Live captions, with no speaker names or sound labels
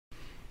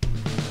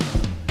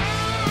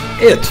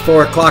It's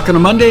 4 o'clock on a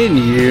Monday, and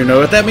you know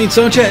what that means,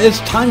 don't you? It's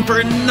time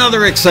for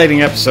another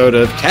exciting episode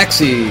of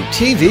Taxi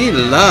TV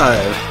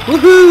Live.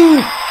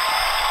 Woohoo!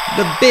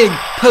 The big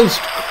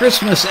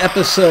post-Christmas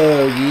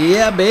episode.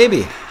 Yeah,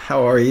 baby.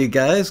 How are you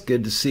guys?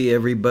 Good to see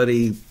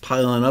everybody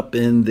piling up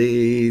in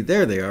the...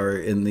 There they are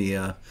in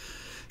the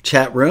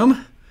chat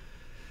room.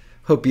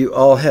 Hope you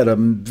all had a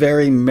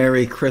very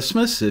Merry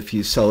Christmas. If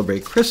you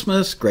celebrate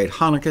Christmas, great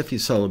Hanukkah if you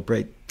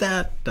celebrate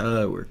that.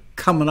 We're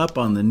coming up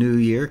on the new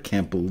year.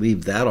 Can't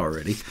believe that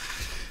already.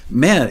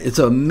 Man, it's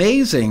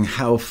amazing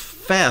how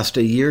fast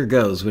a year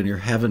goes when you're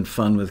having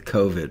fun with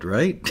COVID,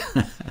 right?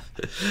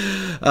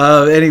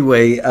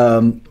 Anyway,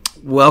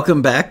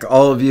 welcome back,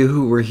 all of you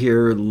who were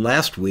here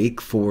last week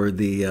for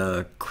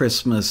the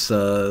Christmas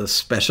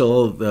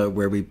special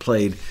where we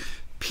played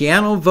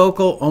piano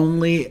vocal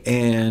only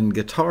and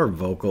guitar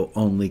vocal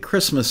only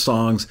Christmas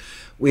songs.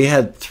 We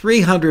had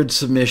 300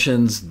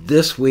 submissions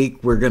this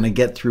week. We're going to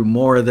get through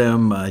more of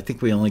them. I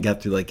think we only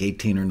got through like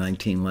 18 or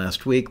 19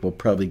 last week. We'll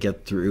probably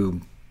get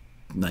through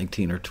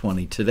 19 or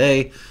 20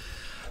 today.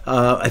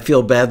 I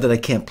feel bad that I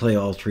can't play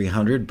all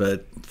 300,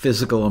 but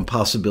physical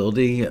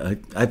impossibility.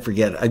 I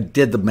forget. I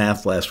did the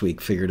math last week,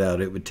 figured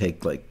out it would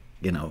take like,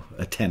 a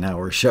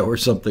 10-hour show or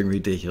something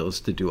ridiculous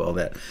to do all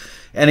that.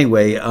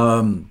 Anyway,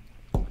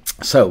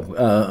 So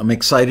I'm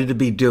excited to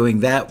be doing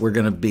that. We're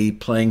going to be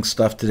playing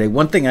stuff today.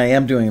 One thing I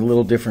am doing a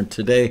little different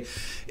today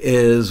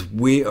is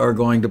we are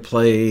going to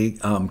play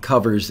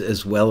covers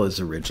as well as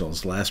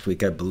originals. Last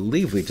week, I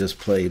believe we just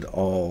played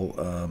all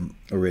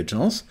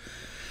originals.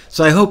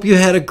 So I hope you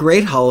had a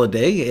great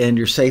holiday and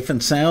you're safe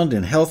and sound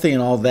and healthy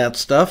and all that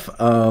stuff.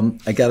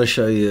 I got to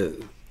show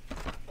you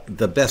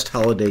the best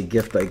holiday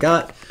gift I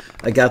got.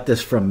 I got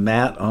this from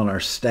Matt on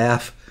our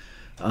staff.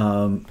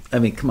 Come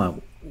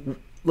on.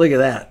 Look at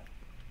that.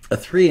 A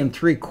 3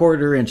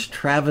 3/4 inch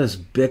Travis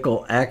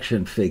Bickle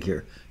action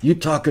figure. You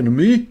talking to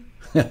me?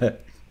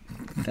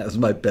 That's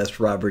my best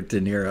Robert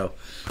De Niro.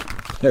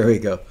 There we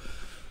go.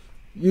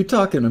 You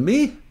talking to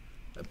me?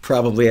 I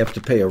probably have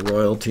to pay a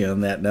royalty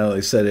on that now I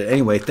said it.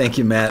 Anyway, thank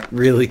you, Matt.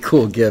 Really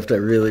cool gift. I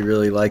really,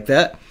 really like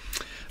that.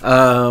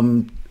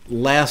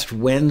 Last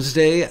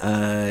Wednesday,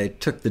 I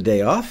took the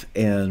day off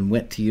and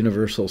went to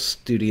Universal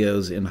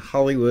Studios in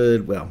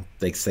Hollywood. Well,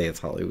 they say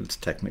it's Hollywood. It's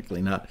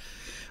technically not.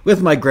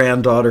 With my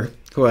granddaughter,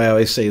 who I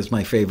always say is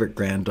my favorite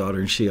granddaughter,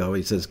 and she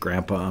always says,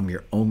 Grandpa, I'm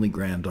your only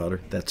granddaughter.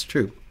 That's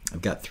true.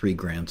 I've got 3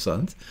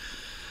 grandsons.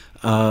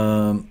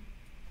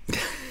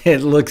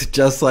 It looks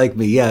just like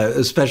me, yeah,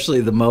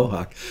 especially the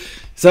mohawk.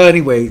 So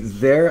anyway,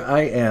 there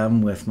I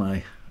am with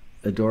my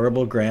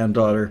adorable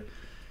granddaughter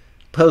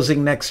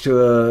posing next to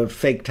a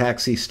fake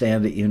taxi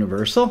stand at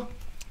Universal.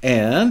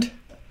 And,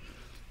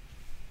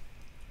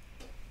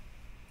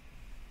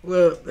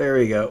 well, there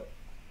we go.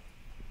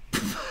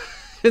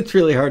 It's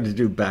really hard to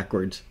do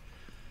backwards.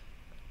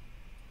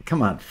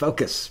 Come on,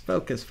 focus.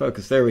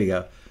 There we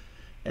go.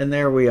 And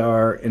there we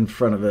are in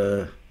front of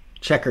a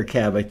checker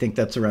cab. I think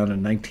that's around a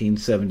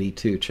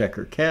 1972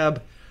 checker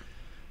cab.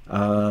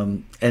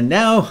 And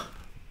now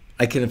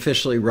I can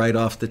officially write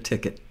off the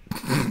ticket.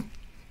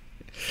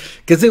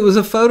 Because it was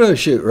a photo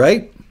shoot,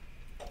 right?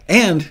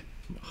 And,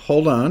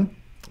 hold on,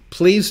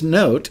 please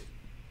note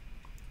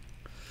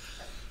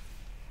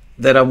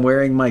that I'm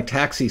wearing my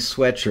taxi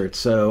sweatshirt,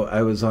 so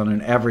I was on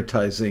an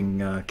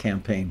advertising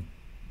campaign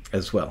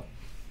as well.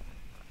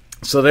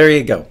 So there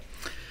you go.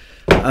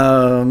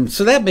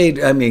 So that made,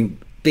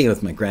 being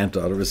with my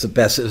granddaughter was the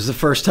best. It was the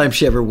first time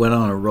she ever went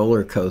on a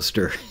roller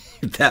coaster.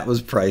 That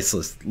was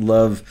priceless.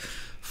 Love,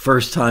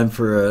 first time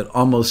for an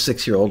almost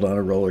 6-year-old on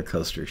a roller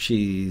coaster.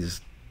 She's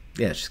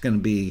going to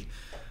be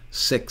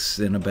 6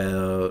 in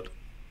about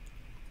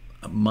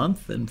a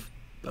month and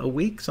a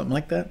week, something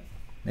like that.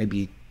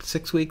 Maybe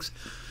 6 weeks.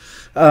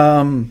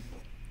 Let's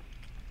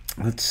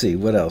see,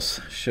 what else?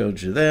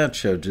 Showed you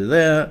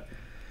that.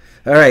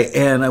 All right,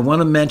 and I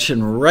want to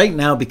mention right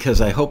now, because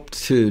I hope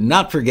to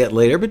not forget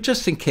later, but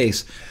just in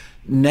case,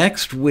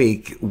 next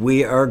week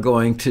we are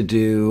going to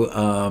do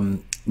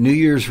New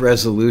Year's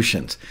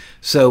resolutions.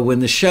 So when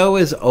the show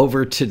is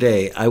over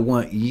today, I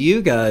want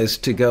you guys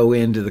to go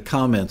into the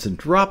comments and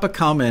drop a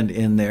comment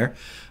in there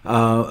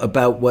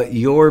about what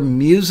your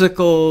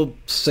musical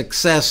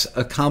success,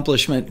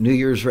 accomplishment, New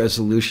Year's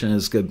resolution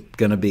is going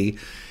to be.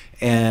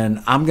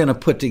 And I'm going to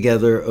put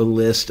together a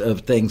list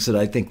of things that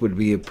I think would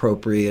be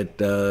appropriate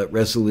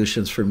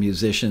resolutions for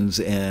musicians.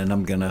 And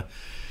I'm going to,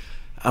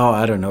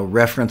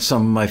 reference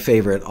some of my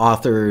favorite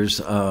authors.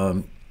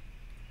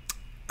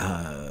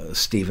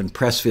 Stephen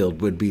Pressfield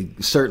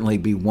would certainly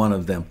be one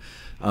of them.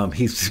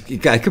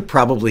 I could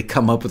probably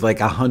come up with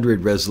like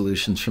 100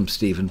 resolutions from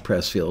Stephen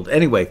Pressfield.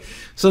 Anyway,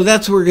 so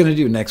that's what we're going to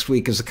do next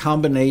week, is a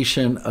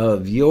combination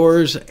of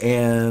yours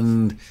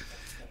and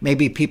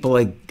maybe people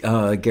like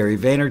Gary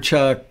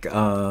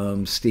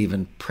Vaynerchuk,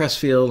 Stephen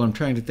Pressfield. I'm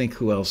trying to think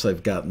who else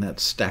I've got in that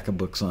stack of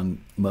books on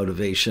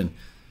motivation.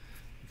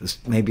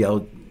 Maybe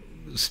I'll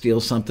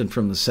steal something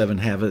from the 7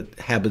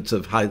 Habits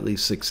of Highly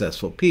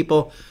Successful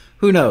People.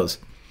 Who knows?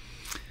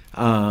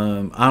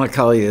 Anna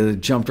Kalia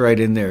jumped right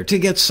in there. To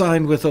get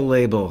signed with a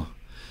label.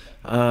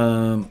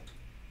 All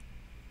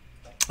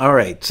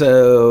right,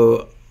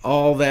 so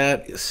all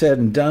that said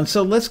and done.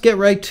 So let's get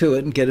right to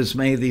it and get as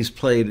many of these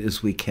played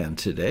as we can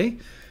today.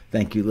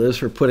 Thank you, Liz,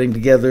 for putting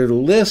together the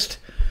list.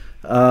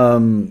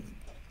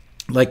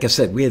 Like I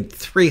said, we had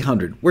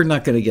 300. We're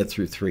not going to get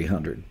through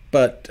 300,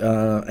 but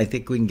I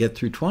think we can get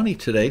through 20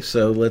 today,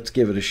 so let's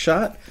give it a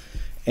shot.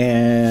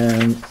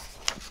 And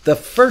the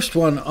first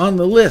one on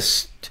the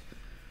list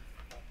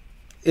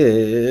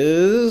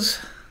is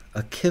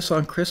A Kiss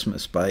on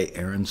Christmas by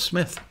Aaron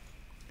Smith.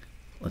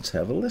 Let's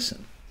have a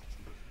listen.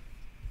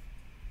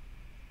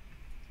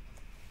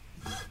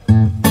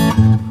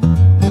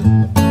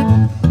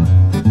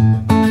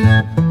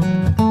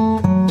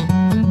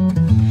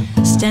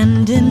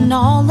 Standing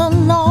all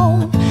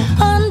alone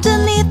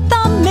underneath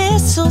the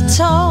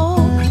mistletoe,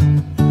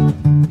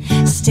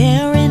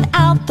 staring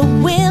out the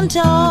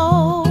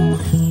window,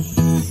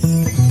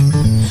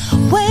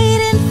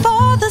 waiting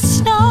for the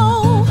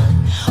snow.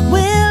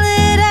 Will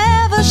it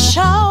ever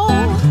show?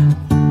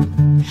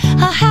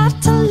 I have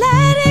to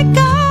let it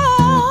go.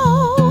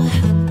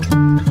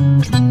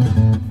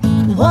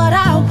 What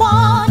I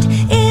want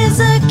is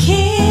a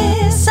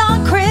kiss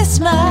on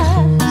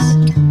Christmas,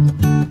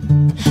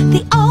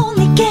 the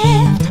only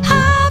gift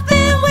I've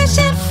been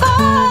wishing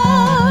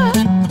for,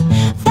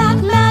 that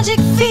magic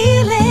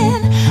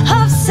feeling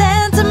of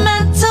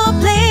sentimental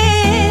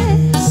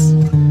bliss.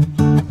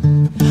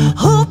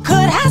 Who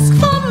could ask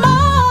for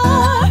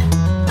more?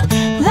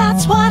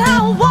 That's what I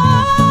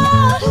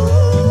want.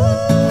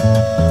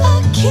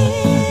 A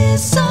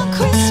kiss on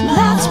Christmas.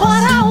 That's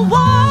what I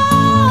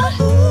want.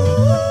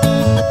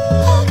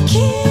 A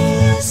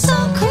kiss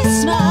on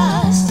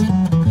Christmas.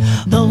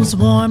 Those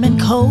warm and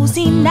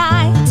cozy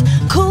nights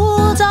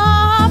cooled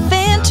off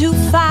into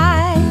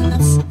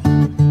fights.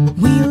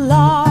 We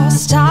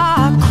lost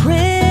our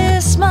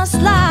Christmas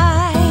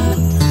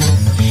light.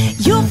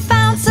 You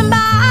found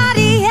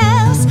somebody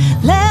else,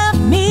 left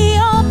me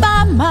all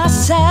by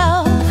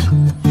myself,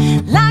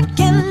 like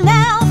an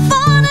elf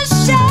on a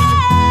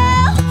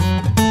shelf.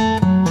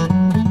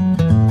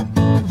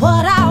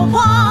 What I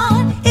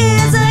want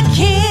is a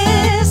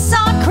kiss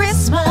on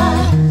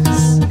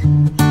Christmas,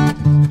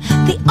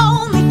 the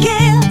only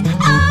gift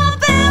I've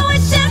been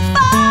wishing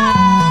for,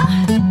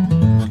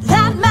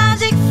 that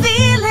magic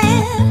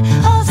feeling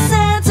of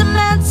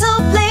sentimental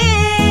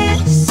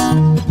bliss.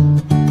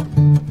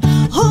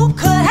 Who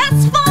could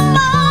ask for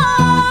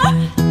more?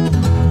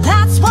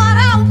 That's what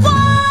I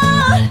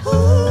want.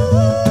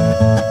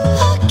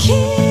 A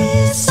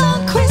kiss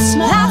on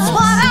Christmas. That's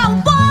what I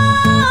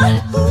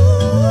want.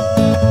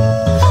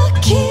 A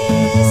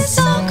kiss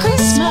on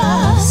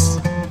Christmas.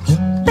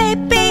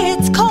 Baby,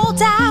 it's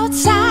cold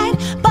outside,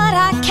 but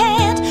I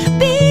can't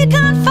be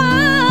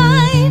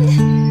confined.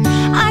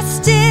 I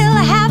still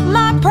have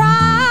my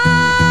pride.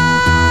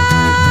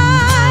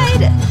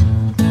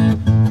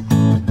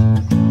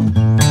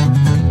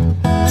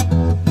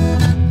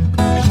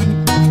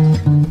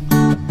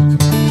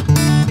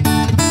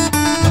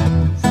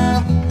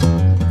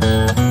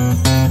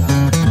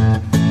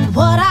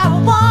 What I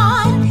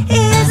want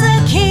is a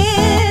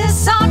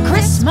kiss on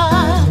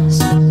Christmas,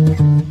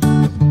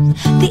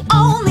 the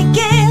only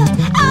gift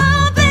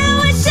I've been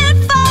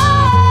wishing for,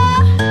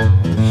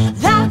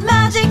 that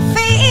magic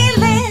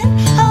feeling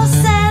of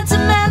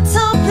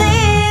sentimental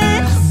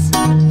bliss.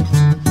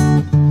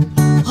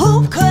 Who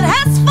could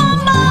ask for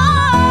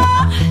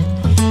more?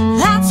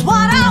 That's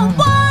what I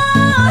want.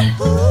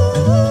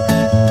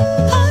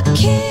 A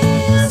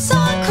kiss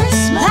on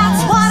Christmas.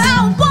 That's what I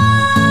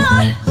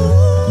want.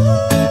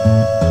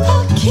 A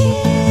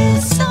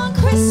kiss on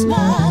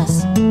Christmas.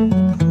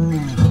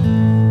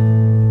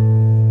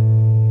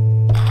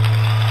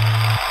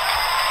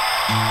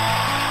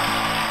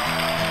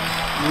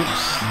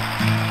 Oops.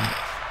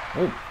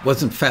 Oh,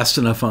 wasn't fast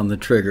enough on the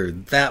trigger.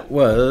 That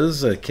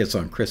was A Kiss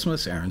on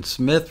Christmas, Aaron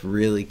Smith.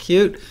 Really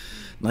cute.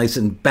 Nice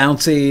and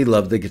bouncy.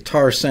 Love the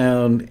guitar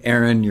sound.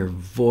 Aaron, your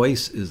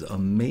voice is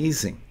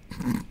amazing.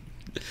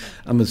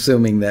 I'm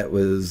assuming that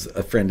was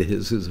a friend of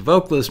his who's a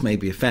vocalist,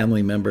 maybe a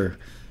family member,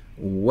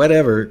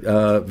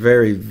 whatever.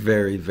 Very,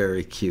 very,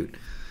 very cute.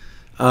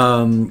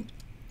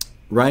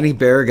 Riney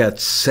Bear got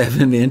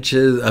 7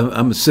 inches.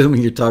 I'm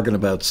assuming you're talking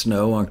about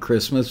snow on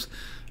Christmas.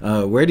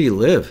 Where do you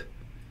live?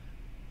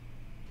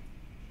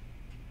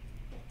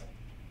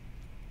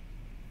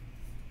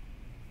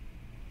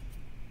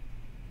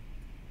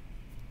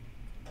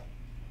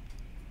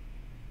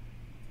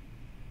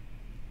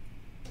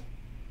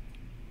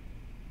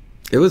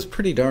 It was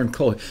pretty darn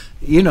cold.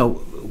 You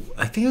know,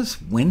 I think it was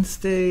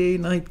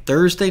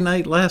Thursday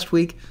night last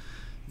week.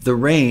 The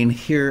rain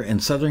here in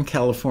Southern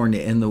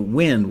California and the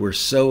wind were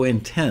so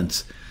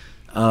intense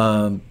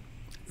that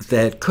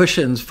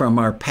cushions from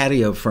our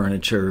patio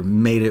furniture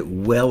made it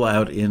well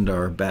out into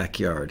our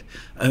backyard.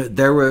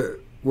 There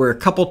were a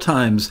couple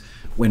times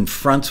when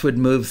fronts would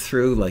move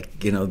through,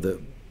 like, you know, the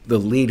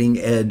leading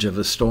edge of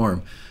a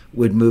storm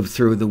would move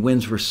through. The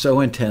winds were so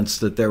intense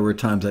that there were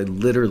times I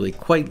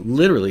quite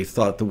literally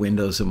thought the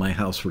windows in my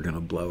house were going to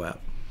blow out.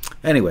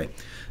 Anyway,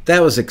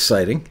 That was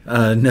exciting.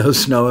 No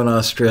snow in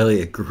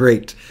Australia.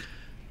 Great.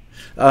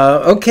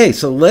 Okay,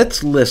 so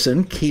let's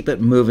listen. Keep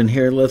it moving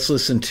here. Let's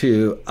listen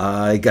to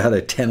I Got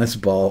a Tennis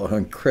Ball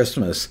on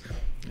Christmas.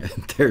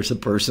 There's a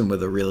person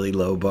with a really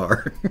low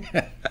bar.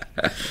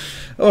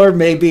 Or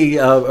maybe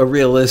a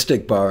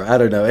realistic bar. I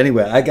don't know.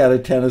 Anyway, I Got a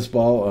Tennis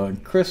Ball on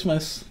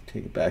Christmas.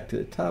 Take it back to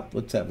the top.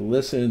 Let's have a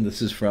listen.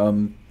 This is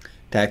from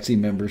Taxi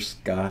member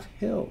Scott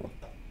Hill.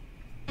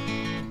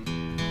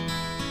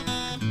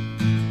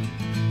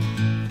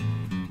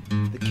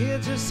 The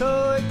kids are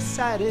so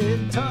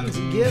excited, tons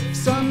of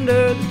gifts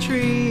under the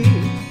tree.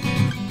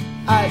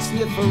 I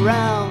sniff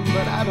around,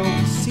 but I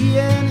don't see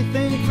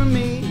anything for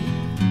me.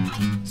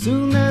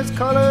 Soon there's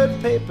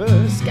colored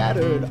paper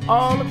scattered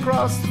all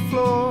across the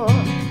floor.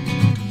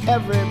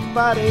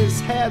 Everybody's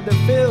had their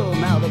fill,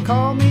 now they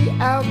call me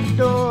out the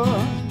door.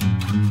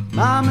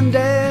 Mom and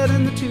Dad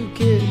and the two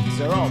kids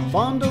are all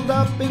bundled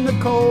up in the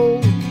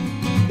cold.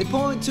 They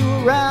point to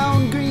a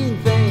round green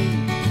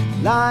thing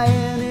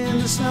lying in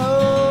the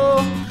snow.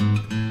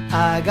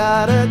 I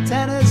got a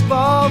tennis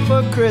ball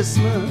for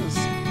Christmas.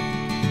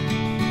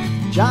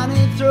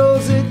 Johnny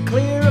throws it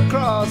clear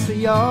across the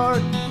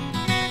yard.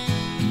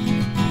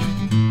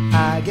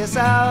 I guess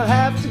I'll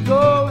have to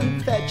go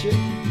and fetch it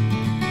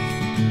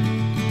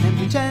and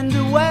pretend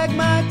to wag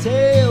my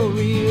tail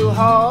real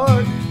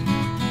hard.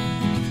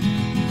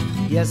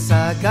 Yes,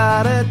 I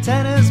got a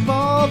tennis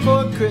ball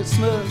for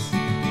Christmas.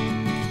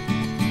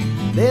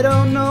 They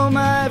don't know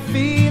my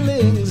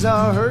feelings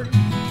are hurt.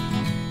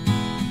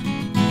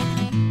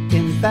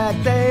 In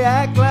fact, they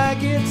act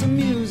like it's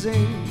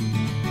amusing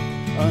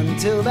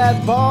until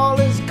that ball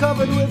is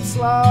covered with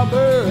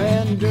slobber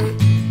and dirt.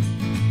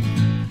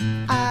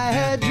 I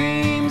had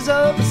dreams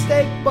of a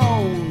steak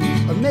bone,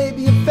 or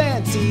maybe a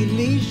fancy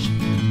leash,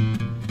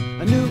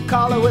 a new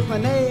collar with my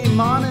name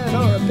on it,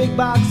 or a big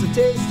box of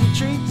tasty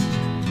treats.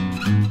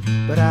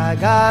 But I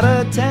got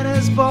a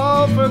tennis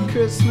ball for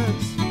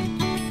Christmas.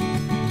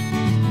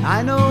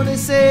 I know they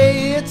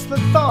say it's the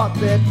thought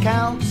that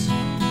counts.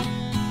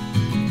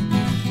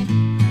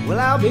 Well,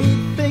 I'll be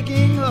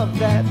thinking of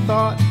that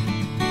thought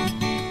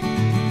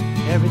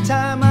every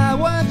time I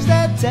watch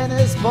that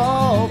tennis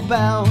ball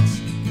bounce.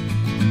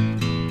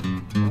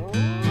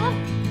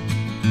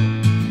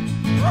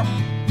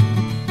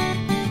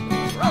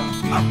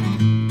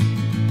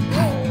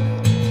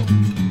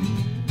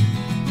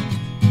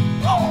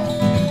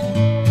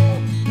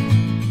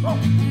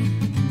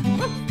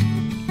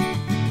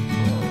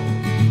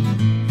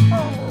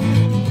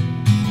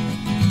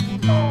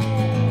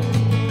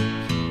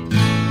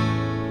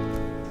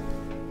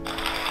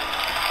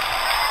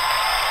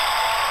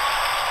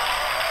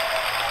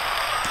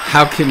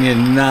 How can you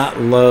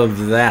not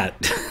love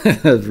that?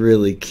 That's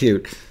really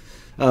cute.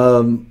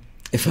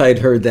 If I had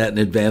heard that in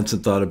advance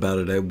and thought about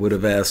it, I would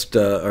have asked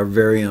our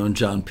very own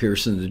John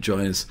Pearson to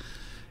join us.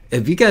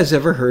 Have you guys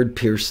ever heard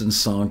Pearson's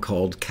song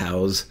called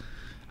Cows?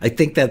 I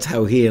think that's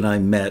how he and I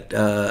met.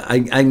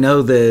 I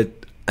know that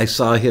I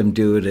saw him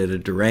do it at a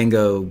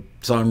Durango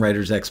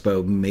Songwriters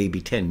Expo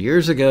maybe 10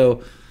 years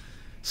ago.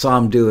 Saw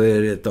him do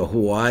it at the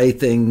Hawaii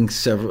thing,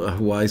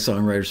 Hawaii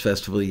Songwriters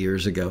Festival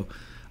years ago.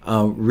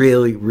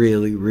 Really,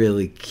 really,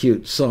 really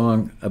cute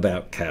song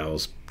about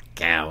cows.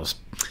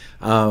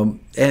 And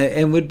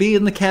would be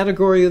in the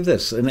category of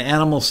this, an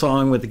animal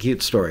song with a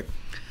cute story.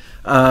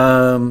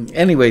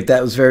 Anyway,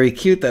 that was very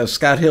cute. That was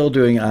Scott Hill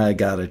doing I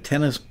Got a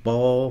Tennis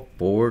Ball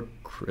for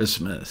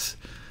Christmas.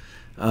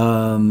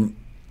 I'm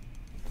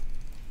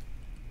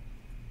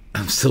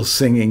still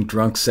singing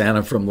Drunk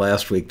Santa from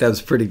last week. That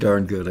was pretty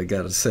darn good, I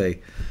gotta say.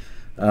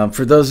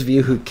 For those of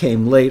you who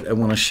came late, I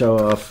want to show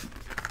off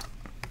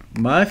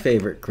my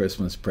favorite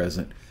Christmas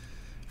present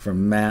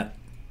from Matt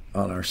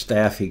on our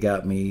staff. He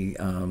got me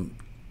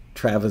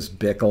Travis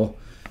Bickle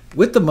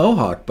with the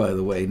mohawk, by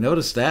the way.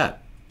 Notice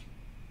that.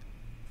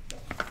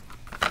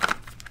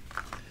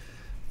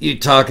 You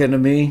talking to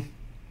me?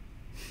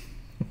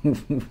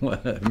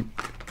 What an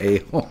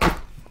a-hole.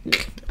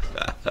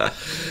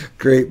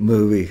 Great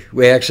movie.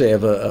 We actually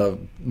have a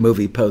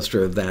movie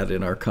poster of that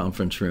in our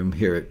conference room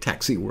here at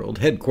Taxi World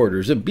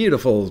headquarters in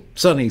beautiful,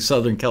 sunny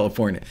Southern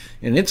California.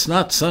 And it's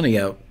not sunny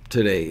out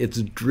today.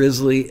 It's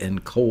drizzly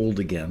and cold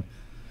again.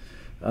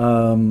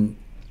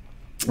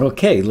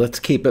 Okay, let's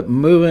keep it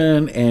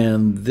moving.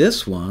 And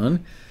this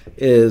one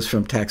is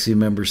from Taxi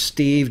member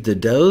Steve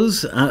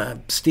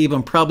DeDoes. Steve,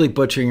 I'm probably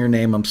butchering your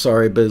name. I'm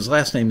sorry, but his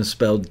last name is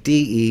spelled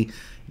D-E-D-O-E-S.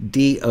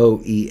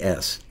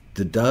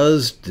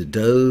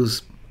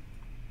 DeDoes.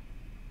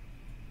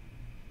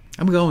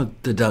 I'm going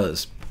with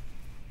DeDoes.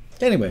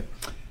 Anyway,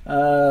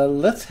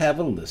 let's have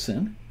a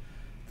listen.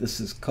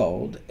 This is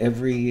called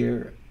Every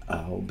Year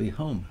I'll Be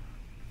Home.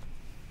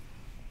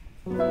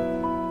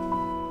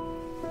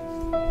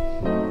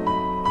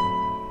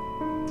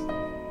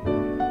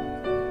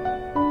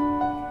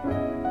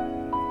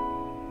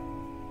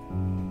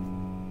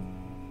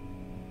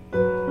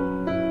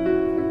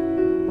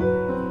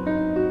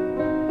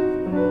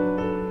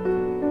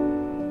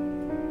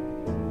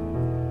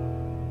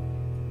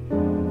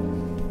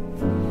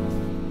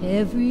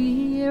 Every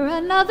year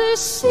I another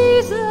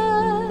season.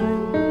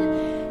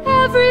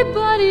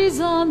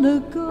 Everybody's on the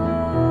go.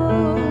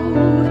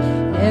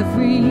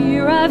 Every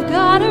year I've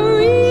got a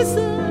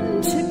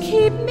reason to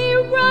keep me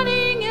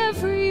running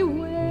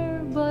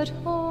everywhere but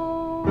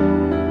home.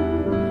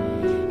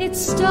 It's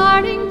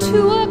starting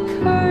to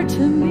occur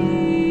to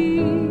me,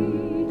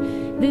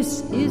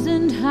 this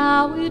isn't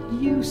how it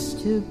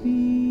used to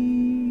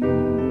be.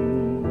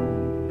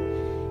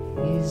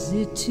 Is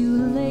it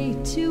too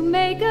late to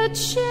make a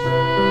change?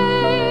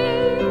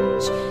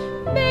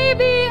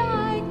 Maybe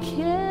I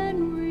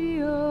can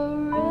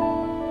rearrange.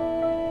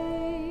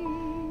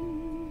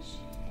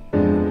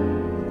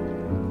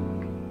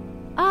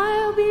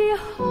 I'll be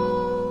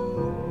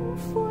home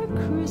for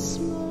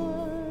Christmas.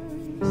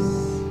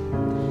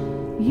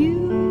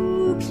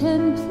 You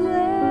can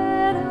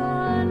plan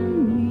on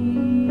me.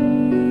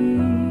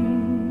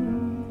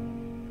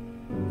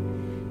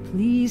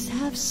 Please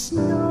have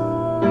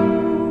snow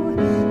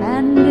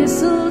and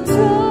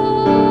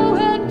mistletoe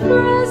and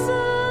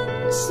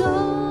presents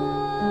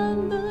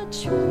on the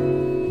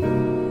tree.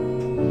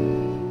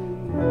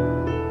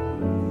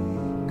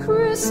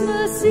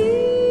 Christmas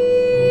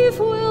Eve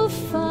will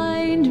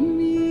find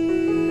me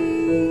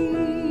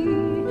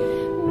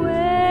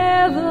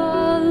where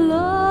the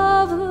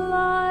love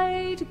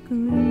light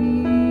gleams.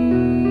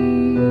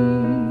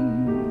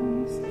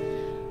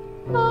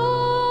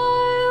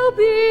 I'll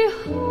be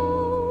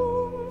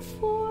home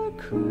for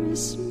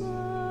Christmas.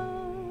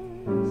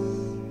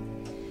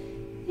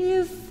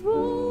 If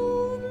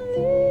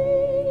only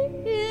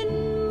in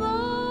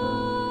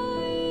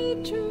my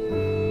dreams.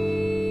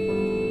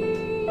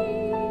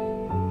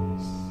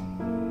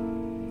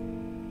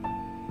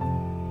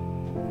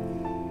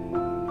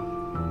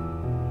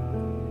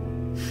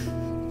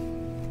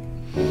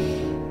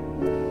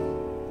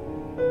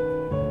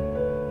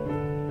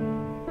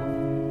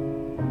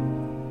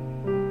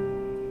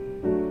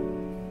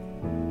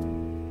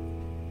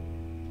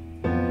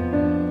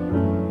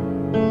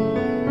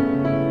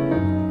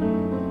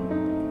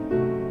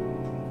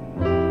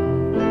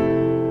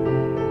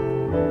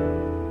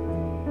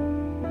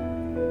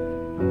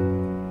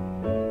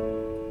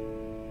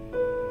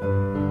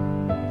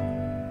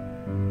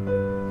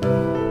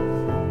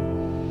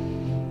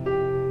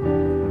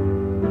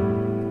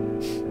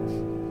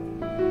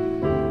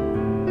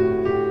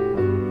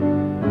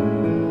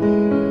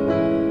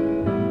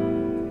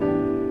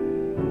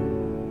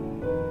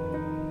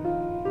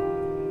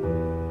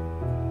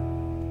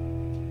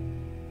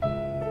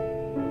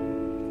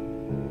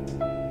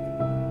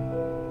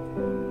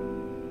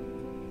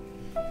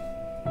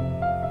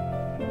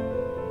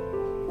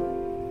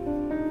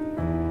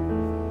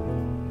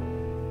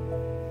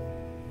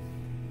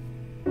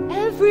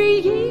 Every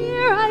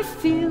year I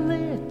feel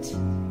it,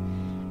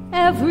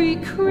 every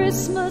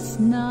Christmas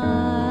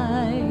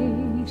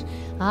night.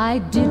 I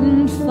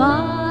didn't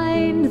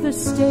find the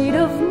state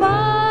of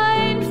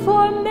mind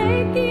for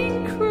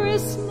making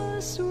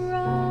Christmas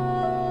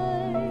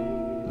right.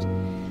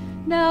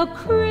 Now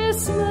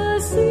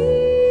Christmas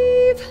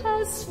Eve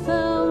has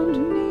found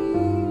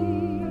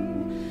me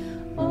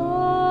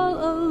all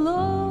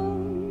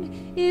alone,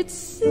 it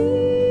seems,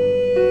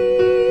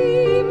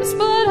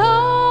 but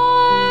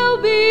I'll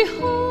be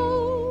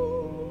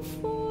home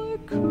for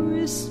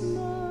Christmas.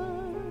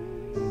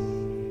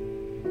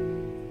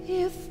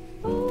 If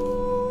only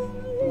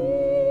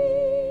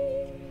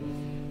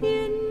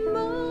in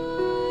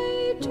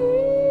my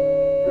dreams.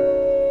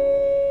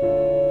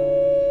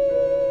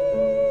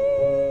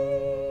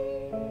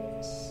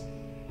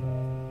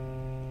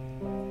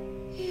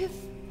 If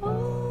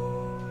only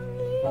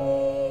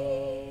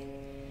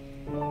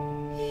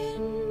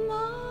in my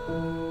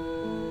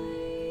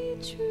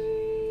dreams.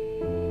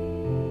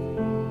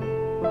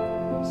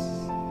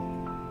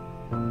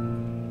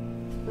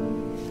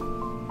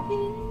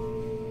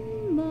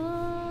 In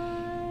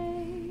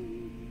my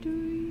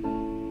dreams.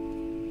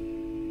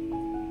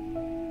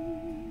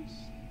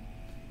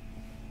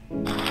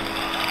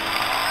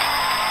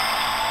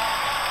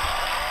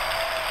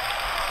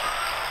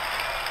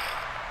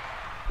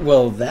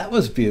 Well, that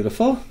was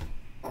beautiful.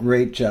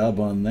 Great job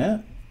on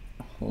that.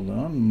 Hold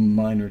on,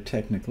 minor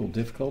technical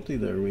difficulty.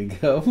 There we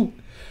go.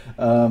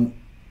 Where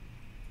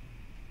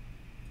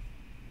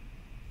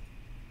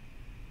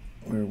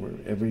were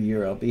Every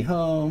Year I'll Be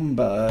Home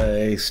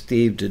by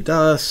Steve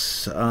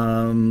Dudas.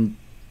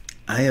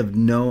 I have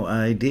no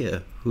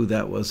idea who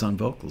that was on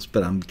vocals,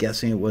 but I'm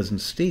guessing it wasn't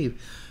Steve.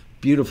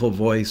 Beautiful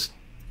voice,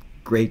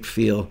 great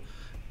feel,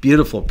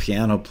 beautiful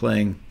piano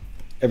playing.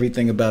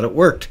 Everything about it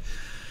worked.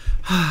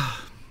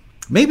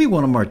 Maybe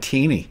one a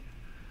martini,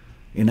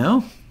 you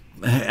know?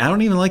 I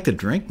don't even like to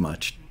drink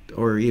much,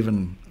 or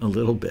even a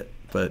little bit,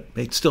 but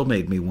it still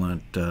made me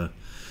want a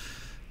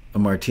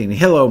martini.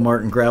 Hello,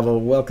 Martin Gravel.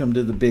 Welcome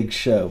to the big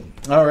show.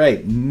 All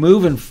right,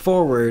 moving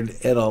forward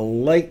at a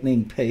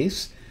lightning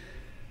pace,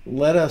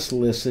 let us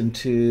listen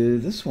to,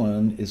 this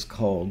one is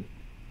called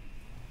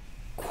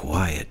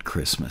Quiet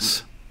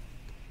Christmas.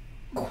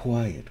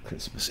 Quiet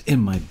Christmas, in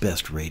my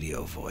best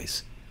radio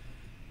voice.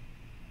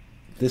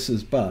 This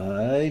is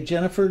by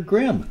Jennifer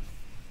Grimm.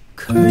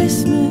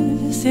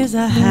 Christmas is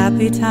a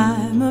happy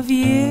time of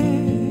year.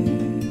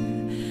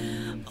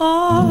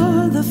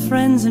 All the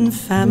friends and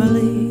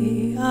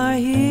family are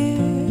here.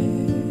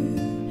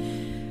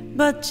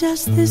 But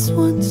just this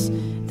once,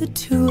 the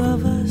two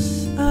of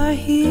us are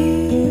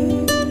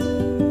here.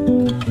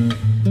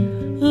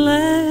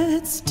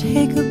 Let's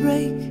take a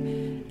break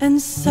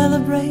and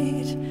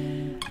celebrate,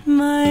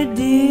 my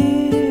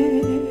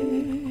dear,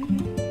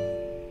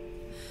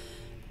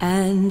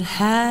 and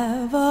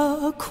have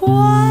a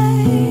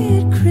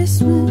quiet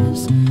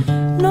Christmas.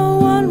 No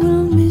one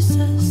will miss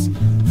us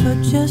for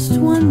just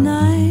one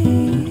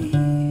night.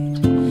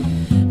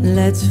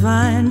 Let's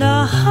find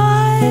a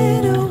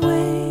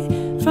hideaway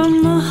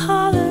from the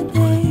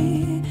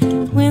holiday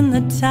when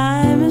the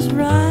time is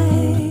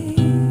right.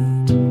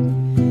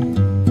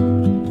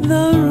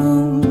 The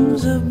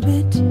room's a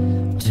bit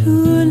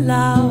too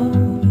loud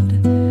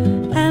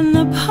and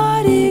the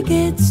party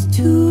gets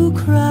too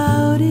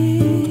crowded.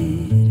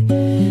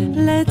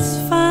 Let's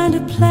find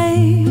a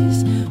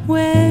place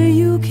where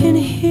you can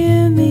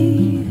hear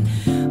me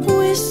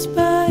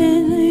whisper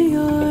in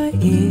your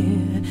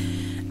ear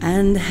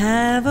and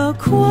have a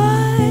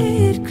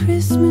quiet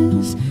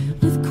Christmas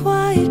with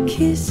quiet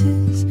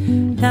kisses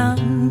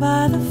down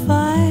by the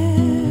fire.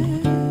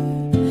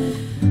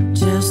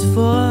 Just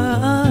for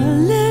a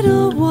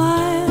little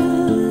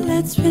while,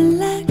 let's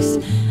relax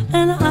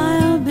and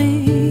I'll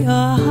be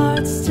your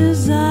heart's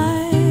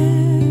desire.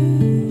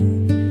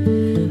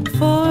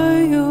 For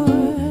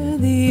you're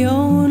the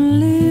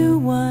only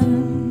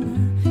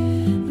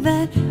one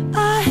that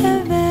I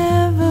have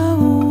ever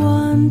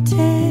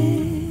wanted.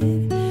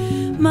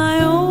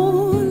 My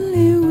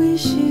only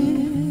wish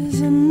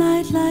is a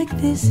night like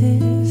this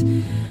is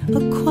a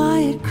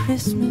quiet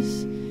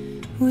Christmas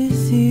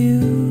with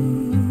you.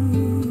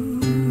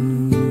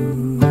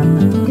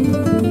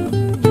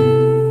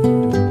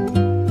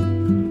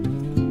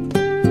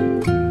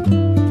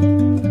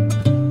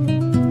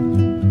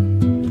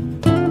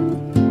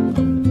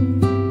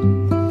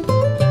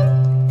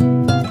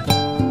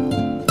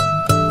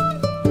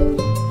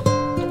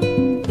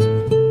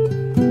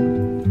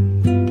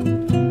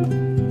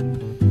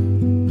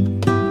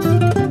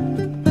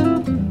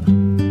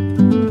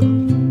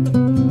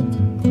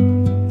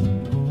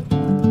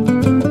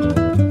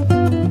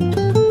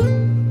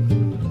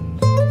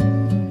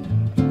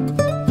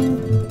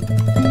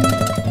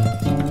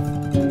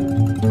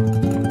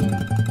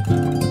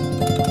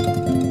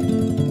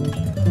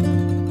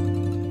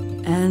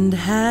 And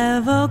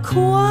have a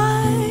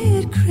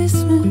quiet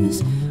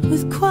Christmas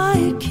with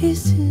quiet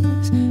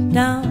kisses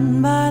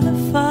down by the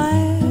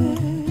fire.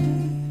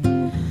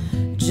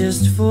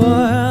 Just for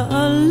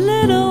a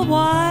little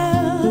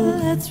while,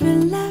 let's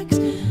relax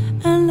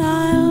and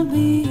I'll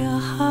be your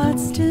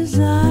heart's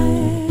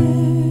desire.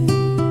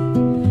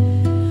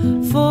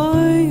 For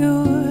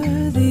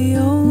you're the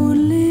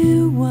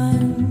only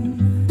one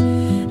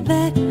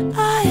that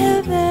I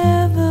have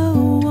ever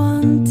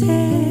wanted.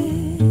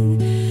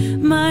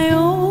 My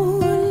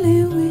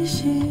only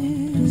wish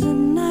is a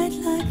night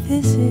like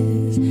this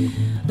is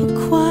a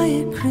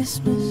quiet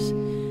Christmas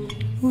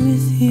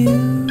with you.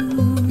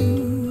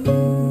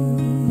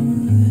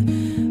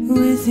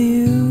 With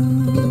you.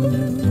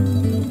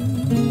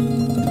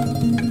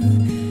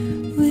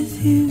 With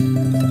you.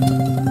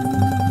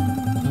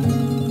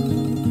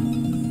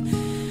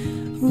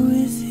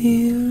 With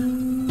you.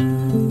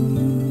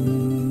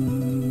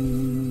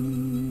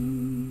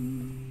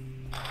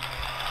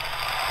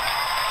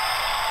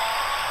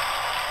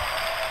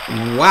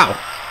 Wow.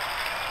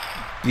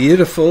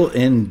 Beautiful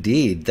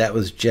indeed. That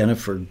was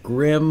Jennifer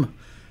Grimm.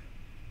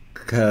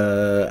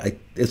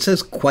 It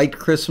says Quite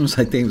Christmas.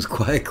 I think it was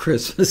Quiet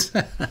Christmas.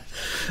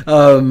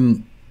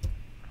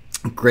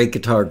 Great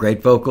guitar,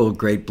 great vocal,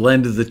 great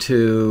blend of the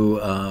two.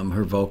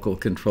 Her vocal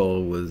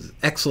control was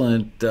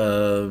excellent.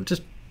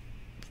 Just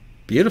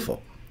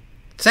beautiful.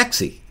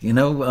 Sexy,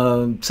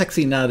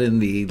 sexy not in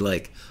the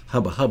like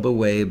hubba hubba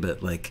way,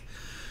 but like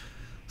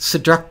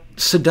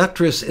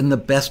seductress in the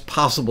best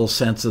possible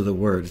sense of the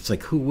word. It's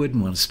like, who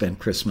wouldn't want to spend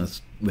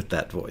Christmas with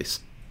that voice?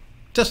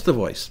 Just the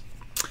voice.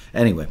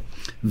 Anyway,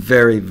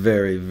 very,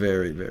 very,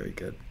 very, very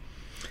good.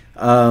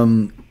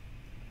 I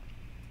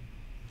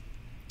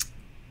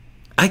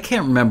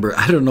can't remember.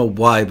 I don't know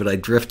why, but I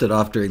drifted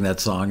off during that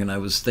song, and I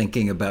was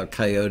thinking about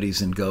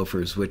coyotes and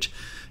gophers, which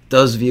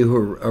those of you who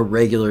are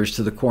regulars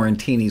to the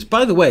Quarantinis.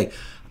 By the way,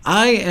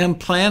 I am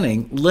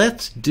planning,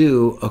 let's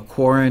do a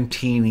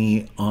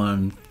Quarantini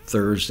on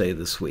Thursday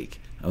this week,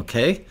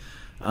 okay?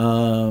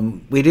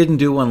 We didn't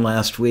do one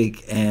last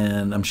week,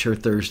 and I'm sure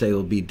Thursday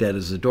will be dead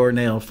as a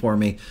doornail for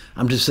me.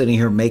 I'm just sitting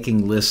here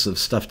making lists of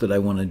stuff that I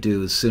want to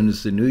do as soon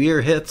as the new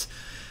year hits.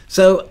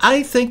 So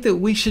I think that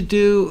we should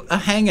do a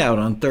hangout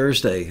on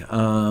Thursday.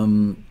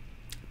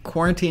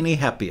 Quarantini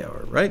happy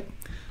hour, right?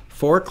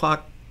 4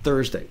 o'clock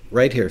Thursday,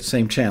 right here,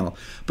 same channel.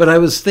 But I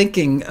was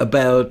thinking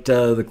about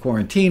the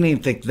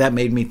Quarantini. That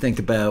made me think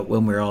about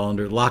when we were all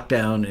under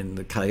lockdown and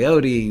the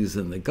coyotes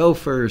and the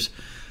gophers.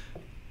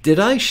 Did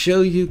I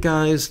show you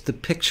guys the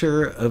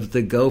picture of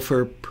the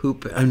gopher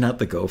poop? Not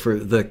the gopher,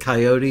 the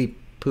coyote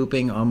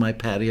pooping on my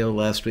patio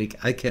last week?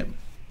 I can't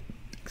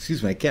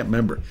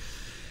remember.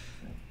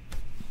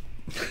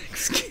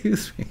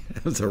 Excuse me.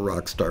 That was a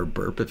rock star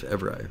burp if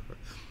ever I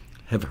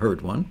have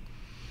heard one.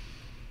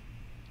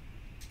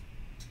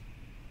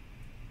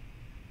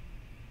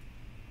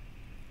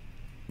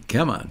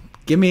 Come on.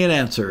 Give me an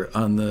answer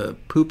on the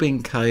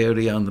pooping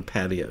coyote on the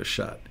patio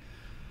shot.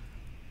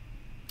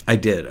 I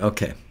did.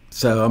 Okay.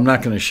 So I'm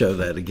not going to show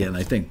that again.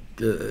 I think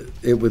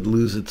it would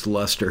lose its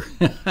luster.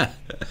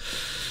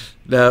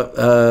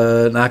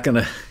 No, not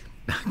going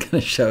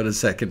to show it a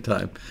second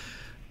time.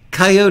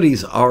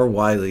 Coyotes are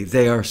wily.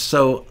 They are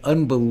so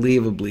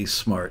unbelievably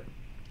smart.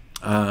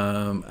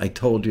 I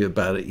told you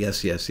about it.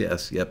 Yes.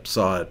 Yep,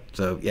 saw it.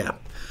 So, yeah.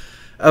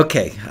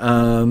 Okay.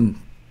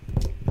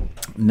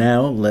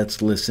 Now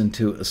let's listen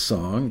to a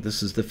song.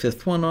 This is the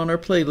 5th one on our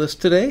playlist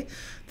today.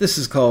 This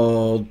is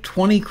called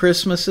 20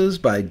 Christmases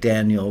by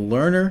Daniel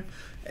Lerner.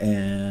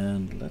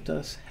 And let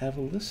us have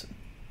a listen.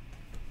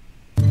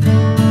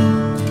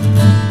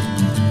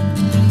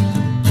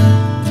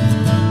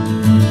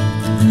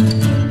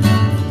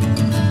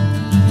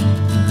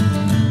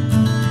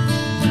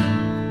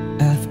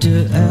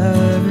 After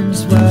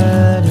Aaron's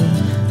wedding,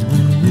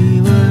 when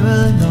we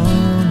were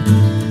alone,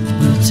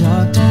 we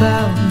talked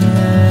about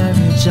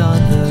marriage on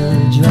the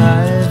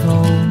drive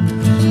home.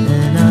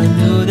 And I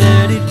knew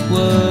that it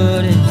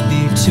wouldn't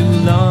be too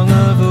long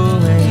of a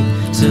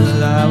wait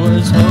till I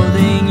was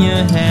holding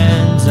your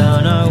hands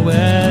on our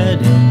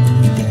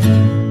wedding day.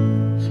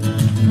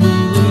 We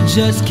were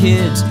just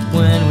kids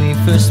when we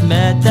first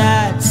met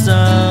that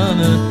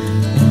summer.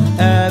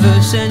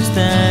 Ever since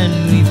then,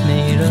 we've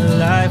made a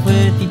life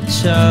with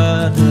each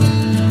other,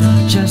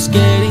 just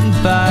getting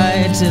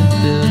by to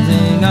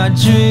building our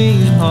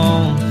dream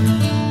home.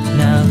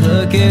 Now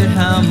look at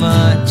how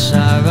much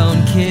our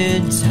own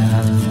kids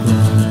have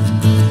grown.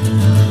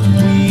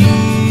 We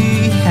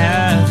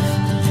have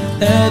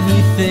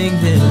everything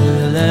that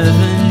we'll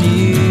ever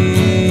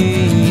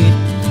need,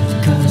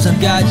 'cause I've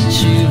got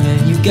you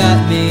and you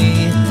got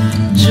me.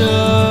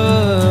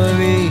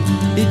 Jory,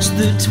 it's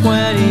the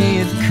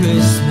 20th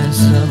Christmas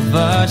of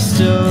our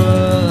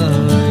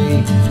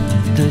story,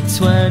 the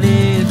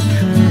 20th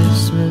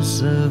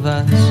Christmas of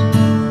us.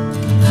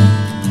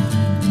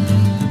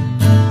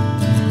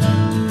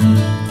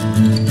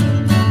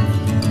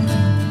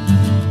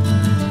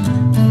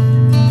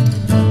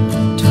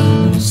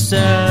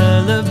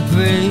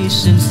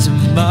 Celebrations to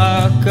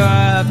mark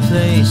our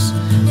place,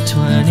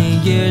 20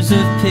 years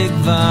of pig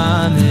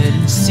vomit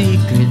and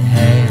secret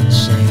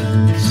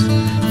handshakes.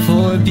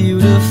 4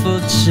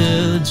 beautiful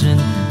children,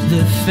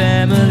 the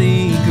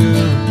family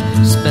grew,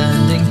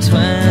 spending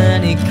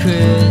 20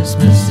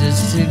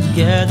 Christmases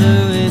together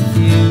with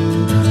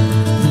you.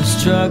 The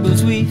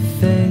struggles we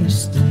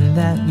faced in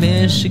that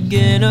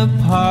Michigan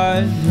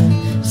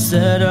apartment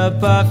set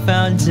up our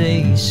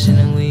foundation,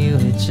 and we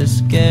were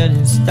just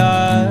getting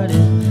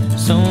started.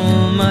 So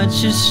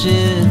much has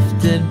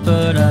shifted,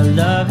 but our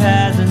love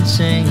hasn't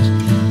changed.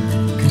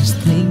 'Cause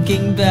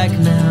thinking back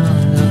now,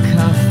 look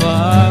how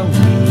far we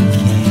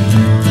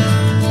came.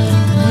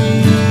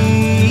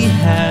 We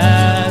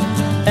have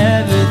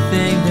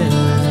everything that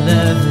we'll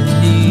ever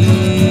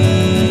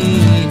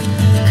need,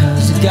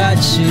 'cause I got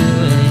you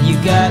and you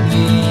got me.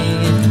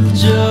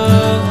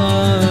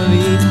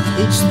 Jory,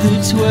 it's the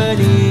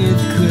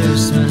 20th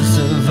Christmas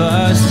of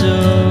our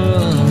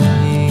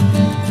story,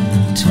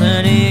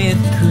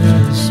 20th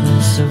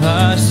Christmas of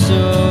our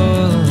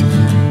story,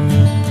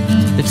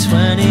 the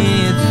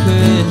 20th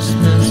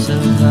Christmas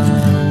of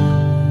ours.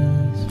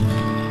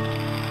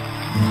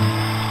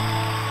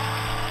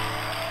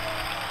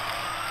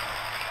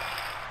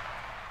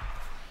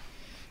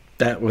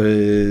 That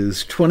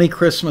was 20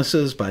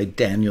 Christmases by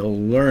Daniel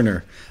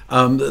Lerner.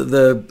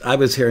 I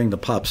was hearing the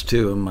pops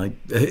too, and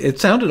it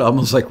sounded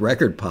almost like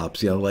record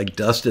pops, like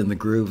Dust in the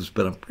Grooves,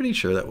 but I'm pretty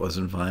sure that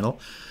wasn't vinyl.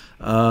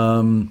 I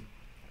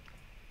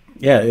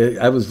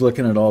was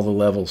looking at all the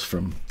levels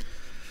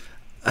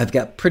I've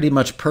got pretty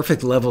much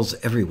perfect levels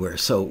everywhere,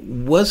 so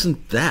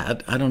wasn't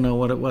that? I don't know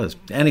what it was.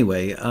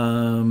 Anyway,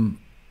 you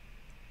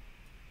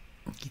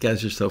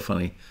guys are so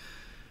funny.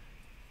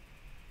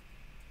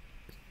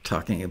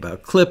 Talking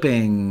about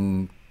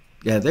clipping.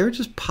 Yeah, they were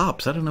just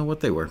pops. I don't know what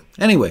they were.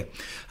 Anyway,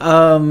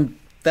 that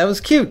was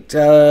cute.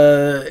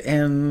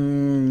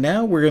 And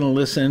now we're going to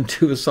listen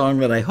to a song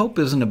that I hope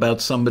isn't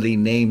about somebody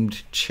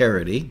named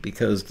Charity,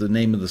 because the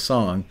name of the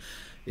song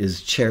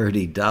is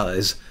Charity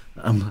Dies.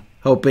 I'm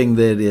hoping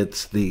that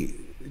it's the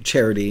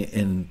charity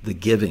in the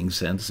giving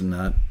sense and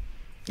not...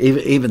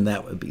 Even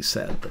that would be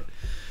sad. But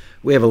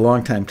we have a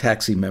longtime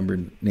taxi member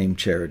named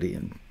Charity,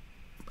 and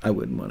I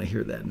wouldn't want to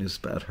hear that news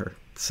about her.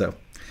 So...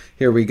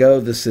 here we go.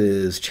 This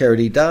is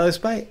Charity Dies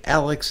by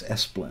Alex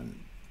Esplin.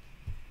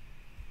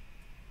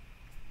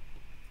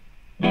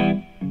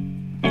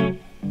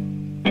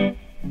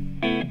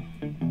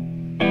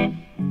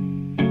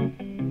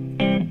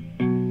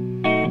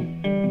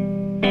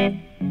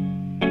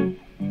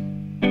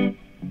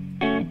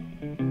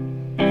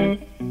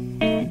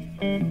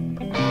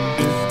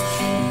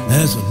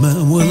 As a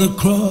man with a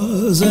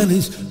cross and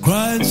he's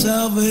crying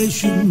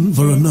salvation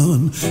for a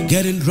nun,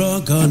 getting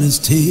drunk on his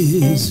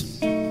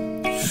tears.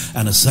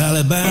 And a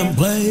Sally band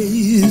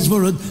plays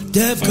for a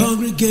deaf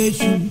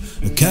congregation,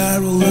 a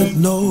carol that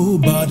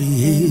nobody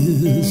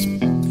hears.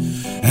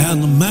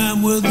 And the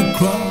man with the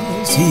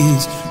cross,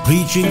 he's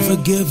preaching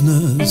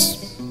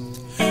forgiveness,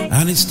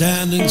 and he's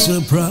standing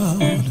so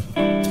proud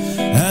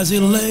as he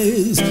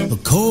lays the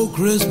cold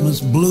Christmas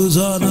blues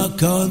on our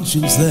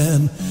conscience,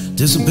 then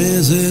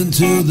disappears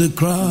into the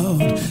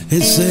crowd.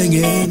 He's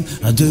singing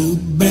a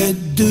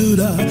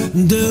do-be-doo-da,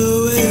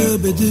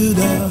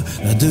 do-be-doo-da,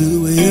 a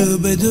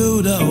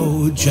do-be-doo-da,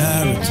 oh,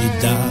 charity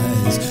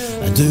dies.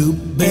 A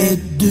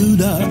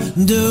do-be-doo-da,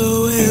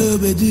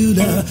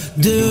 do-be-doo-da,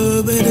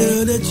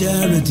 do-be-doo-da,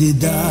 charity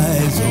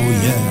dies, oh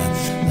yeah.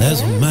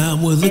 There's a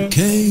man with a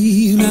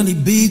cane and he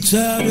beats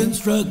out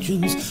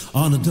instructions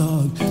on a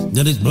dog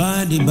that is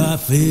blinded by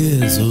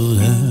fears, oh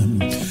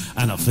damn.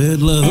 And a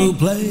fiddler who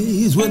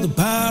plays with the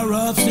power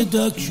of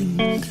seduction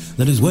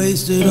that is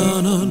wasted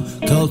on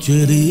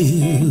uncultured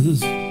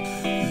ears.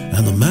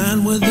 And the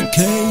man with the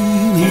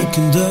cane, he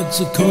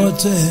conducts a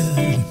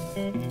quartet,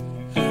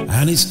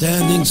 and he's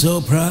standing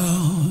so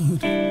proud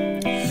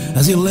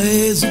as he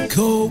lays the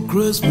cold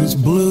Christmas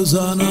blues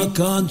on our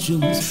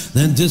conscience,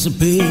 then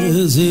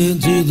disappears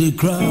into the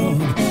crowd.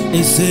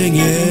 He's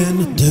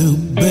singing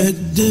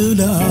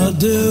do-be-doo-da,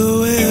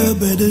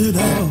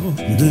 do-be-doo-da,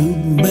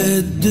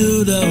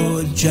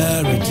 do-be-doo-da,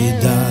 charity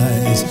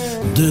dies.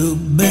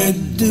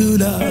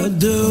 Do-be-doo-da,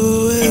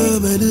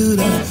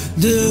 do-be-doo-da,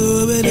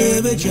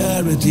 do-be-doo-da,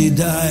 charity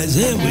dies.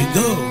 Here we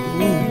go.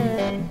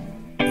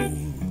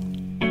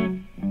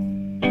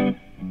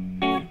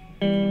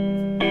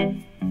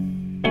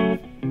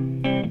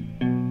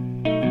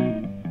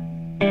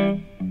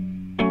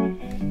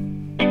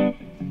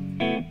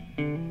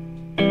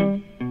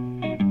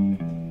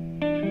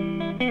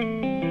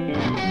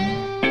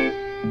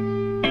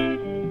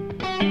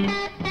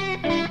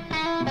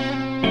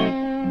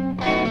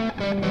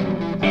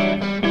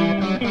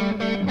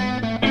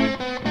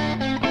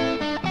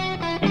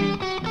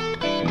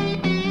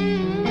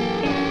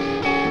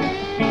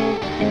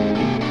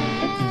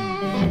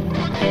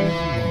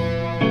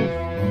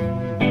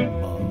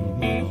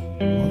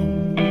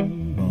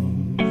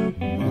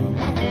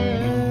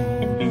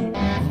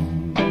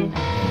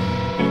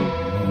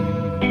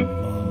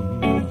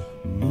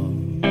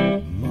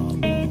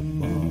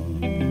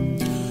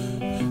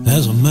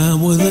 There's a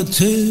man with a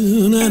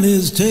tin and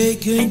he's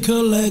taking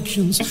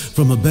collections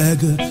from a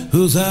beggar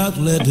whose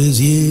outlet is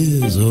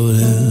years old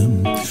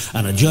him,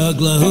 and a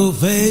juggler who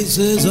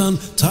faces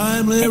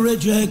untimely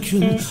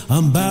rejection,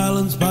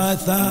 unbalanced by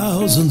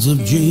thousands of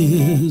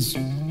jeers.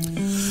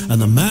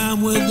 And the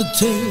man with the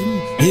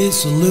tin, he's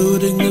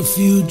saluting the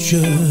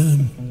future,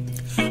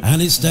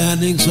 and he's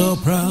standing so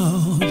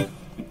proud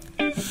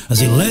as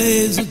he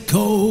lays the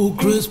cold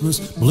Christmas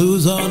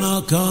blues on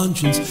our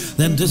conscience,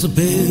 then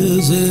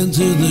disappears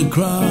into the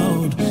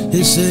crowd.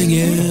 He's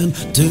singing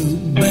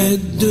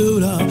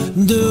do-be-doo-da,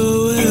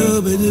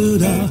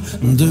 do-be-doo-da,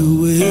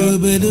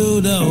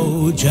 do-be-doo-da,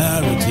 oh,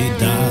 charity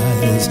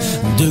dies.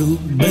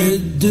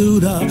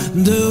 Do-be-doo-da,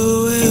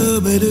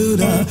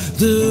 do-be-doo-da,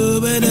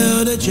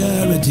 do-be-doo-da,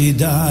 charity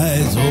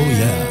dies, oh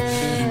yeah.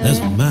 There's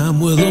a man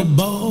with a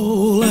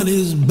bowl and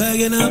he's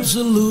begging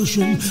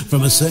absolution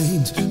from a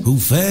saint who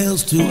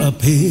fails to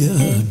appear,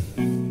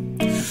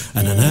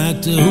 and an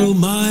actor who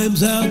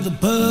mimes out the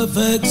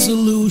perfect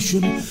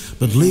solution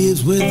but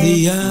leaves with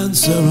the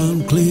answer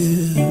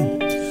unclear.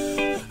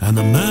 And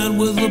the man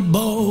with the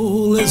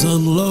bowl is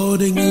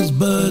unloading his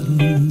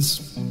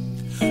burdens,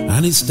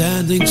 and he's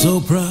standing so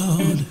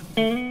proud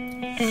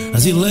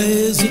as he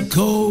lays the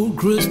cold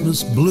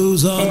Christmas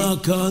blues on our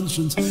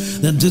conscience,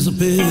 then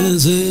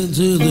disappears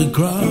into the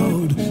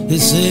crowd.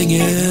 He's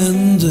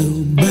singing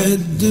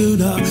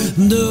do-be-doo-da,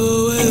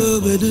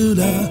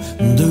 do-be-doo-da,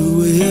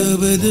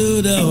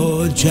 do-be-doo-da,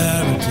 oh,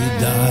 charity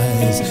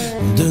dies.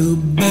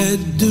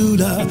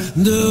 Do-be-doo-da,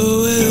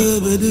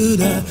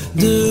 do-be-doo-da,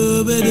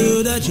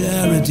 do-be-doo-da,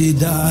 charity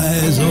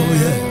dies, oh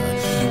yeah.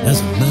 There's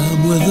a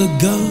man with a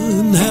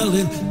gun held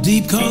in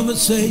deep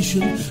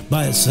conversation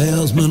by a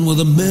salesman with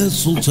a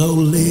mistletoe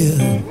leer,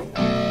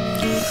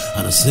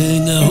 and a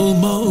singer who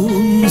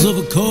moans of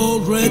a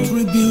cold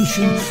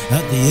retribution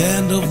at the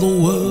end of the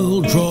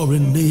world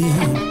drawing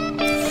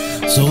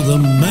near. So the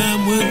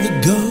man with the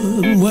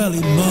gun, well,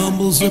 he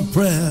mumbles a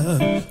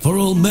prayer for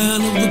old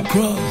man of the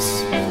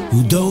cross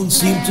who don't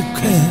seem to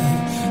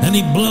care, and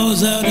he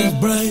blows out his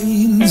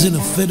brains in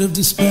a fit of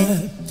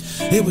despair.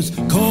 He was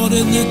caught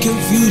in the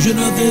confusion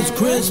of this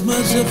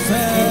Christmas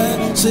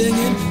affair,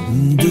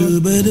 singing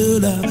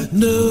do-be-doo-da,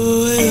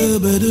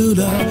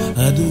 do-be-doo-da,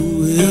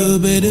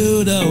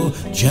 do-be-doo-da, oh,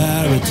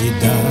 charity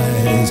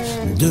dies.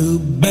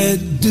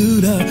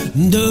 Do-be-doo-da,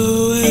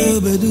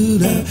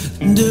 do-be-doo-da,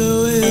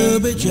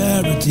 do-be,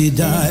 charity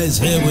dies.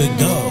 Here we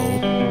go.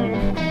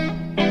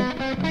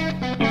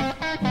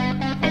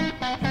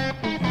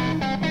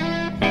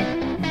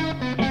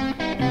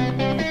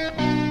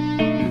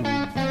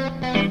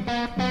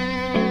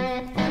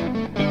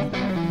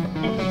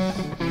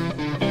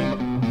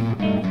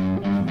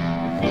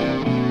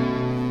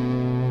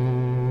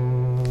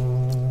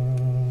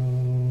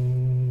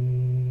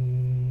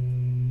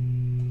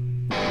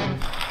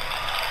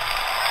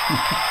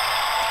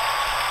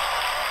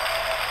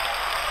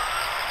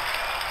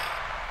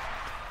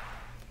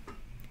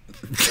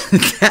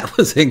 That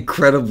was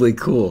incredibly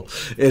cool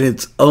in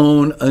its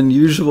own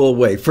unusual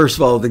way. First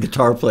of all, the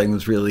guitar playing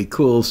was really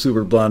cool.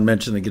 Super Blonde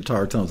mentioned the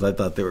guitar tones. I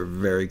thought they were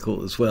very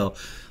cool as well.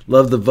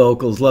 Loved the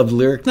vocals, loved the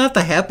lyric. Not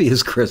the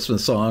happiest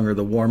Christmas song or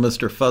the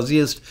warmest or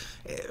fuzziest,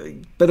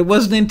 but it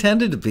wasn't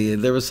intended to be.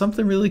 There was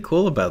something really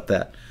cool about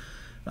that.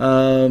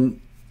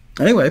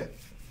 Anyway,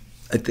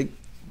 I think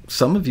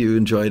some of you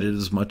enjoyed it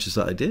as much as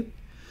I did.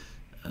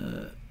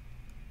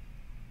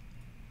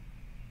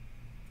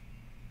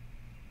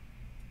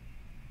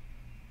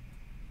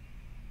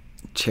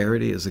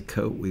 Charity is a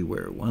coat we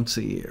wear once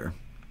a year.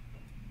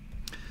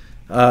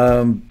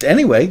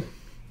 Anyway,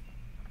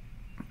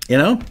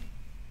 we're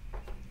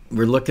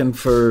looking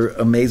for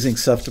amazing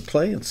stuff to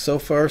play, and so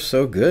far,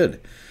 so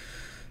good.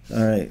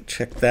 All right,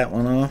 check that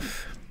one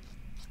off.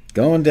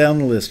 Going down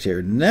the list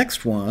here.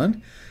 Next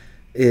one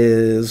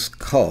is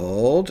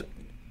called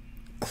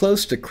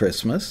Close to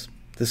Christmas.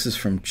 This is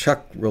from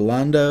Chuck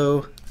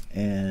Rolando,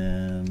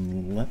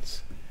 and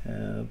let's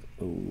have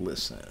a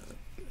listen.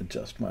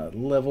 Adjust my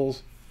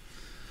levels.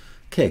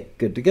 Okay,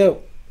 good to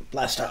go.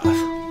 Blast off.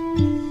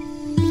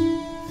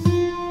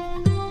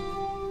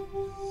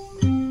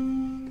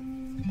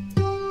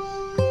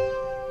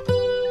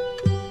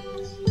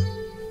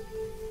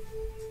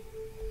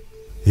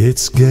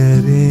 It's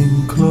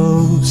getting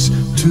close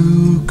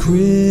to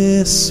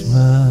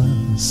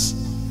Christmas.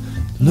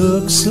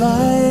 Looks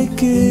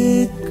like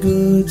it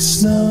could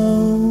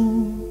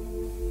snow.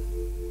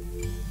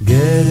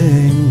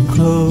 Getting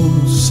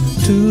close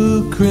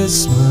to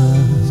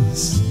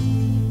Christmas.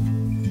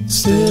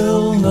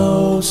 Still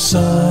no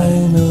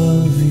sign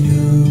of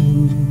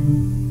you.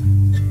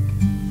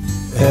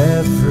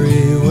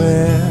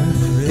 Everywhere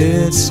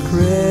it's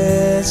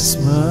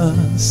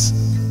Christmas.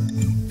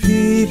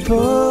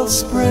 People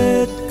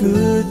spread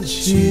good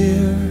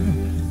cheer.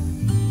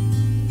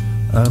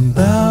 I'm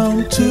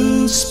bound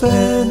to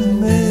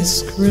spend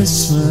this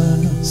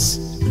Christmas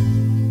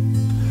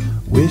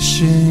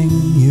wishing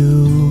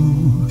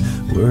you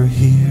were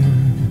here.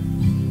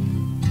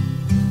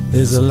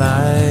 There's a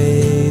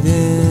light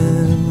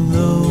in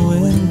the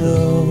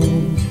window.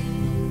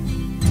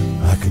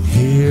 I can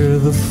hear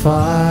the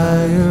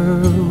fire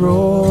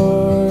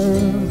roar.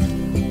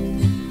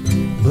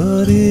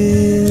 But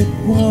it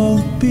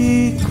won't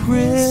be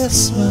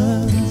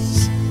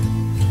Christmas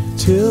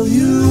till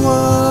you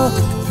walk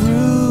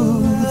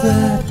through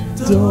that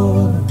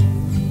door.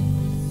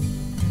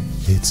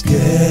 It's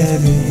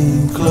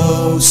getting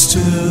close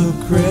to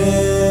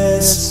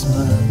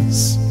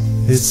Christmas.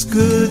 It's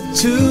good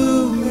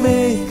to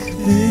make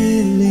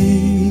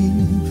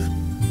believe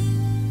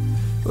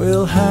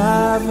we'll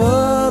have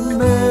a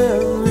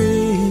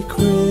Merry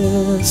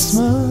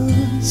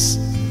Christmas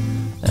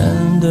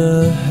and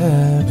a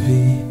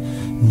Happy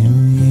New Year.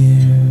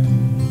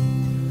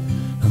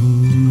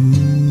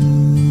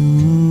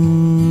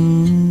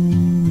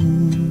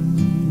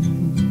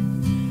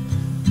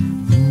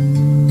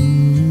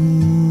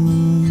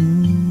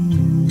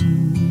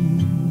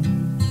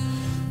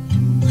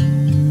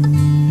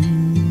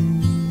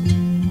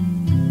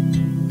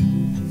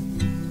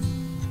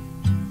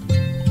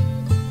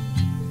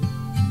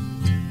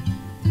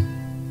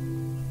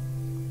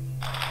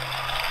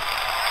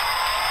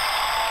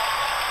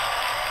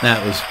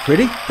 That was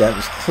pretty. That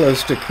was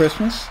Close to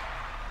Christmas.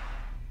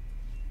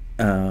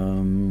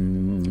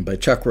 By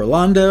Chuck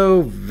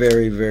Rolando.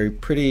 Very, very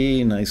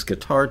pretty. Nice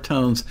guitar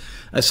tones.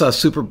 I saw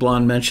Super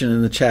Blonde mention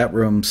in the chat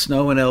room,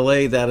 snow in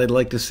LA, that I'd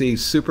like to see.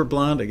 Super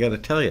Blonde, I got to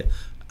tell you,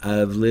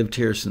 I've lived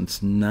here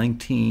since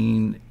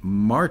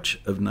March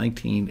of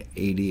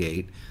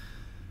 1988.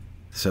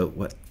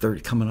 So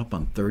coming up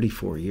on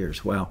 34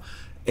 years. Wow.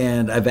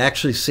 And I've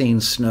actually seen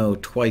snow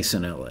twice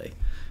in LA.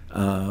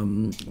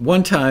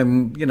 One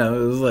time, it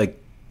was like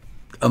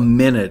a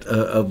minute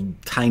of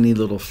tiny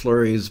little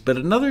flurries, but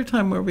another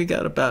time where we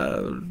got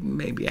about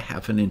maybe a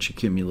half an inch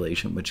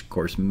accumulation, which of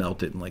course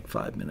melted in like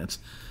 5 minutes,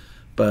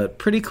 but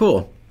pretty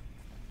cool.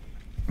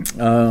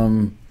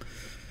 By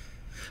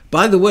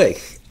the way,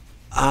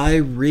 I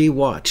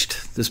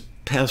rewatched this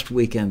past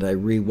weekend. I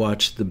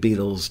rewatched the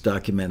Beatles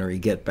documentary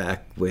Get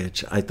Back,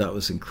 which I thought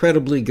was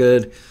incredibly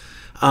good.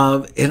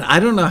 And I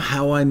don't know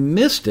how I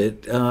missed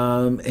it.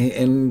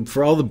 And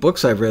for all the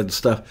books I've read and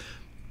stuff,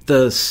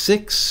 the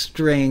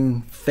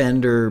 6-string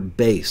Fender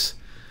bass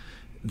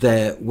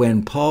that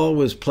when Paul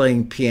was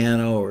playing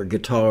piano or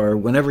guitar,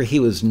 whenever he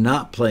was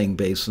not playing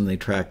bass when they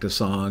tracked a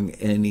song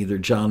and either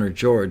John or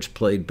George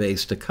played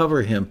bass to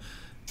cover him,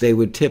 they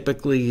would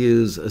typically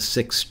use a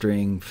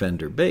 6-string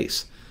Fender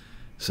bass.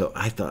 So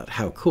I thought,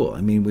 how cool.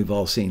 I mean, we've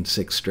all seen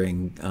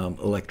 6-string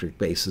electric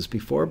basses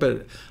before,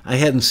 but I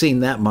hadn't seen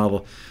that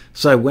model.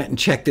 So I went and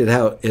checked it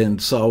out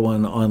and saw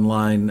one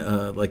online,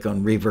 like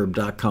on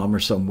Reverb.com or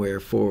somewhere,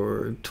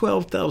 for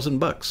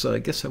 $12,000. So I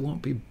guess I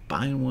won't be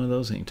buying one of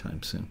those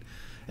anytime soon.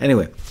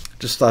 Anyway,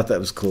 just thought that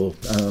was cool.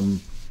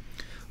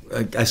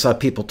 I saw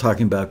people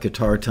talking about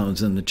guitar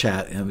tones in the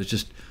chat, and I was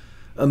just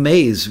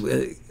amazed.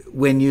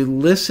 when you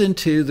listen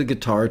to the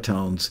guitar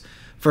tones,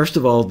 first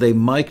of all, they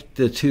mic'd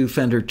the two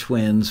Fender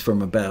Twins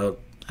from about,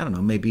 I don't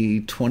know,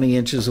 maybe 20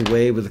 inches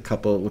away with a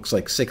couple, it looks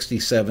like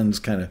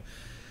 67s kind of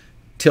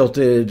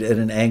tilted at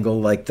an angle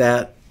like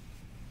that,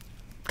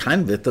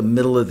 kind of at the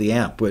middle of the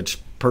amp, which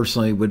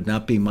personally would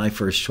not be my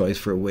first choice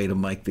for a way to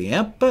mic the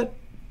amp, but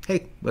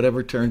hey,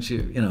 whatever turns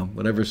you,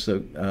 whatever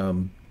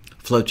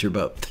floats your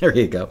boat. There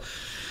you go.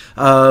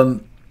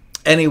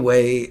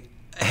 Anyway,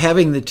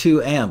 having the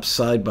two amps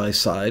side by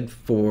side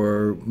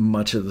for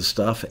much of the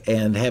stuff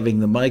and having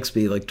the mics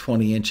be like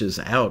 20 inches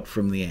out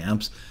from the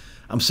amps,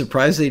 I'm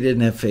surprised they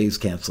didn't have phase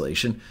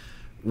cancellation.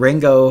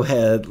 Ringo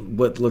had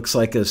what looks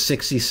like a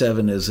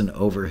 67 as an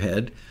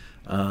overhead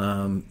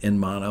in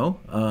mono,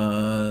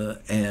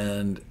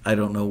 and I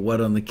don't know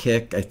what on the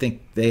kick. I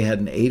think they had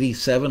an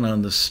 87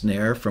 on the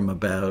snare from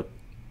about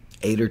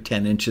 8 or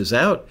 10 inches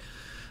out,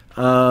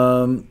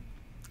 and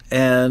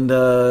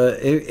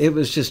it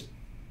was just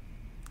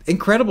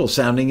incredible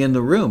sounding in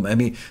the room. I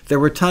mean, there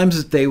were times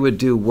that they would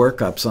do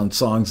workups on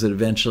songs that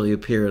eventually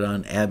appeared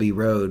on Abbey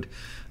Road,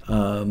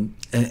 and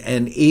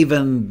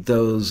even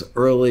those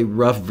early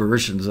rough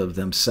versions of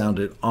them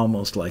sounded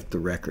almost like the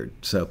record.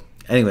 So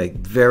anyway,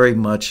 very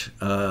much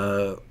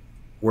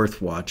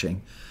worth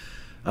watching.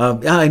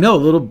 I know a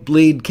little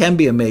bleed can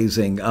be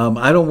amazing.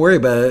 I don't worry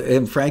about it,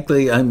 and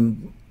frankly, I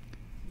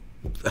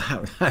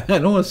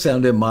don't want to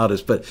sound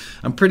immodest, but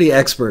I'm pretty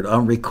expert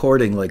on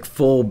recording like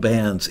full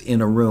bands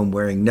in a room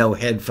wearing no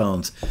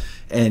headphones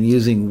and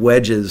using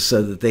wedges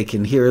so that they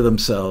can hear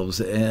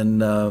themselves.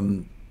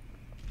 And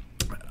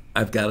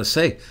I've got to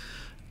say,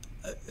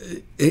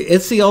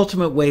 it's the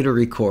ultimate way to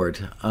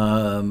record.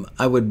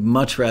 I would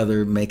much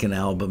rather make an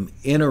album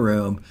in a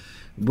room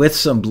with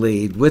some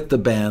bleed, with the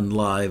band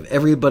live,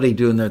 everybody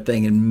doing their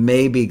thing, and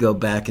maybe go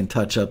back and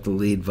touch up the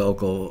lead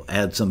vocal,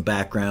 add some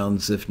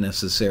backgrounds if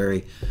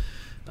necessary,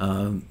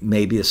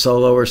 maybe a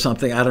solo or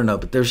something. I don't know,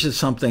 but there's just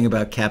something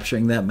about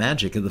capturing that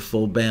magic of the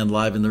full band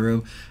live in the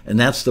room, and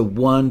that's the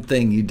one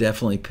thing you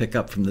definitely pick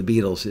up from the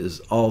Beatles is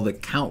all the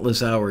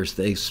countless hours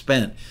they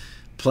spent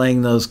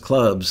playing those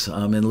clubs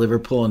in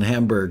Liverpool and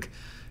Hamburg.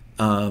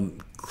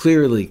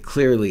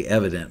 Clearly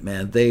evident,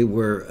 man. They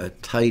were a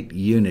tight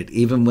unit.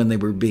 Even when they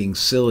were being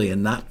silly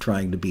and not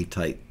trying to be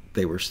tight,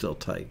 they were still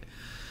tight.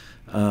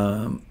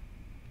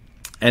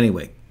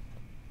 Anyway,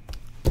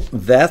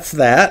 that's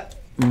that.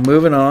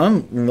 Moving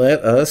on,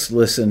 let us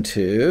listen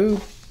to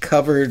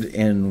Covered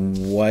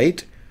in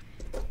White.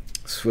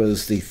 This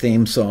was the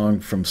theme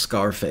song from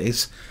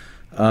Scarface.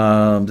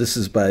 This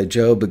is by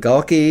Joe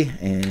Bigalki,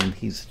 and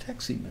he's a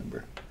Taxi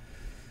member.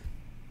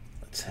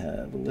 Let's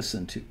have a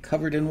listen to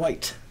Covered in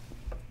White.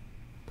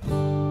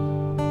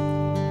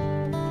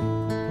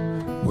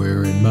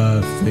 Wearing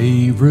my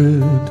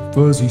favorite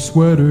fuzzy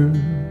sweater,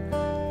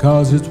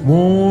 'cause it's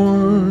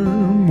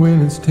warm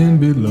when it's 10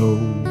 below.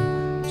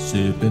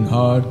 Sipping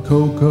hot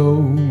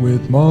cocoa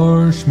with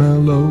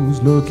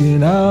marshmallows,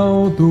 looking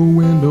out the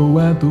window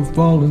at the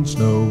falling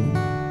snow.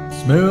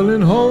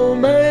 Smelling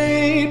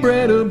homemade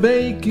bread or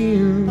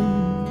bacon,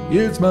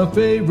 it's my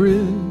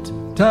favorite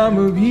time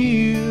of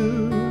year.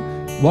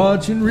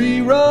 Watching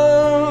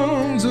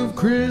reruns of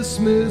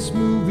Christmas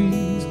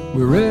movies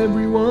where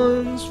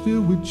everyone's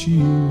filled with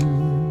cheer.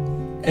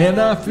 And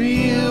I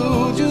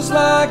feel just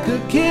like a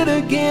kid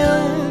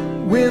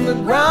again when the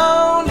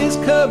ground is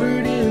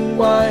covered in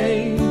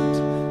white,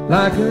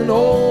 like an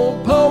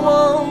old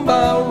poem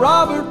by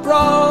Robert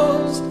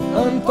Frost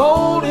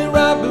unfolding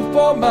right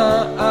before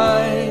my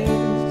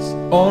eyes.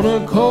 On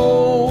a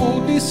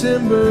cold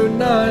December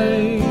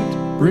night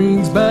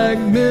brings back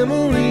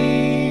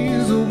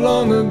memories of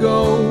long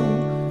ago,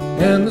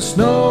 and the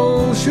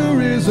snow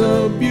sure is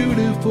a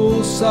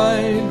beautiful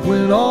sight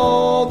when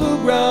all the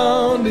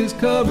ground is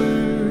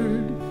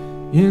covered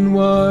in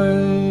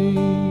white.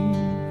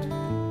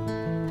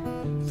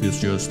 Feels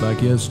just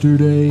like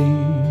yesterday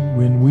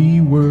when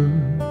we were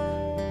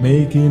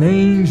making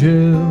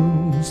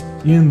angels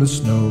in the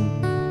snow,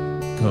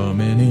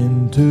 coming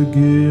in to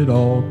get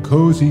all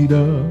cozied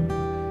up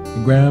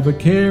and grab a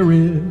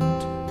carrot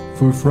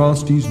for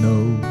Frosty's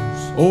nose.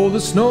 Oh, the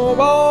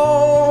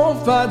snowball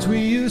fights we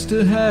used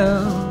to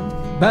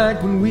have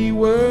back when we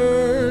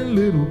were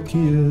little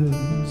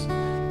kids.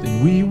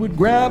 Then we would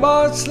grab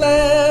our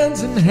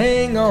sleds and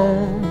hang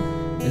on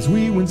as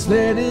we went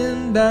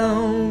sledding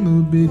down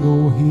the big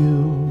old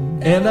hill.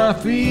 And I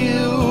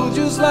feel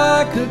just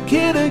like a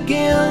kid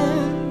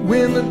again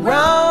when the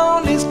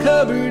ground is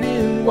covered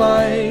in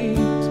white,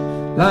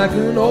 like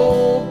an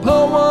old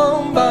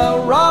poem by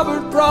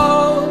Robert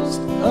Frost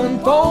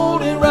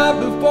unfolding right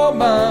before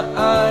my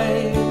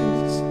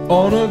eyes.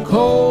 On a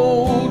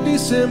cold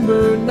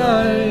December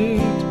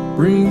night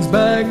brings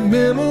back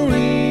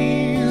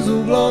memories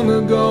of long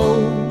ago,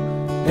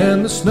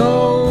 and the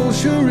snow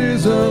sure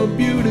is a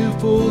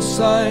beautiful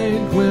sight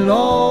when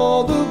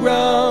all the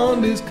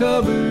ground is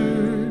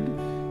covered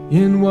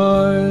in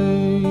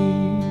white.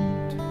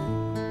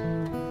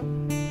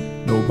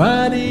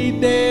 Nobody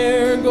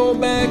dare go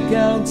back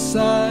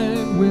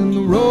outside when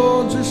the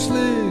roads are slick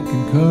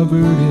and covered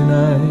in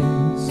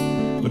ice.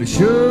 but it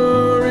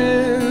sure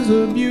is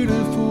a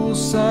beautiful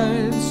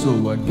sight.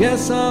 So I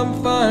guess I'm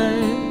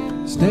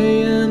fine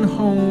staying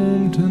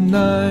home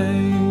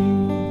tonight.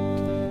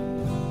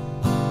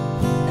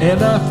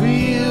 And I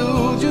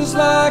feel just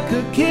like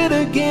a kid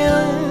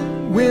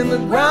again when the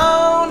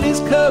ground is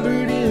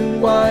covered in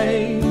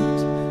white,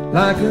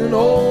 like an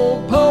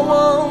old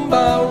poem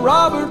by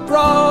Robert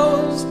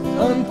Frost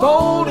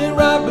unfolding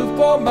right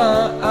before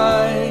my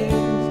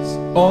eyes.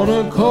 On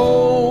a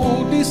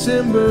cold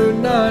December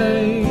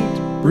night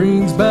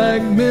brings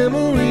back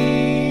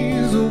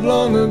memories of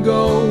long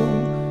ago,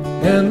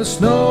 and the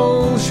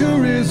snow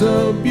sure is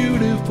a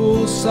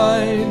beautiful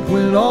sight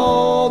when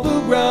all the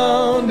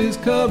ground is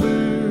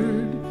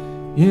covered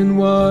in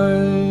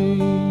white.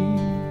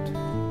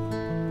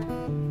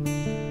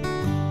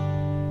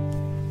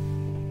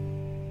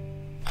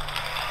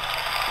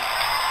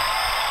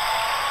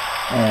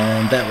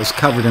 And that was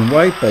Covered in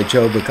White by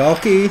Joe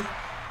Bacalki.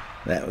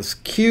 That was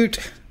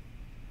cute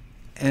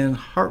and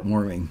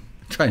heartwarming.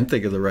 I'm trying to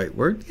think of the right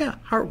word. Yeah,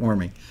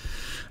 heartwarming.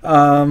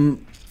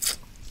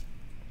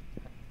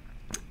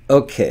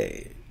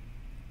 Okay.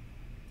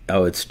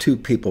 Oh, it's two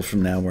people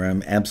from now where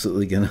I'm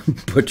absolutely going to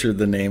butcher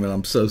the name, and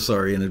I'm so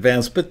sorry in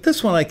advance. But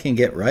this one I can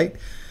get right.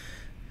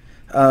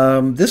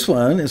 This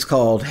one is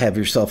called Have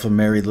Yourself a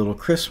Merry Little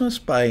Christmas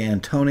by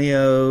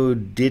Antonio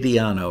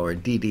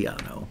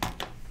Didiano.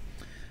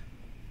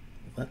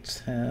 Let's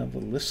have a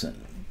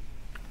listen.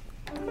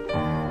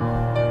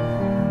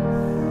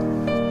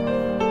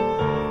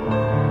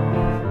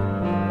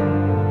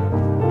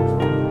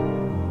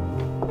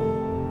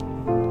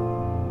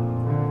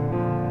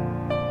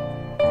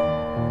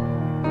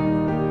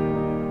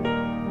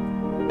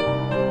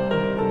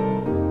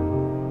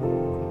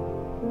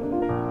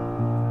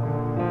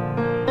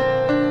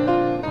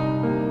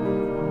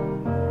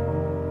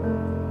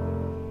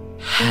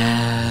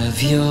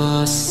 Have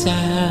yourself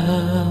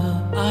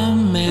a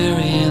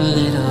merry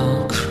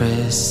little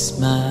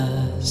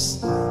Christmas.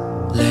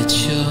 Let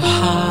your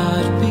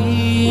heart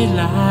be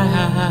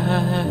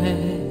light.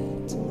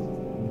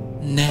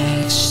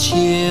 Next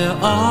year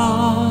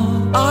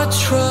all our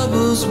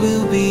troubles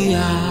will be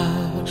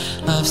out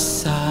of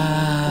sight.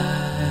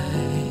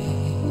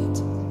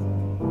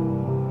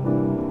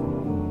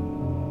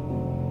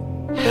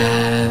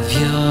 Have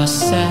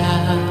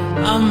yourself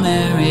a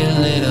merry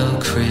little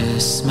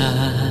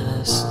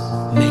Christmas.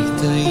 Make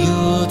the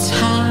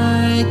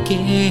Yuletide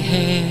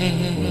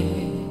gay.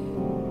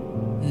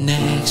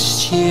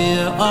 Next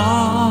year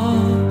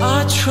all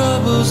our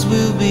troubles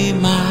will be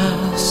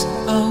miles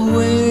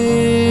away.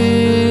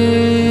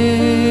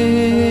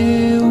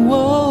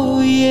 Whoa,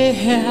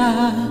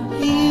 yeah,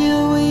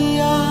 here we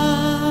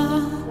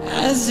are,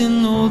 as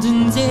in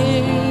olden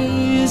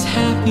days,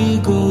 happy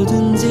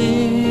golden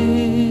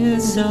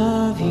days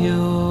of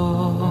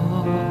yore.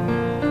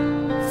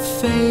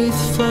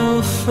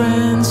 Faithful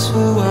friends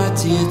who are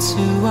dear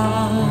to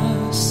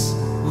us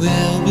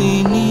will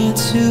be near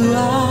to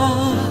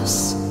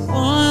us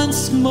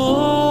once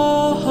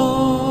more.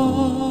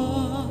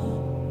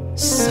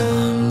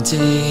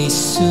 Someday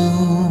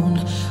soon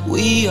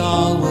we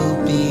all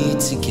will be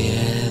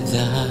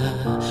together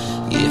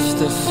if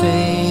the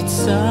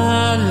fates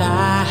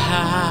allow.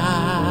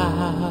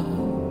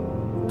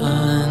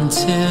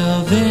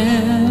 Until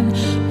then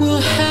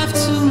we'll have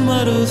to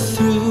muddle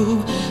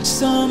through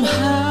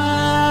somehow.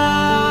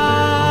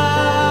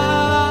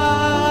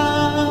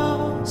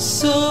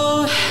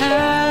 So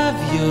have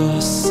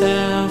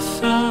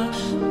yourself a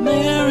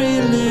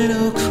merry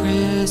little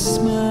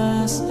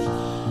Christmas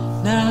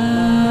now.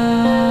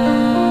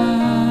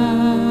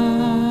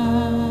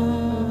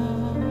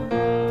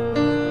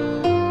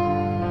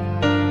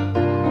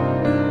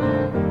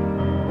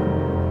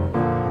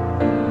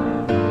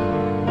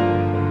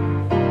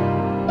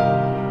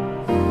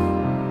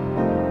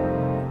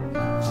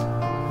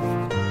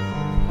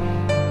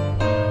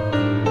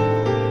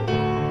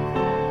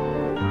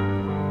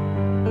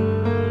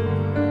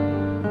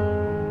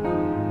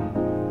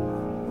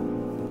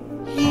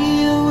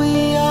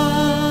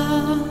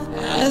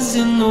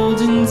 In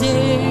olden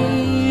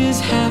days,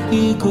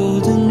 happy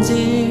golden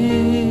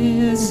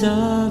days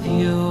of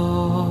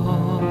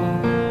yore.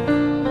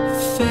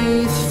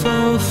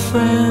 Faithful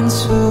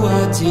friends who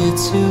are dear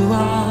to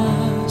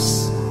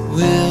us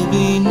will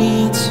be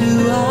near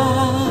to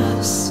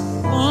us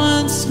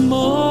once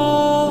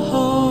more.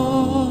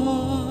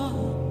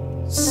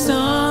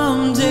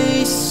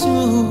 Someday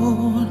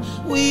soon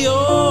we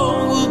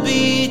all will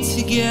be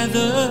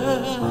together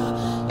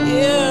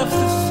if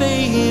the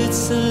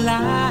fates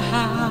allow.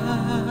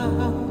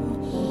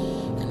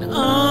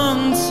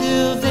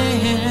 Until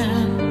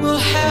then, we'll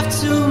have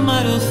to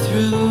muddle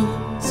through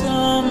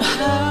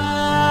somehow.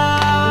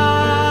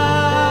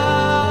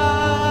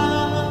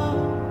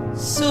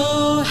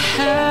 So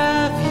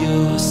have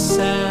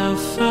yourself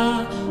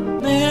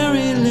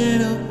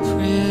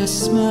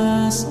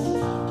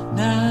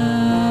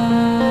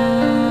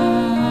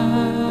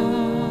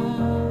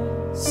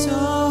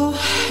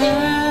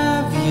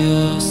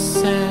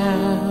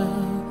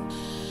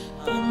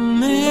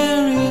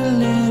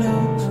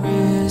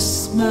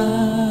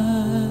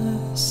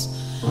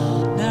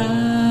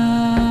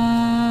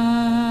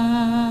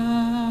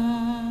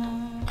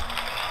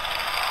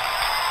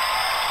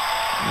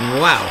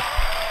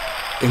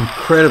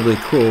Incredibly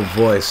cool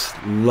voice.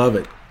 Love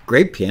it.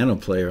 Great piano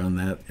player on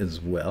that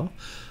as well.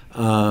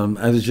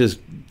 I was just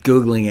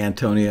Googling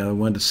Antonio. I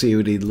wanted to see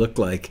what he'd look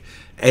like.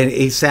 And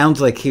he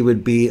sounds like he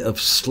would be of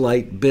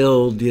slight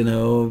build, you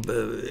know.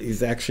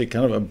 He's actually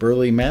kind of a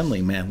burly,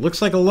 manly man.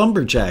 Looks like a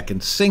lumberjack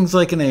and sings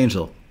like an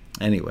angel.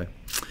 Anyway,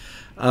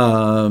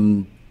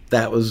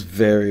 that was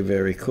very,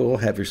 very cool.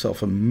 Have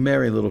Yourself a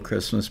Merry Little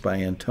Christmas by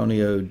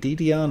Antonio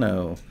Di.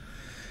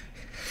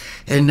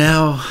 And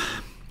now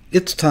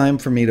it's time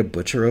for me to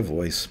butcher a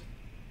voice.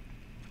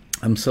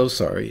 I'm so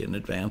sorry in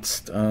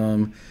advance.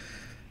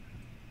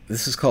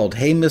 This is called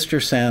Hey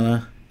Mr.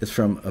 Santa. It's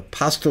from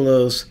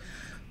Apostolos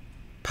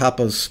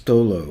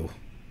Papastolo.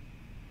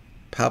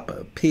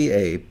 Papa,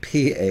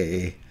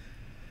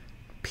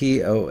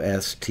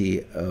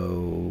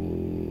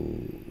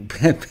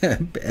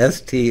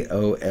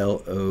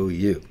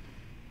 P-A-P-A-P-O-S-T-O-S-T-O-L-O-U.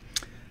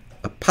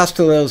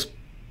 Apostolos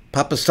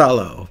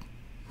Papastolo.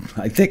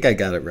 I think I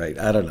got it right.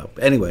 I don't know.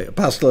 Anyway,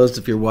 Apostolos,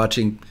 if you're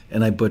watching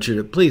and I butchered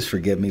it, please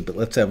forgive me, but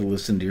let's have a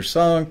listen to your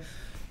song,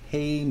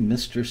 Hey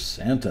Mr.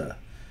 Santa.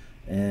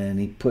 And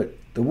he put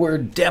the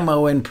word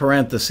demo in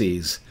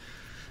parentheses.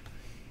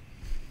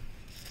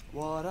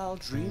 What I'll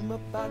dream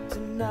about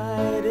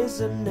tonight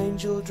is an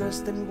angel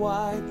dressed in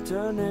white,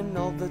 turning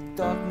all the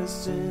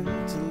darkness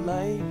into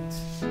light.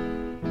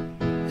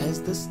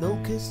 As the snow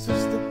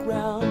kisses the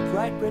ground,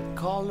 bright red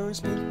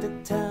colors paint the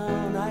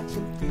town. I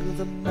can feel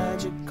the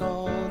magic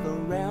all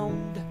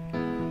around.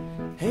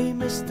 Hey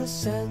Mr.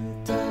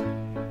 Santa,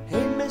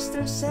 hey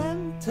Mr.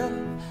 Santa,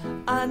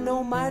 I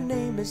know my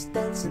name is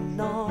dancing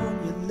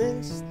on your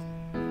list.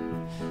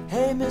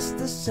 Hey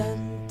Mr.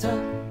 Santa,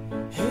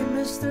 hey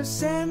Mr.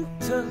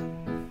 Santa,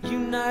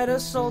 unite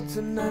us all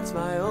tonight's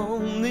my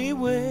only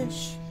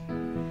wish.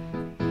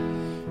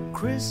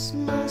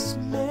 Christmas,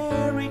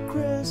 Merry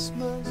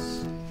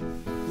Christmas,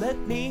 let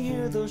me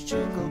hear those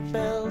jingle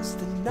bells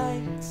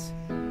tonight.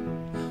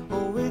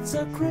 Oh, it's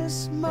a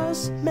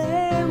Christmas,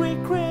 Merry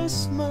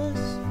Christmas,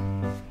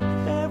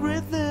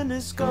 everything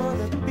is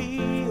gonna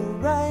be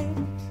alright.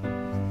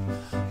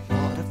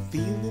 What a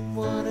feeling,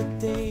 what a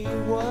day,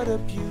 what a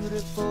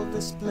beautiful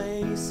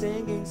display,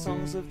 singing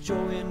songs of joy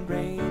and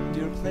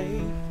reindeer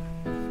play.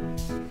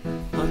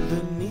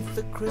 Underneath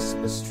the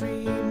Christmas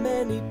tree,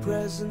 many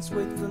presents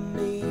wait for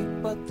me,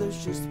 but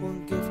there's just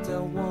one gift I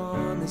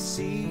wanna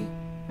see.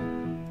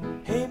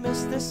 Hey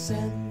Mr.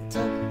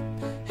 Santa,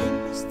 hey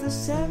Mr.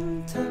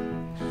 Santa,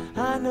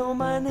 I know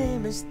my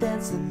name is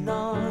dancing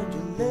on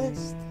your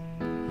list.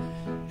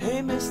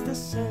 Hey Mr.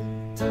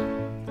 Santa,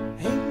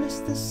 hey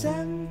Mr.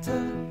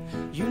 Santa,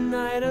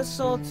 unite us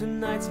all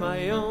tonight's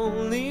my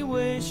only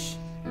wish.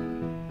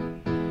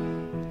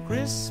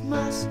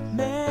 Christmas,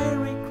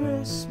 Merry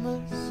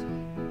Christmas,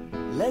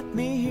 let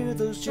me hear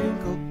those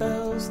jingle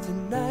bells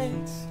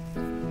tonight.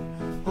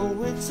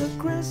 Oh, it's a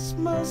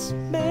Christmas,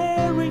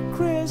 Merry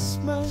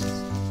Christmas,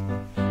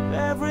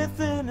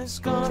 everything is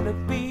gonna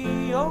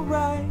be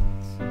alright.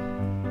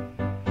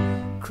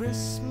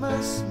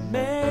 Christmas,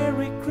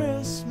 Merry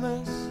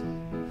Christmas,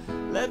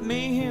 let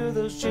me hear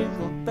those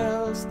jingle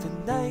bells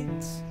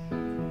tonight.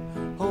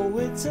 Oh,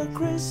 it's a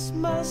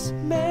Christmas,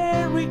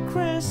 Merry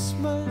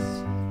Christmas,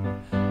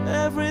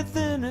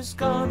 everything is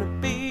gonna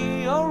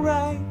be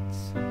alright.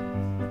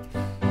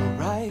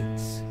 Alright.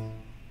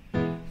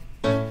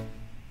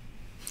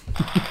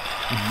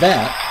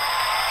 That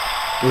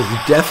was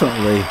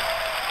definitely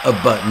a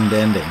buttoned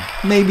ending.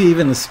 Maybe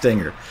even a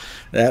stinger.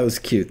 That was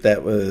cute.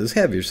 That was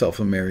Have Yourself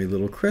a Merry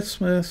Little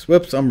Christmas.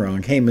 Whoops, I'm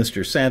wrong. Hey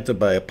Mr. Santa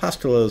by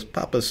Apostolos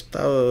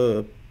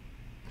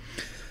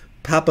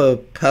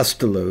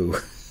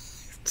Papastolo.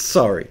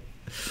 Sorry.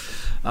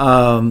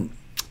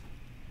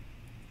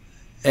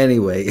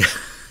 Anyway.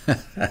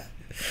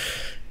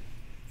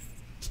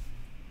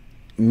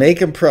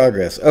 Making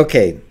progress.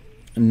 Okay.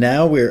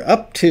 Now we're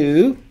up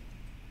to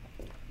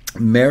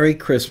Merry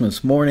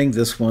Christmas Morning.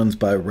 This one's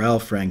by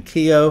Ralph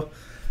Ranchio.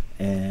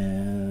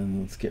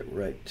 And let's get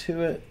right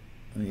to it.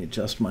 Let me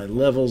adjust my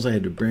levels. I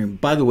had to bring...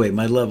 By the way,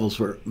 my levels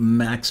were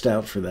maxed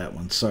out for that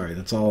one. Sorry,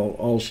 that's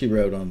all she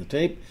wrote on the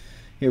tape.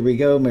 Here we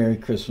go. Merry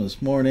Christmas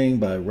Morning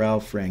by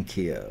Ralph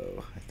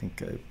Ranchio. I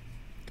think I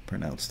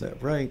pronounced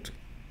that right.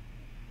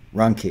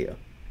 Ranchio.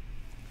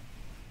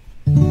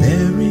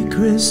 Merry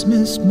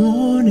Christmas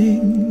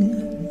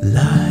morning,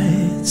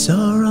 lights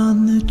are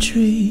on the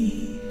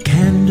tree,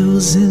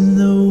 candles in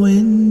the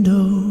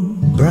window,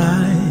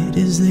 bright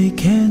as they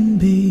can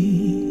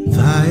be,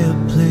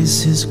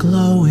 fireplace is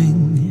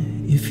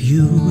glowing, if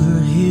you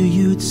were here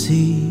you'd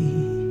see.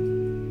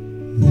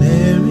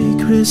 Merry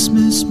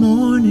Christmas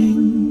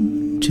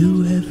morning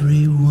to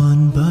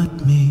everyone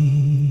but me.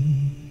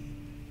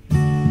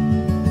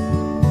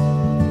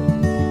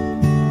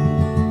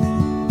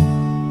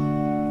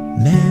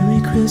 Merry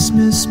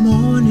Christmas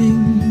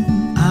morning,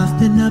 I've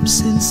been up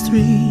since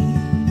 3,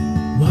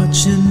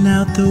 watching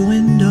out the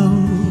window,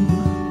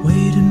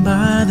 waiting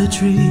by the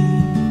tree,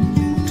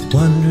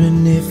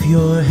 wondering if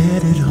you're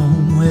headed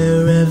home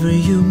wherever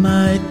you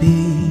might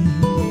be.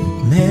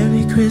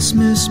 Merry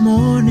Christmas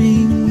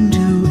morning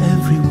to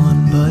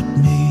everyone but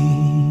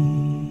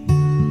me.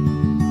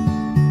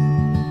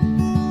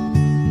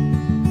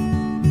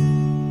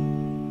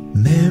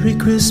 Merry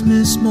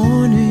Christmas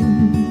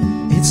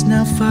morning, it's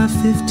now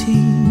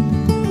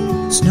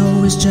 5:15.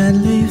 Snow is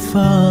gently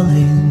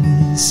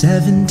falling,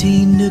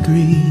 17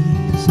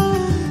 degrees.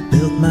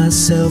 Built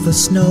myself a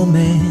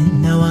snowman,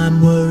 now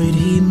I'm worried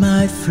he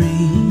might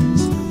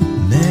freeze.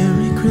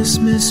 Merry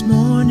Christmas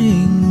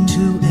morning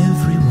to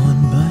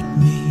everyone but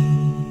me.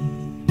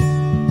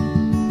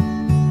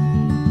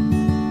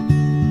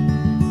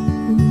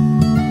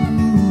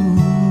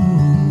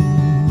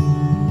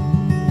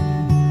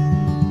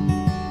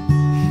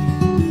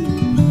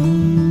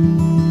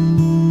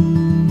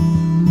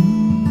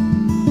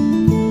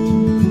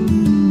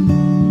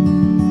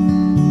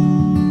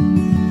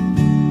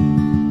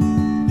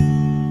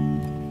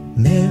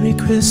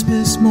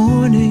 Christmas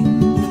morning,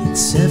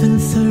 it's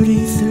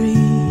 7:33.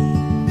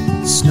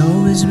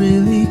 Snow is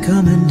really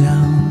coming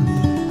down,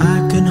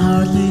 I can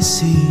hardly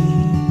see.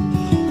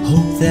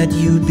 Hope that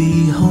you'd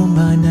be home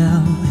by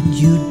now and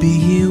you'd be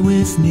here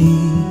with me.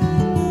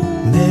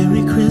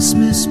 Merry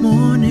Christmas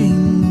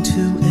morning to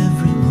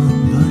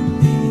everyone but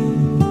me.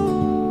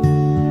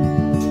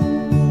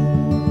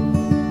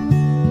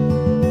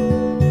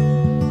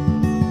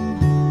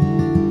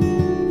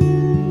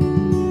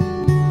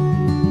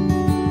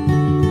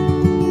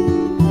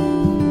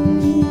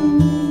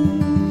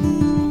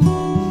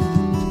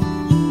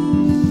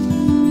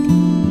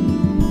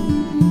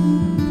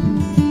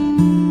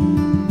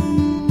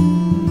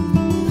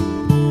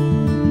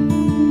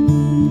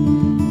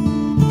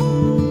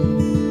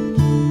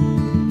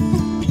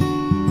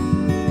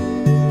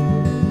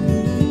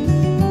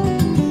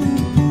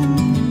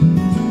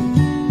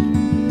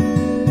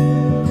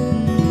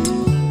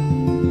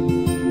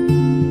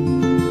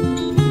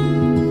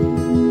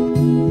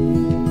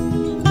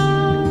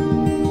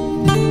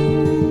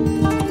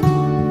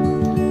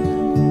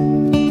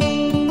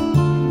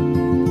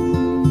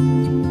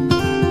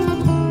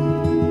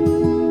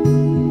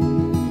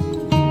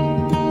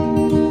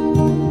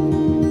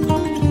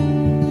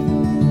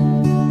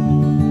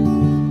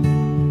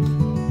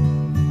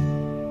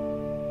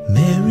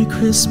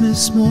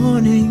 Christmas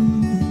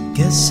morning,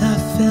 guess I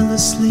fell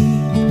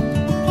asleep.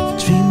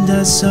 Dreamed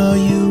I saw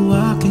you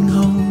walking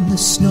home, the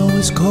snow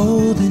is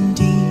cold and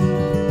deep.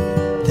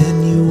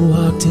 Then you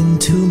walked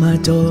into my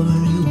door,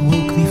 you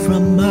woke me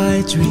from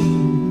my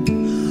dream.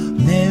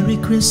 Merry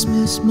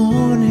Christmas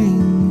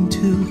morning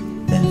to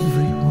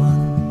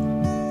everyone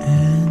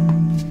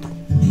and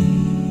me.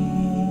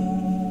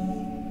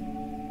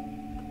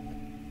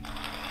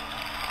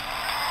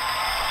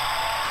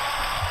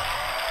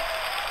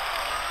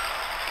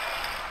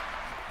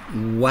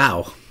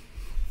 Wow.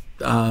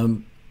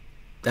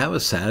 That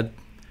was sad.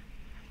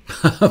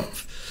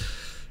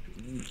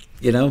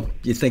 You know,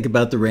 you think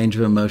about the range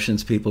of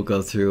emotions people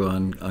go through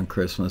on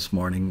Christmas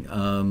morning.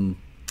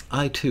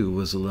 I, too,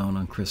 was alone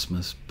on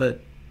Christmas, but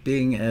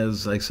being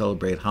as I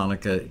celebrate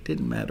Hanukkah, it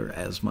didn't matter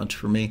as much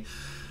for me.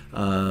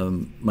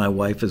 My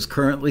wife is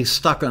currently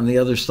stuck on the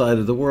other side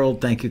of the world.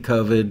 Thank you,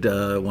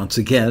 COVID, once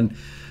again.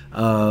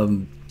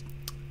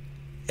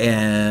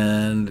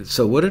 And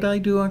so what did I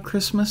do on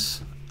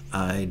Christmas?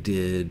 I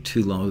did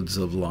 2 loads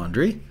of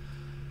laundry.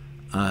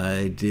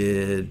 I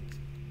did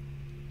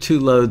 2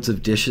 loads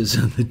of dishes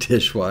in the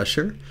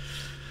dishwasher.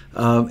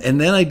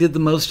 And then I did the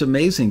most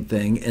amazing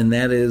thing, and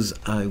that is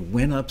I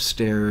went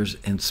upstairs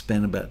and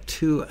spent about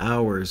 2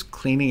 hours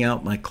cleaning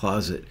out my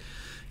closet,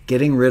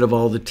 getting rid of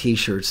all the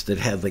T-shirts that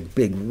had like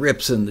big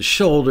rips in the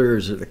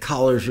shoulders, or the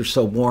collars were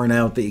so worn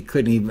out that you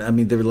couldn't even, I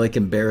mean, they were like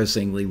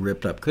embarrassingly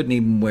ripped up. Couldn't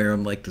even wear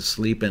them like to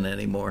sleep in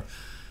anymore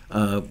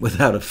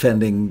without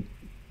offending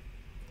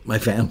my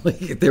family.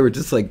 They were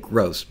just like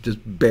gross, just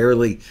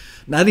barely,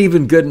 not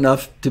even good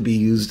enough to be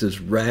used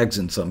as rags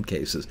in some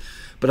cases.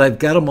 But I've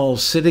got them all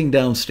sitting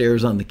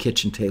downstairs on the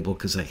kitchen table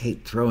because I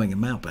hate throwing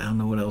them out, but I don't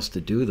know what else to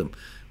do with them.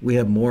 We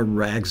have more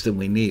rags than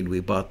we need.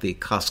 We bought the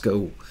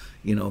Costco,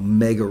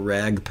 mega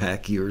rag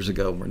pack years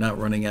ago. We're not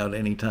running out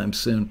anytime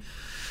soon.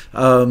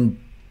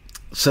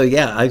 So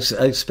yeah, I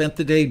spent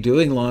the day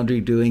doing laundry,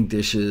 doing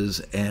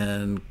dishes,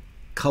 and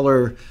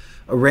color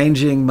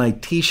arranging my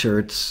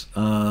T-shirts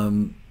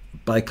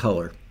by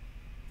color.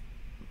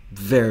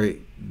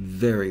 Very,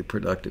 very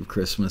productive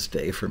Christmas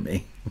day for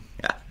me.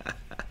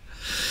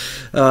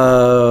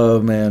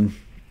 Oh, man.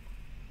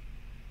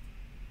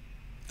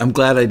 I'm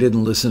glad I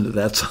didn't listen to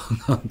that song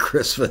on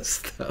Christmas,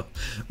 though.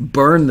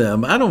 Burn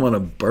them. I don't want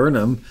to burn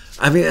them.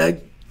 I mean,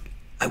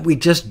 we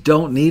just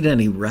don't need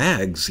any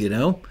rags,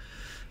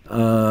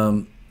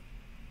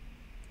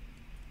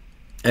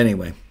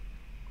 Anyway.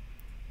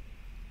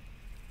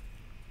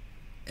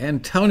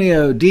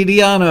 Antonio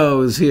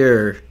Didiano is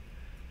here.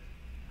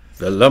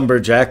 The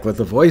lumberjack with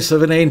the voice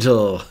of an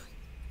angel.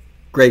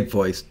 Great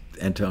voice,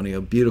 Antonio.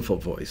 Beautiful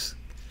voice.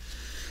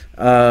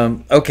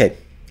 Okay.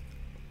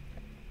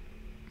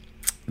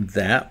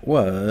 That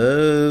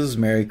was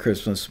Merry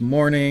Christmas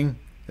Morning.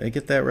 Did I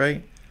get that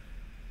right?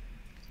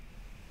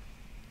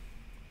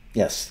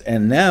 Yes.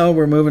 And now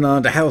we're moving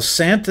on to how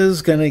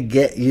Santa's going to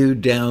get you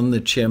down the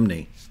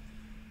chimney.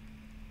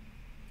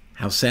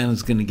 How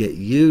Santa's going to get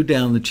you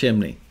down the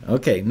chimney.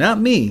 Okay, not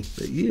me,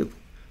 but you.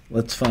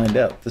 Let's find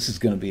out. This is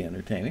going to be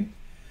entertaining.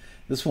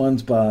 This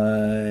one's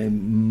by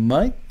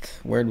Mike.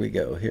 Where'd we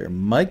go here?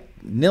 Mike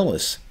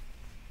Nillis.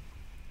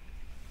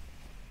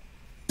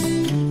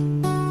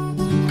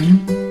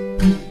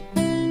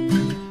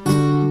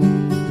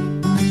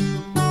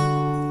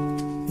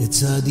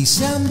 It's a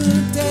December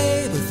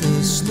day, but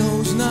the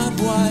snow's not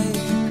white.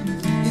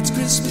 It's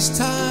Christmas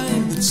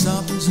time, but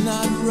something's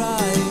not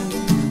right.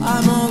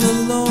 I'm all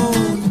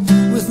alone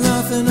with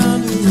nothing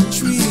under the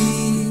tree.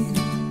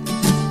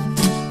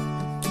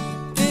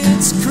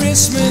 It's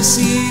Christmas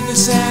Eve,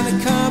 is Santa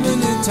coming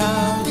to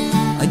town?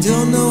 I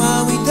don't know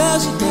how he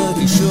does it, but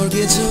he sure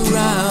gets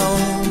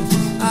around.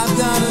 I've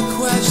got a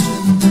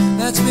question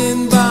that's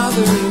been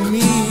bothering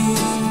me.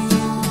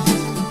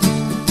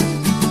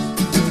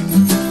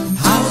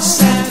 How is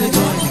Santa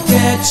going to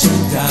get you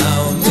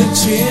down the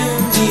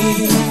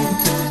chimney?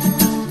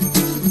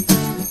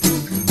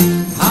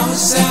 How is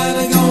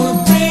Santa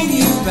gonna bring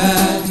you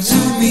back to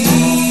me?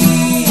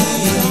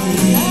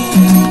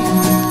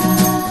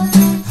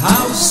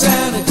 How is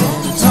Santa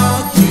gonna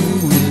talk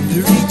you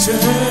into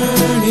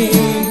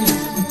returning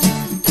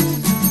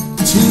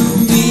to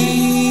me?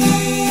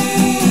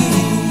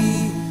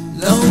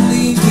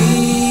 Lonely me.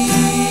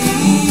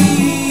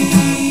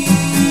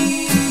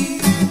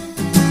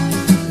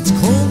 It's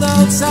cold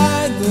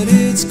outside, but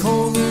it's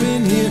colder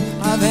in here.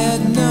 I've had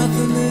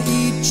nothing to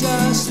eat,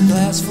 just a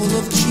glass full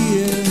of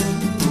cheer.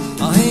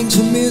 I'll hang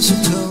some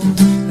mistletoe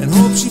and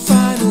hope she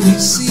finally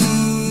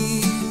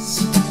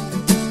sees.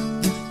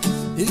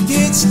 It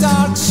gets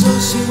dark so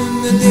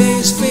soon, the day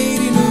is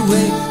fading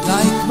away,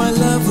 like my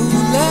love who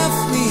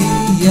left me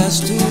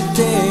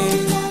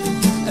yesterday.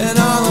 And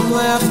all I'm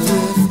left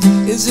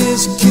with is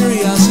this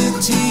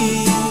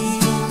curiosity.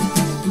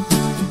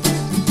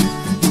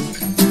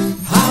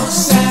 How's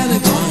Santa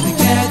going to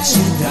get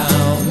you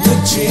down the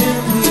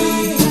chimney?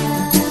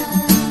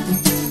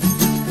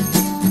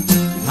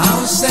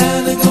 How's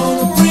Santa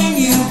gonna bring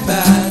you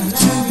back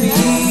to me?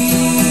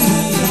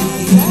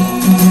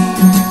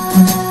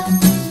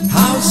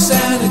 How's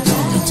Santa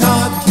gonna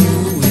talk you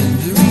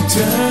into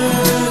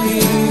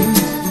returning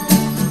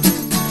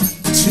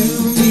to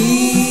me?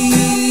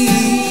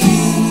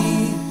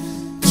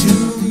 To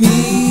me,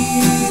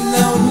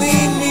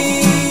 lonely me.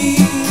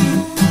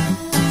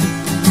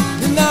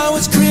 And now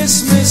it's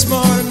Christmas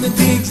morn, the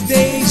big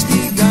day's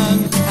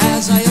begun.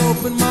 As I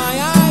open my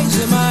eyes,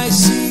 am I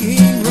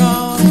seeing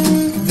wrong?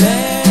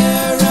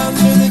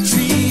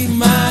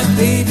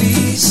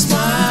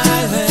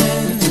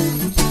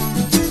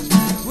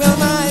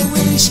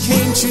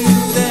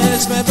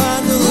 There's my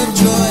bundle of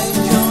joy.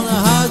 Gonna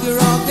hug her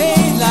all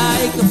day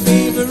like a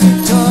favorite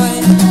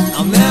toy.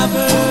 I'll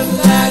never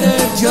let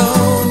her go.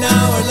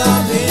 Now our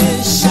love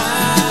is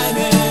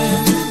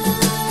shining.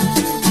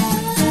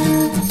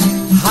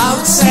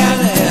 How'd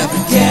Santa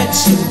ever get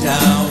you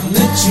down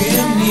the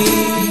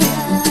chimney?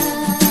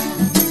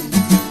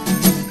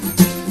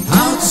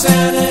 How'd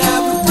Santa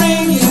ever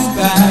bring you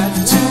back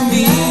to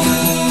me?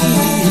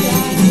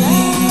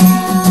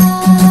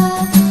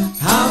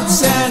 How'd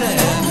Santa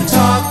ever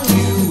talk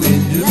you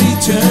into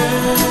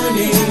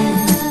returning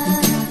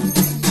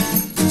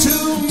to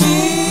me?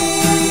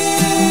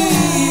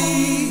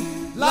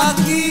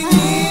 Lucky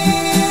me.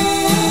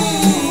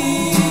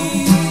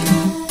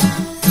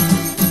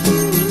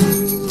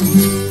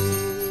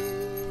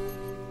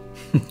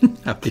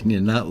 How can you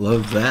not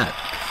love that?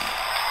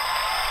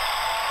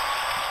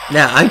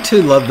 Yeah, I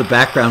too love the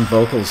background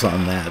vocals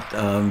on that.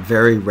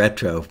 Very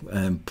retro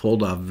and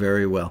pulled off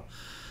very well.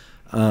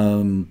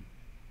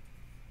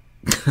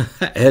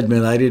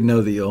 Edmund, I didn't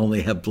know that you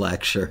only have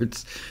black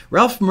shirts.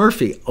 Ralph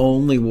Murphy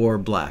only wore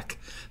black.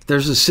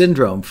 There's a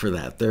syndrome for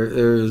that.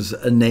 There's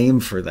a name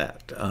for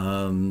that.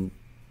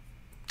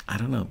 I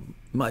don't know.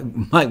 Might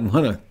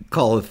want to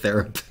call a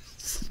therapist.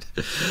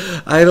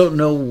 I don't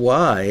know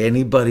why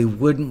anybody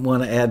wouldn't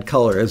want to add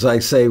color, as I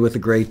say with a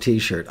gray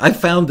t-shirt. I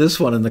found this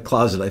one in the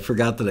closet. I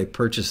forgot that I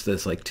purchased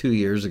this like 2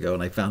 years ago,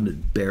 and I found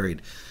it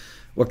buried.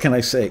 What can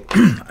I say?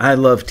 I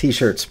love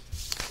t-shirts.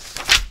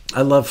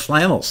 I love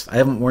flannels. I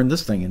haven't worn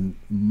this thing in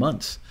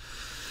months.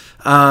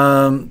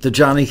 The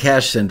Johnny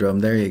Cash syndrome.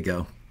 There you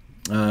go.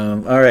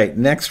 All right.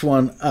 Next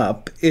one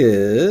up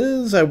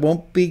is I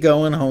Won't Be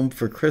Going Home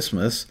for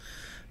Christmas.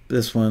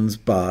 This one's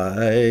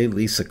by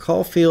Lisa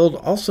Caulfield,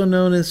 also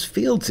known as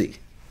Fieldsy.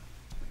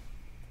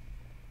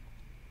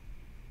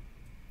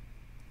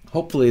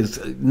 Hopefully it's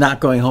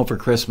not going home for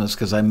Christmas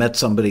because I met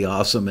somebody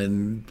awesome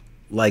and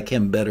like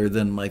him better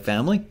than my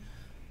family.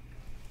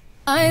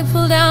 I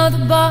pulled out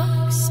the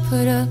box,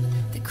 put up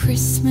the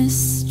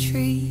Christmas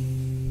tree,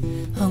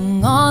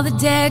 hung all the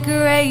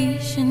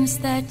decorations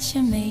that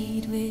you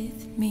made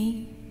with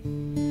me.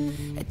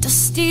 A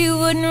dusty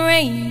wooden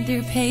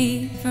reindeer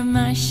paid for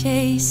my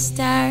chaise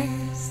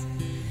stars,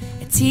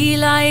 a tea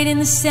light in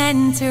the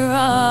center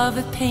of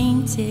a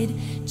painted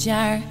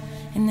jar.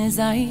 And as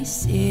I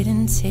sit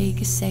and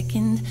take a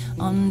second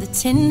on the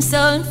tinsel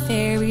and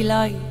fairy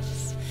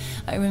lights,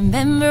 I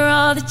remember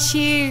all the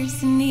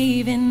cheers and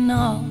even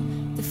all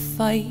the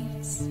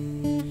fights.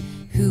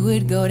 who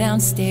would go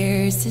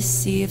downstairs to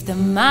see if the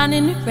man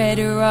in red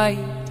right,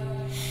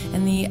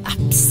 and the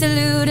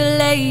absolute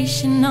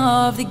elation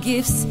of the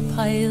gifts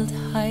piled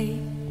high.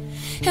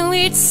 And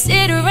we'd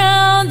sit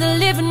around the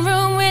living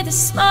room with a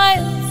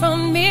smile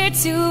from ear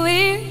to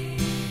ear,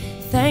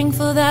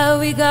 thankful that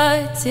we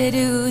got to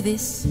do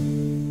this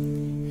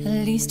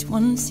at least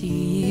once a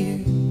year.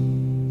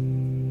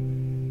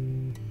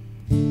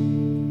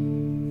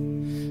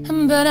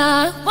 But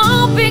I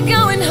won't be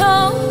going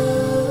home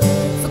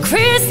for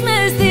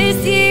Christmas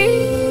this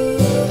year.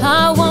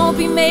 I won't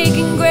be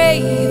making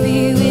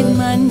gravy with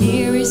my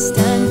nearest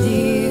and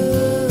dear,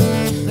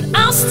 but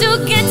I'll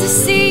still get to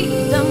see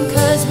them,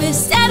 'cause we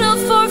settled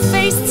for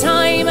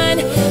FaceTime.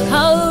 And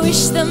I'll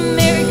wish them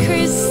Merry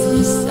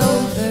Christmas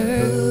over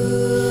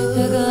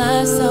a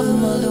glass of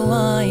mulled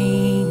wine.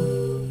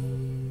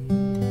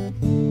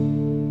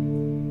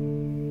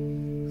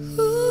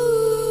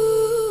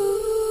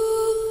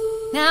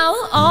 Now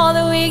all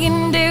that we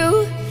can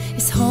do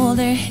is hold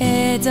our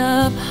heads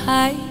up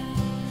high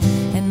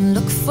and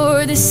look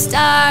for the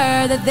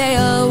star that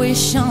they'll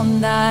wish on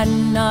that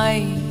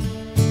night.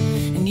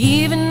 And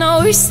even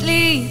though we're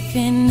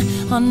sleeping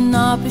on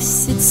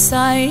opposite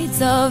sides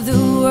of the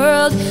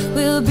world,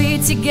 we'll be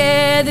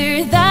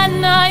together that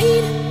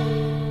night.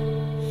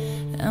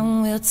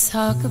 And we'll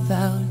talk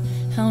about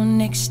how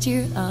next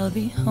year I'll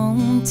be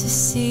home to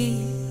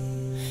see,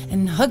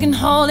 and hug and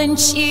hold and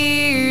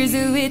cheers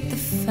with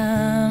the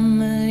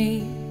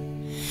family.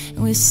 And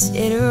we'll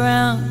sit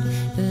around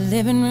the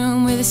living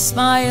room with a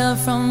smile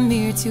from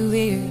ear to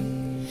ear,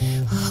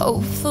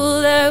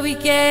 hopeful that we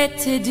get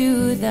to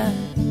do that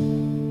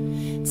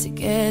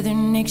together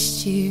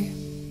next year.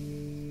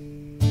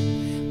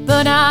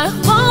 But I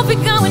won't be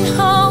going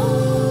home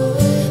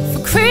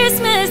for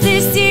Christmas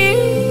this year.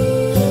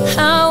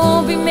 I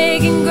won't be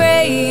making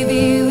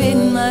gravy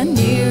with my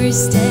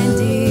nearest and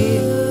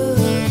dear,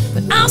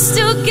 but I'll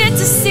still get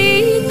to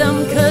see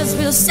them, 'cause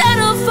we'll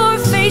settle for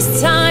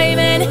FaceTime.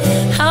 And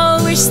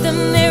I'll wish them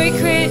Merry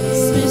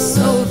Christmas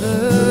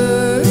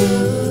over.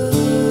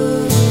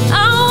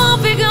 I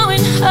won't be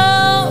going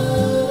home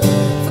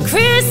for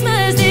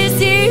Christmas this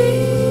year.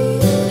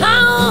 I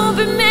won't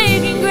be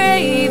making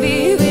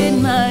gravy with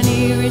my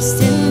nearest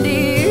and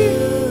dear,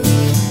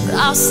 but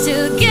I'll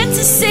still get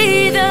to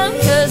see them,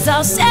 'cause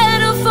I'll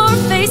settle for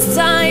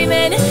FaceTime.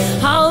 And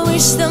I'll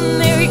wish them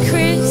Merry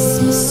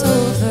Christmas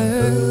over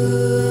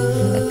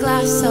a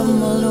glass of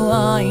mulled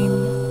wine.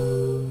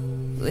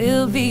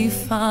 We'll be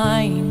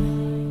fine.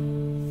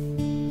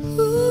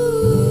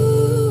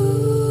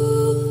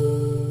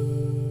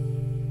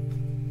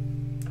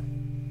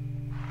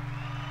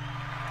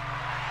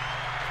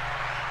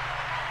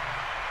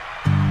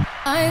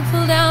 I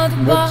pulled out the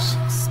box,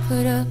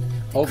 put up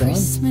the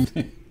Christmas.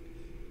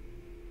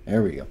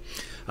 There we go.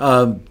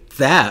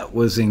 That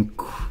was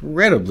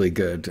incredibly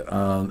good,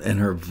 and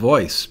her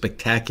voice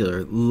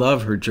spectacular.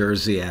 Love her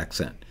Jersey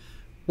accent.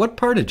 What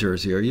part of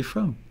Jersey are you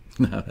from?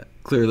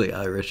 Clearly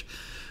Irish.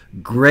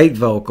 Great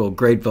vocal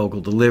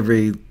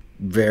delivery,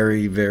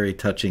 very, very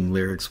touching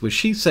lyrics. Was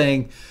she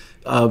saying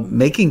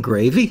making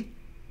gravy?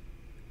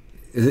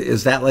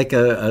 Is that like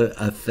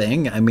a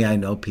thing? I mean, I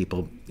know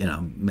people,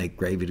 make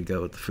gravy to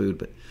go with the food,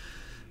 but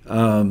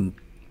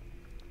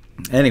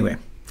anyway,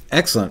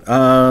 excellent.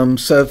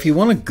 So if you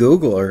want to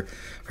Google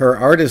her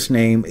artist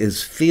name is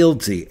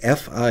Fieldsy,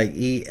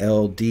 Fieldsy.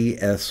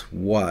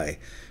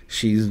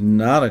 She's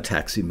not a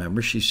Taxi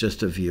member. She's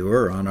just a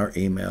viewer on our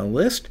email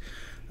list.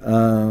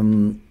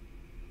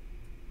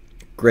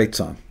 Great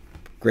song.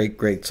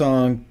 Great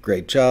song.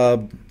 Great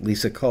job.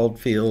 Lisa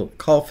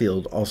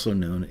Caulfield, also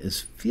known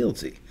as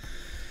Fieldsy.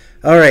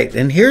 All right,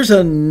 and here's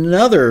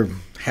another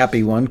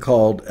happy one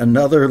called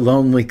Another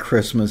Lonely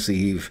Christmas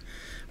Eve.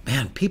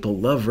 Man, people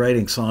love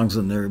writing songs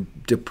when they're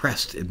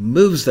depressed. It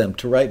moves them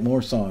to write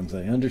more songs,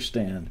 I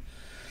understand.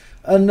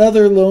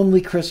 Another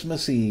Lonely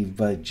Christmas Eve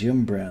by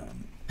Jim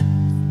Brown.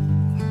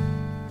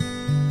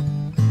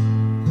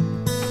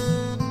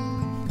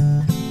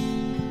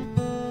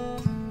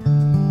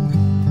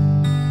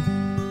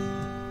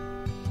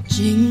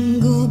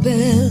 Jingle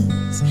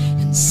bells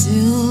and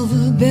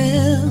silver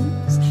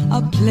bells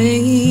are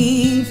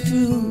playing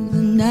through the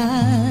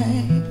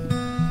night.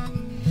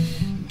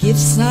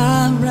 Gifts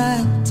are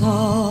wrapped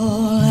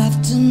all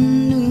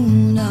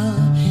afternoon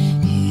are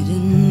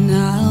hidden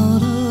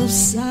out of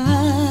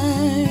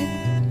sight.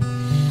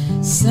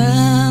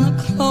 Santa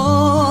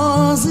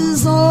Claus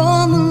is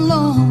on the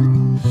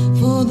lawn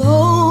for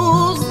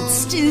those that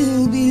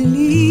still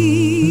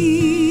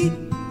believe.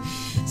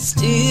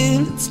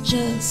 Still, it's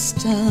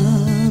just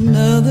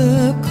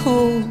another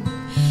cold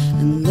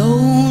and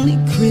lonely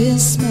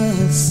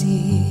Christmas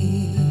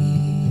Eve.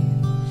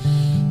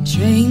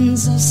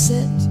 Trains are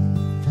set,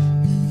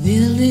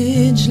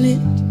 village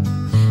lit,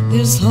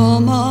 there's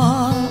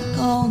Hallmark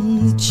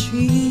on the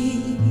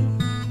tree.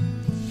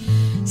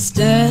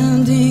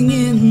 Standing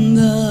in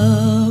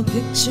the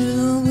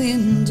picture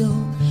window,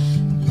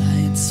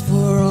 lights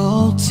for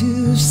all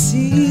to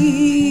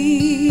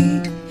see.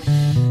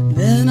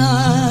 Then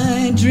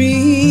I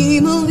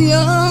dream of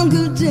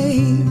younger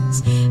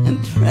days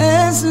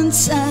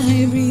gifts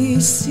I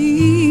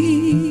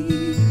receive.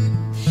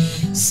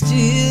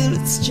 Still,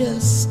 it's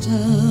just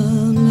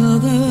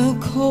another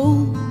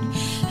cold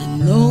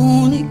and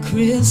lonely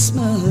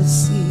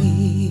Christmas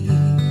Eve.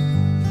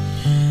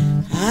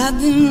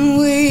 I've been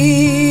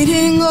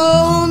waiting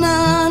all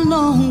night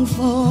long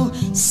for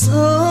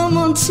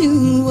someone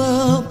to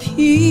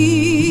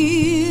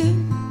appear.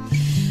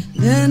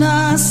 Then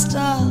I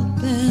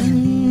stop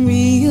and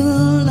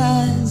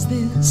realize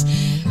this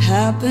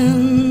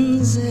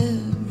happens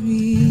every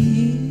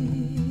year.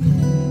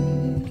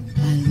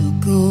 I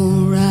look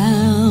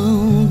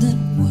around at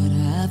what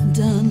I've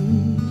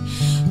done,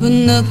 but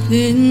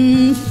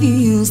nothing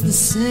feels the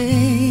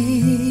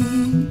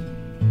same.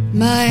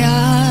 My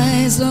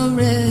eyes are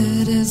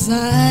red as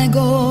I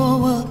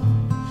go up,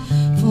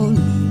 for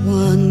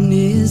no one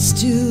is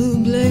to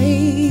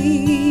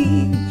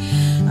blame.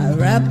 I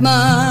wrap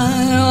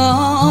my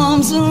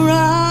arms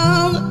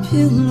around the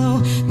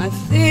pillow, my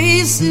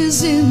face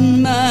is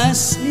in my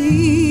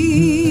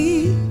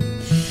sleep.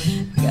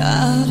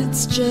 God,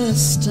 it's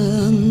just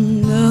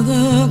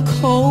another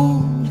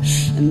cold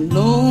and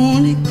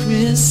lonely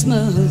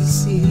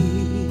Christmas Eve.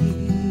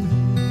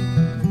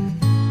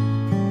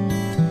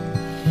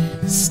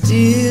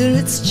 Still,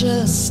 it's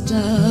just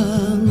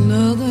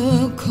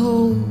another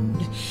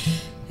cold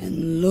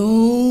and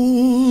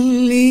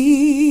lonely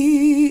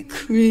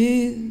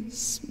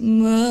Christmas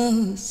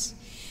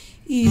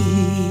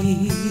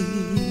Eve.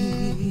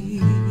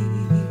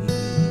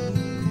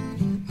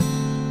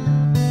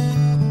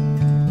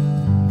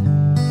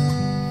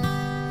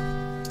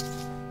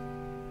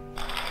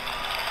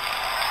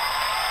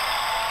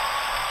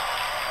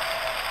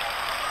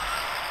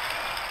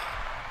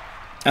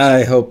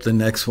 I hope the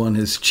next one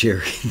is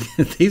cheery.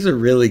 These are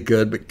really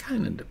good, but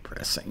kind of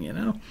depressing, you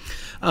know.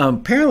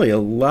 Apparently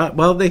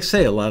they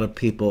say a lot of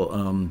people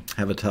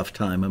have a tough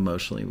time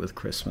emotionally with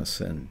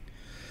Christmas, and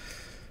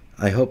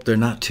I hope they're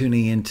not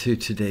tuning into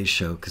today's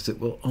show because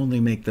it will only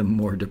make them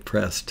more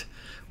depressed.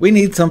 We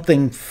need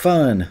something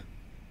fun.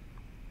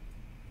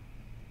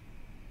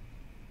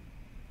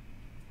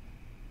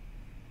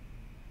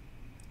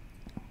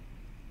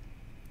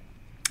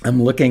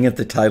 I'm looking at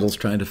the titles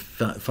trying to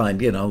find,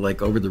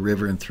 like Over the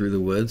River and Through the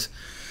Woods.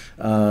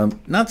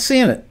 Not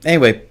seeing it.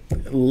 Anyway,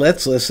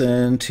 let's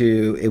listen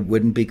to It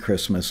Wouldn't Be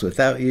Christmas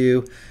Without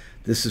You.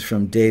 This is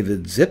from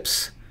David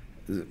Zipse,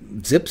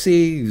 Zipse,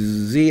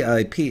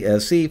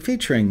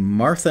 featuring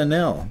Martha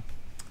Nell.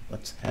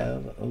 Let's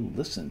have a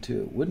listen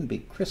to It Wouldn't Be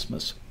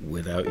Christmas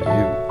Without You.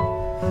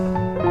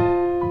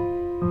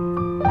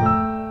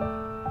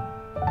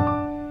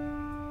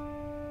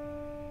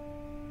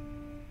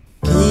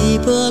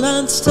 People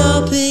aren't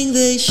stopping,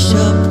 they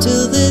shop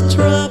till they're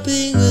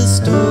dropping, with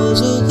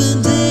stores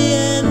open day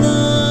and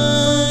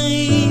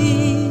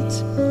night.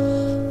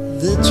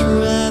 The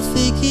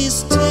traffic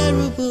is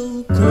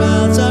terrible,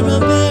 crowds are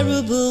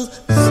unbearable,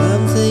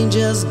 something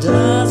just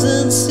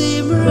doesn't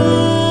seem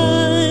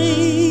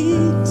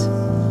right.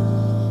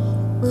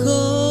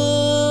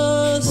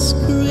 'Cause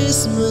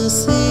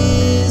Christmas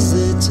is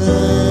a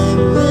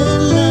time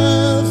when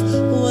love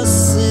was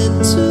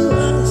sent to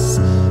us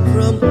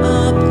from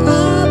up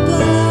high.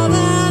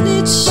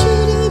 It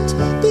shouldn't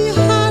be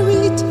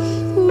hurried,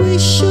 we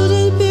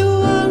shouldn't be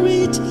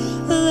worried.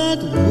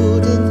 That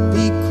wouldn't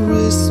be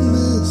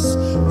Christmas,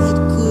 that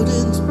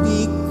couldn't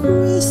be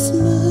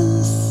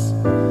Christmas.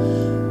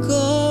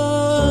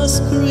 'Cause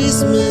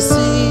Christmas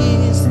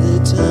is the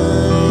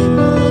time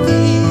of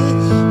year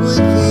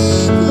when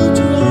people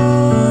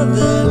draw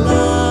their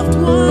loved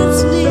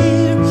ones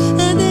near,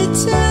 and they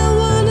tell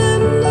one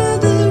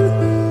another,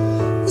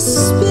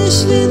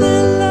 especially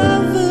their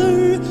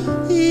lover,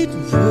 it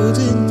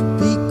wouldn't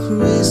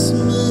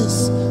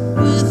Christmas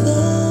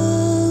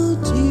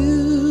without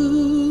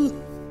you.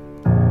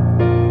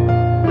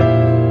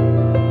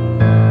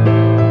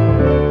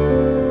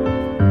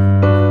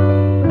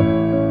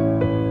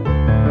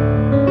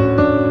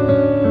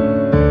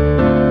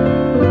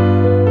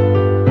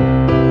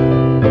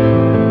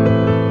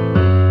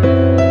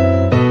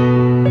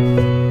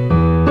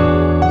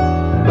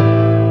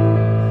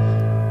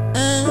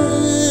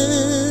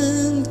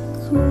 And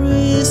Christmas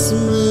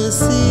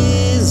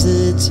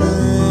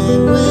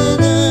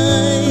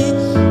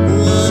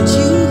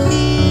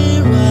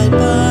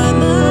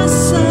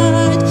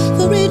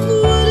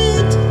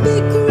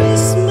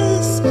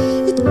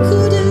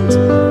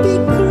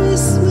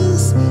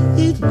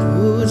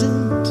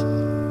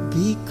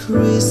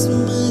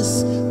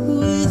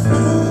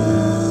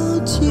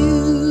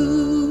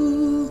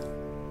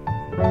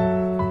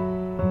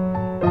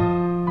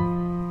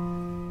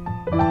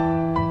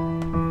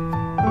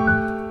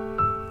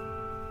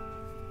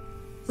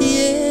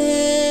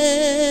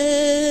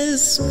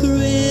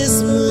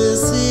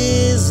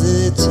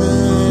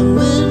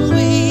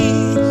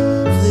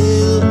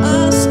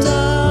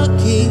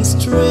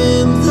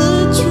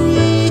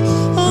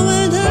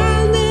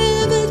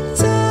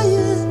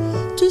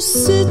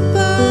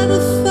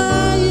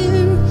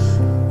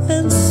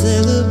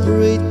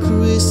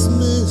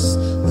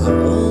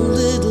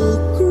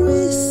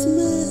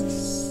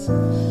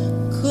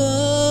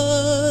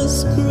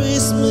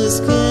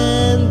Christmas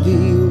can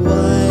be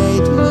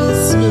white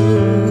with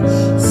snow.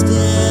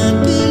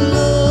 Stand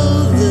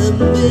below the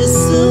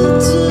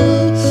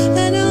mistletoe,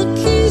 and I'll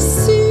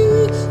kiss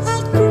you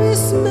at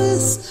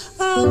Christmas.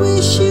 I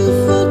wish you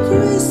for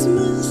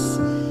Christmas.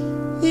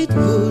 It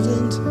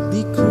wouldn't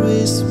be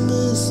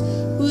Christmas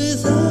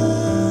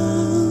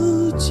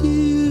without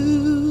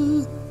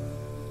you.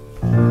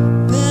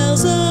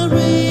 Bells are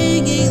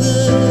ringing,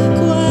 the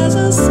choirs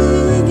are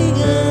singing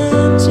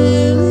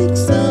angelic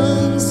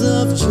songs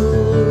of joy.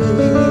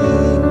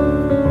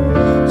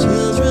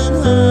 Children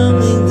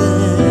humming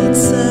that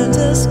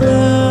Santa's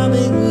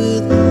coming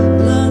with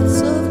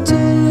lots of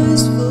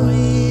toys for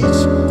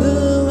each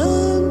girl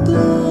and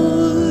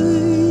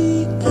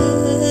boy.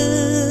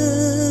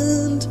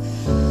 And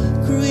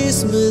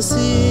Christmas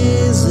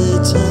is a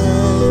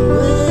time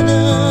when I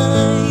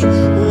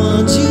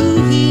want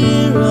you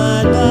here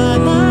right by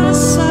my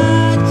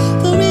side.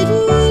 For it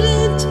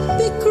wouldn't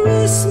be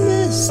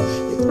Christmas,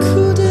 it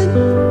couldn't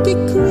be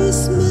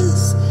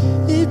Christmas,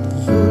 it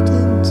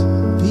wouldn't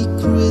be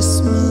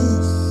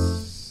Christmas.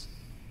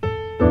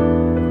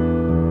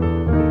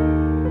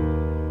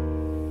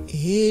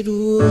 It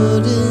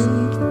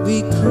wouldn't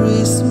be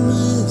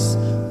Christmas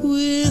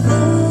without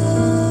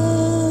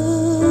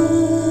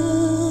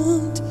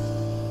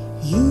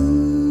you.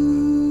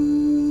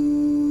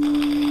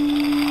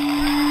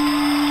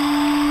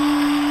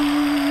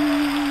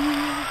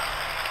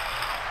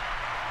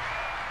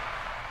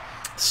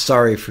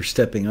 Sorry for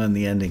stepping on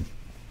the ending.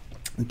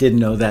 Didn't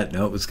know that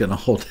note was going to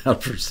hold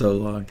out for so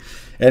long.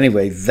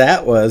 Anyway,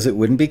 that was It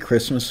Wouldn't Be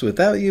Christmas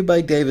Without You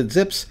by David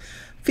Zips,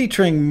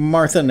 featuring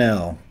Martha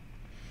Nell.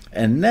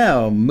 And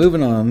now,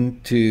 moving on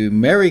to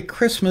Merry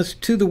Christmas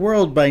to the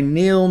World by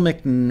Neil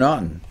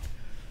McNaughton.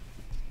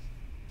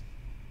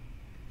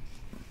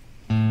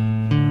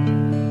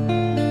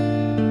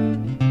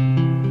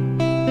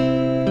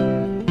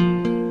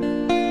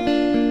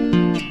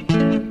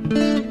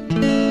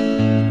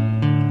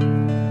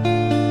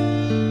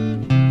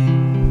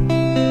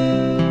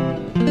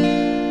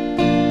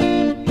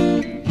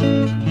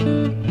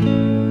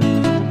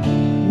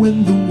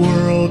 When the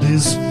world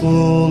is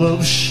full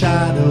of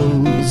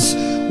shadows,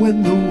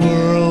 when the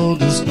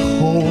world is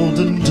cold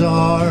and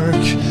dark,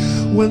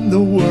 when the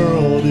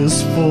world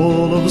is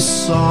full of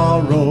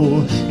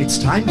sorrow, it's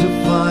time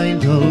to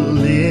find a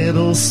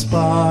little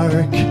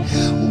spark.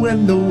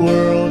 When the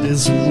world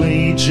is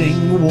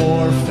waging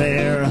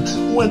warfare,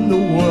 when the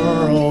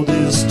world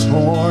is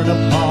torn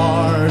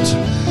apart,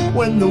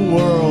 when the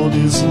world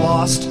is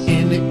lost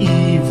in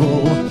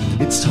evil,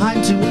 it's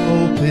time to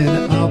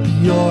open up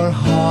your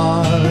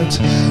heart.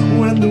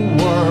 When the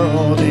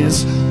world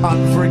is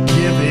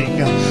unforgiving,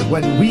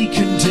 when we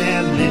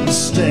condemn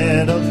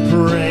instead of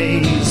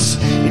praise,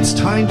 it's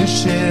time to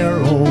share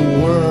a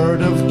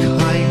word of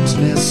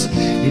kindness.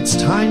 It's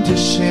time to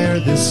share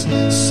this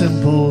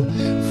simple,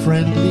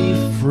 friendly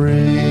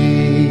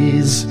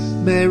phrase.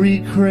 Merry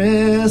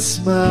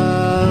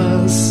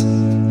Christmas,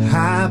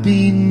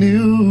 Happy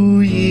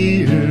New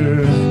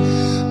Year.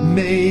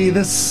 May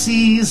the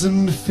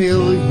season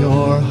fill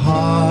your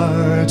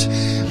heart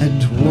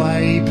and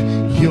wipe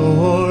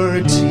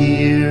your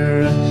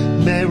tear.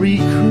 Merry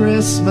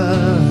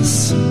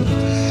Christmas,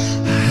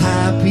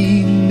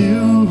 Happy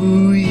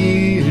New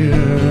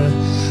Year.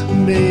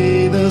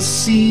 May the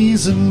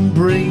season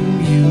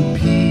bring you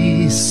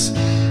peace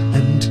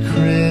and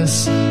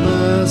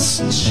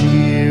Christmas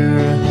cheer.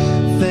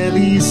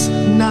 Feliz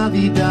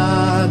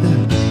Navidad,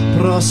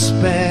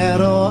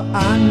 prospero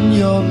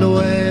año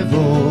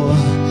nuevo.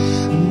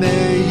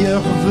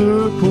 Meilleurs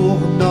vœux pour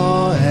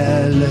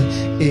Noël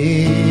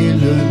et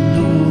le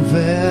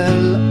nouvel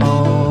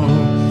an.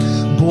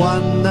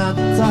 Buon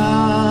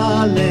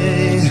Natale,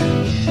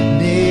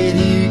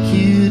 Merry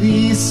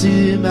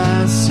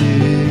Christmas,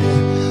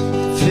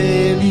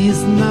 Feliz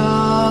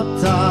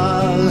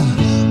Natal,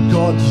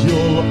 Gott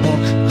jul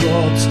och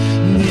gott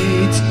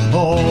nytt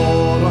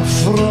år,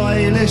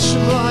 fröhlich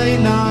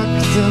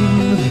Weihnachten,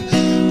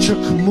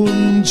 Chuck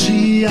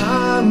Munchi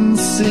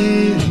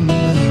ansehen.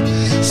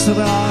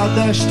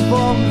 Radość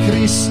wam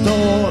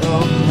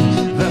Christorum,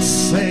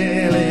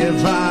 wesele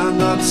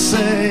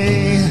Vánoce,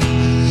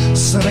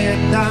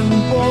 sredan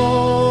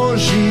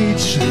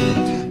Božić,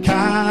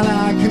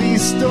 kara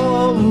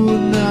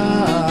Kristovna,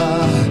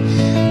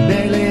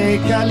 bele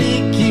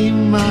kaliki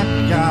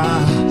maka,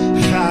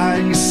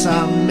 chag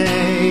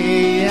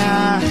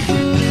sameach,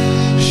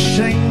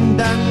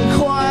 schendan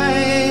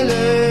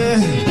Keule,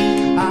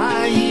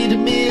 Eid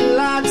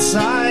Milad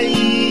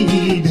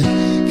Said,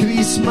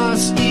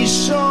 Christmas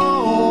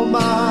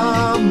Ishoma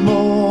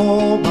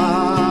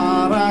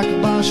Mubarak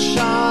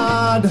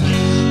Bashad,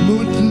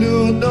 Mutlu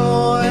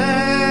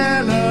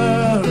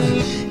Noeler,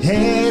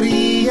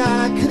 Heria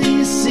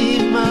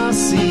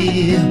Christmasi,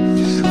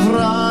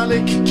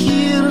 Vralik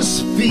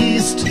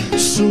Kirsfeast,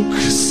 Suk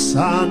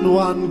San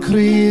Juan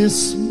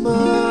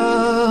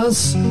Christmas.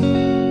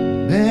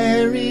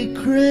 Merry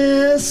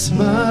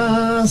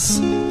Christmas,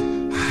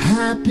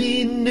 Happy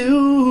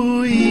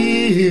New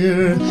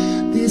Year.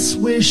 This this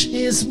wish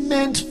is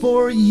meant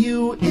for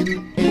you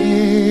in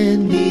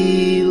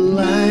any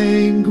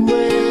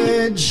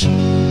language.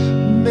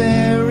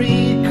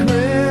 Merry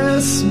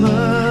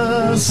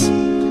Christmas,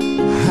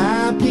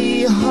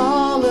 happy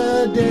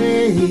holidays.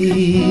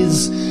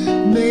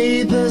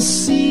 May the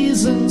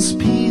season's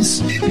peace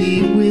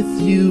be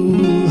with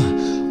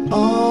you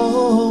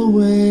always.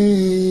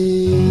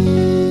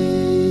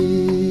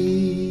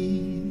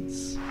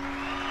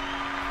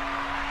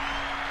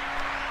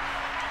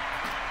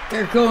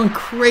 They're going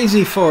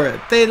crazy for it.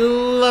 They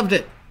loved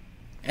it.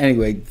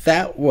 Anyway,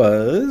 that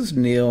was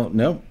Neil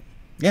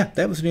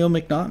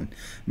McNaughton.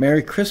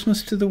 Merry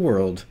Christmas to the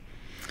World.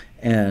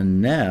 And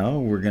now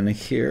we're going to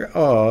hear,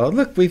 oh,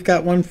 look, we've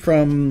got one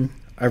from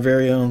our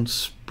very own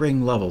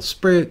Spring Lovell.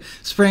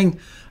 Spring,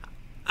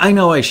 I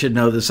know I should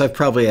know this. I've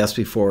probably asked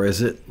before.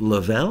 Is it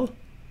Lovell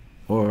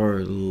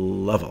or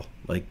Lovell?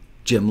 Like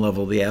Jim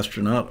Lovell, the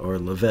astronaut, or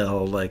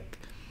Lovell, like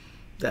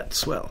that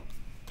swell?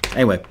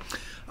 Anyway,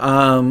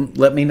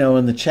 let me know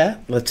in the chat.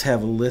 Let's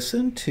have a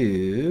listen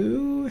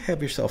to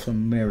Have Yourself a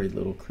Merry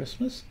Little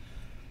Christmas.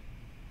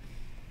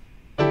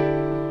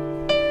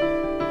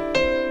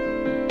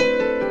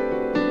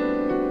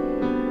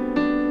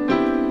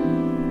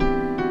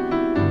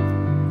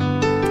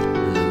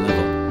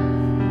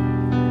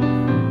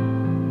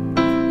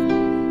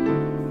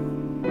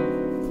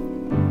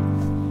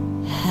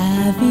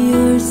 Have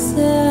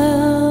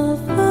yourself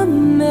a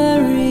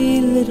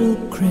merry little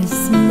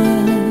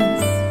Christmas.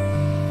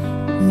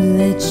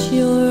 Let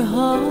your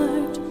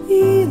heart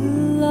be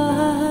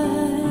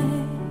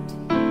light.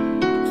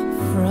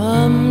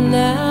 From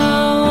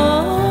now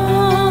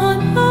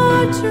on,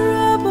 our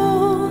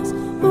troubles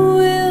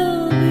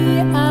will be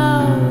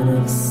out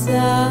of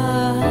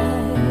sight.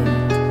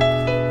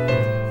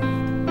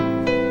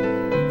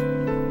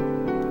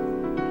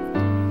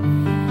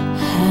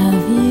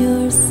 Have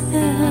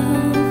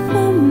yourself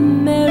a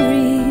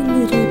merry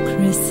little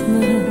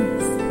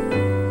Christmas.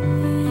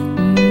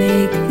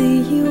 Make the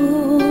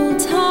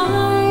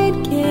Yuletide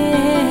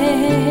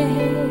gay.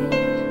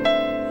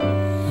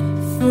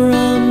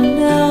 From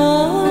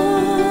now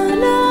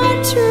on,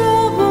 our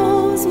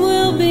troubles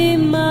will be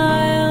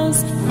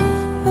miles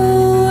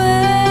away.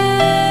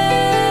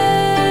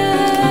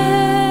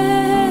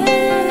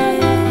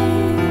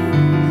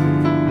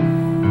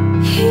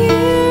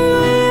 Here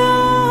we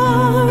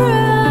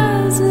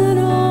are as in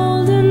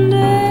olden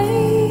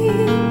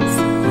days,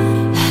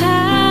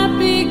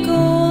 happy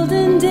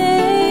golden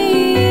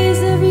days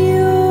of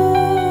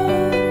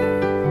yore.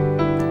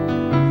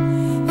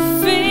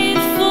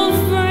 Faithful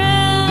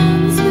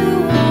friends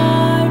who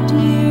are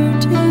dear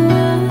to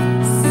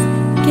us,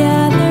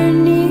 gather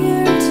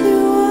near to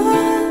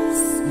us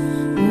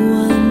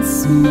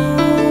once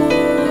more.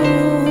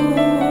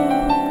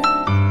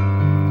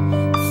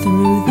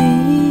 Through the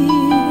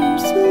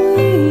years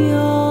we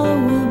all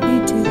will be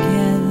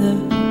together,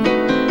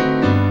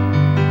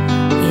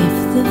 if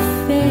the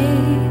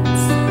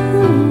fates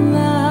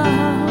allow.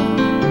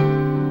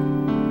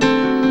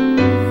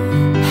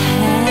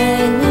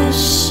 Hang a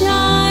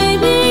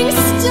shining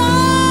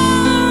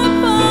star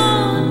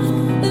upon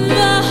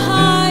the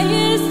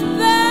highest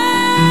bough,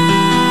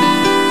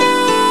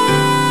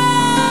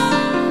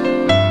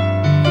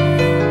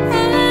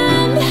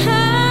 and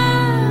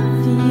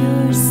have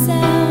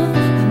yourself a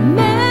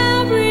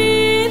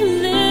merry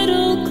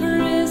little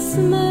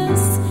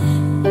Christmas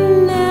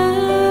now.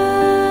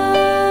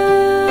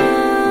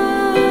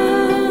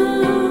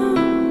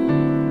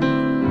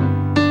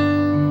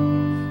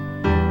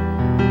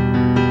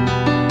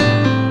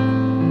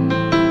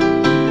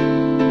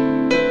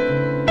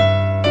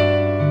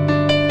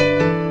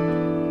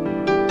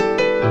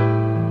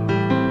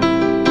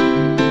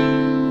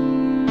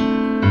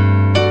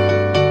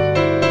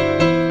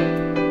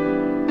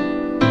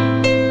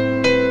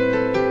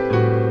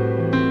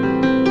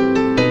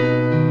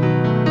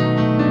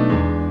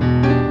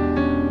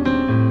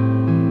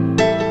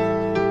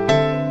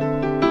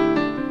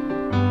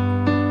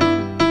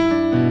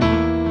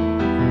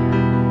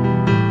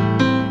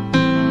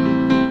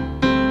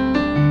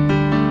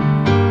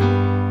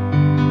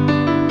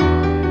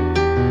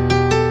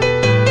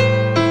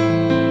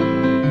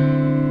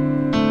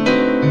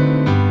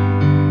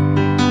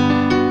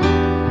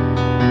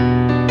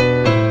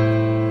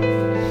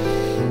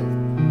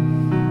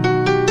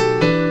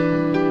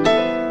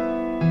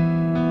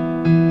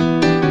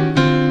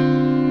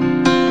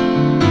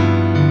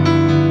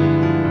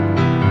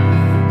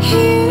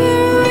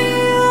 Here we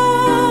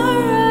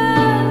are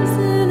as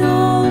in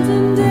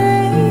olden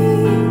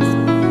days,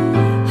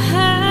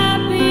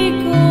 happy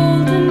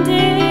golden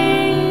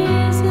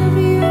days of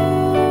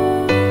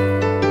yore.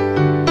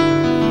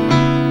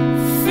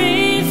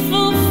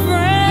 Faithful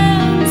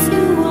friends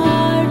who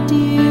are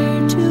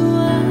dear to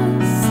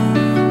us,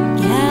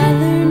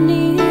 gather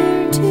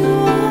near to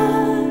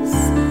us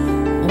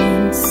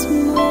once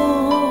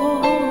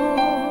more.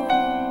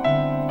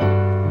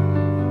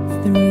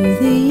 Through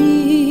the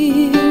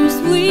years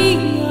we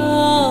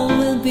all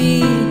will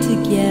be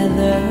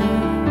together,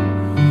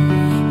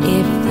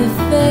 if the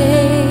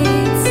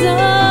fates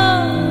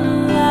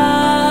allow.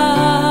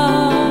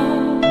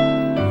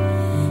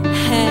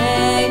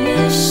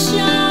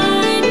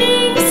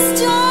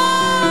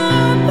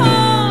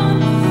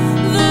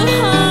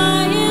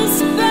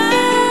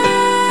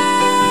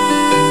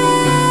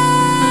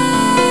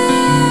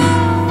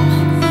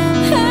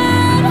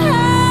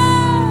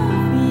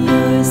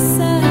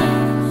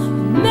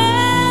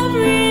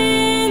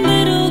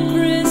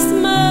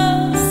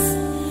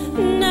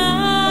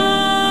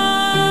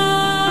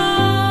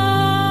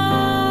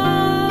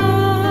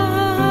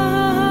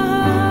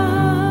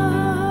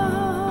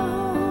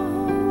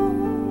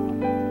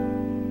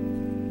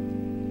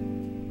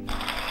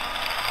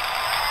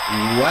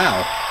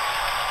 Wow.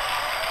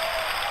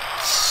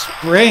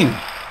 Spring.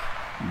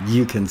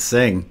 You can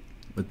sing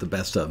with the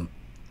best of them.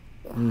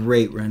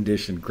 Great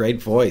rendition.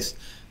 Great voice.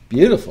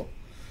 Beautiful.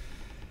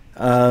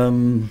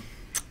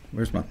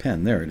 Where's my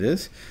pen? There it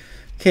is.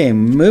 Okay,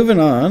 moving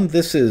on.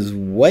 This is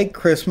White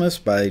Christmas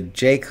by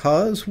Jake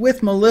Hawes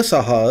with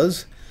Melissa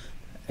Hawes.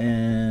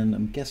 And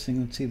I'm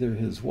guessing it's either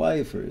his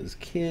wife or his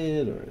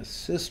kid or his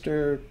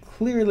sister.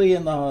 Clearly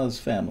in the Hawes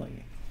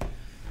family.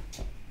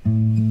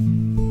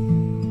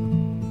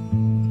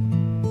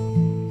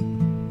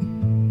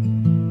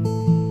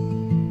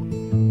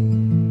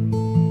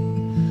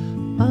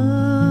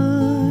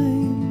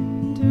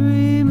 I'm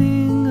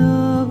dreaming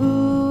of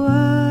a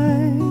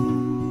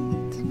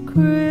white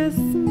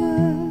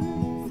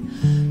Christmas,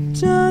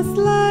 just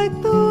like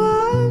the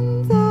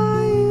ones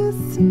I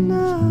used to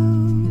know,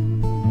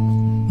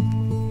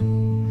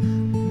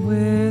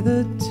 where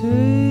the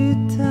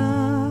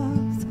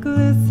treetops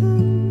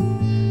glisten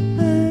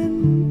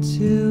and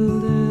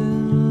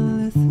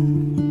children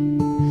listen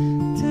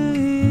to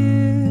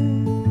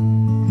hear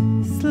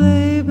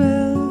sleigh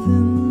bells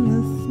in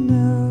the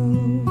snow.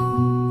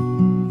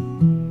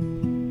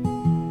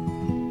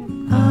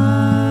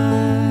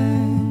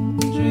 I'm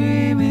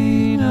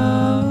dreaming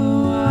of a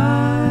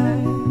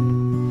white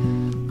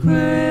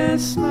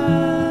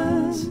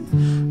Christmas,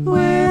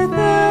 with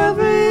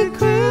every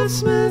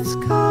Christmas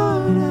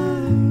card I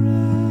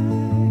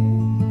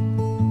write.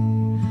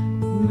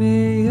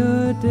 May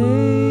your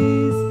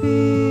days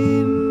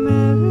be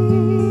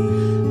merry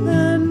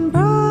and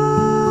bright,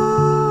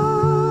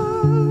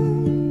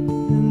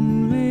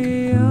 and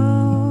may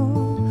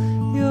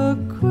all your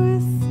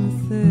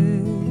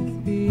Christmases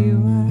be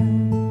white.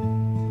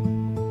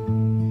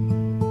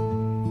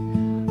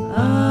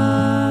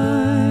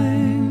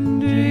 I'm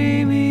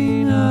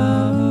dreaming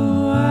of a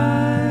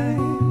white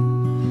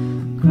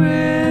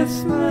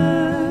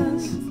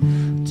Christmas,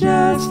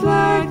 just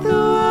like the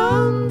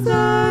ones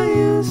I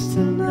used to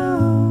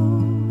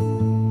know,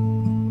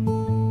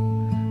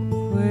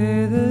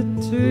 where the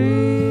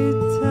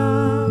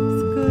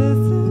treetops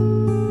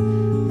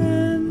glisten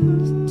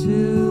and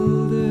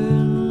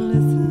children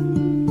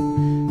listen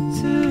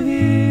to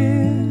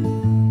hear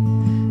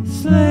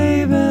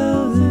sleigh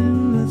bells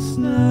in the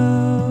snow.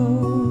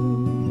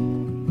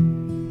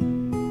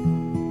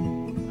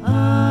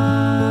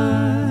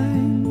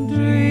 I'm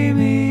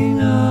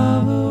dreaming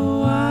of a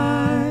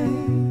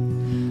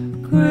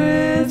white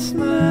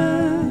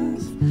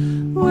Christmas,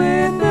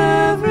 with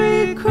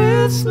every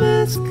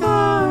Christmas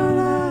card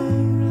I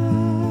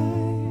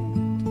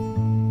write.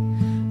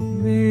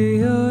 May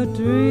your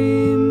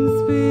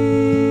dreams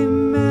be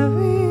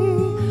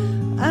merry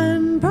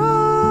and bright,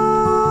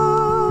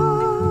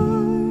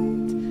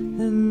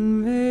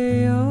 and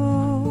may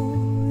all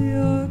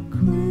your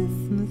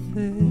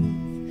Christmases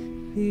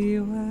be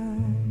white.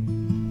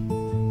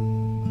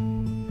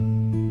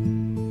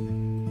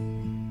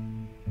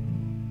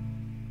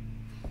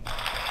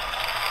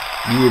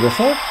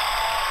 Beautiful.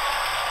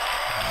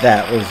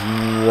 That was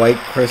White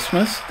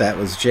Christmas. That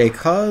was Jake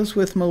Hawes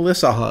with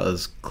Melissa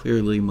Hawes.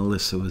 Clearly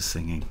Melissa was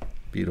singing.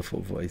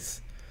 Beautiful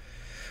voice.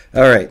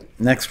 All right,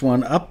 next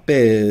one up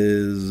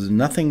is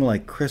Nothing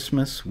Like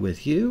Christmas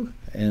with You,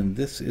 and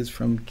this is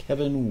from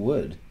Kevin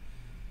Wood.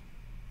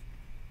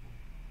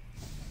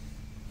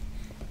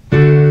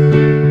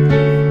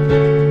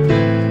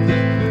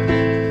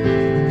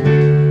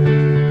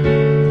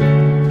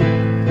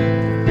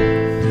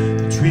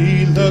 The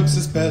tree looks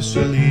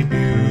especially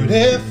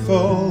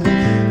beautiful.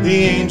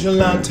 The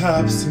angel on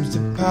top seems to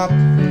pop.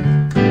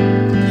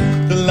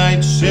 The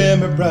lights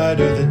shimmer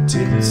brighter, the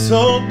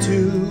tinsel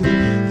too.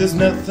 There's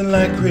nothing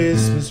like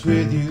Christmas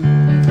with you.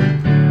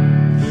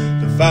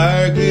 The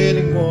fire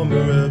getting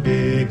warmer, a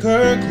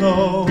bigger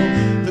glow.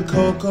 The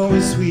cocoa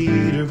is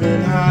sweeter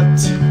and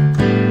hot.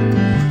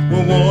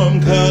 We're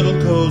warm,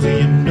 cuddled, cozy,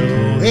 you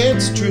know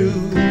it's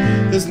true.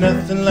 There's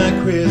nothing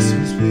like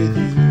Christmas with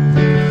you.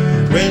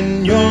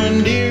 When you're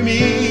near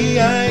me,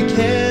 I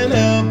can't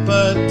help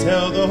but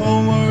tell the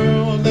whole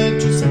world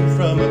that you're sent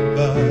from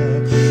above.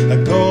 I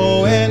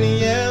go and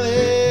yell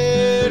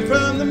it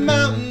from the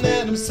mountain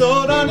that I'm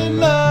so darn in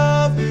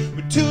love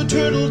with two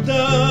turtle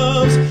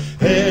doves.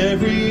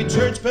 Every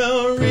church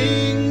bell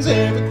rings,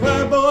 every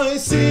choir boy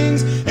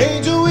sings,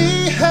 angel,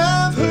 we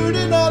have heard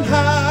it on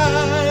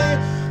high.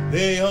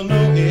 They all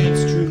know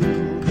it's true.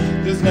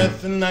 There's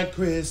nothing like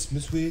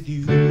Christmas with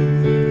you.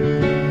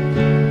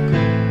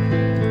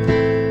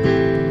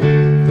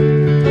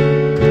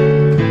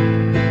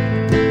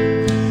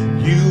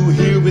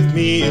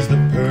 Me is the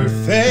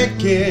perfect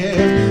gift.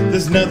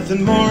 There's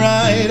nothing more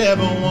I'd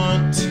ever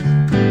want.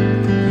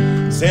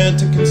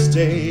 Santa can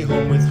stay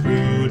home with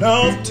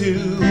Rudolph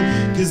too,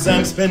 'cause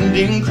I'm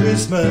spending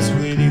Christmas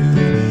with you.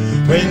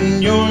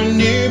 When you're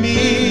near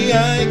me,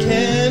 I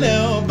can't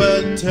help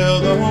but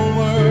tell the whole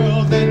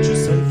world that you're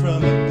sent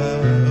from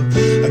above.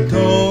 I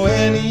go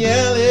and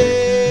yell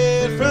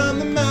it from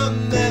the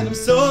mountain that I'm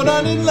so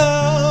darn in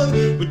love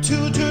with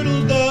two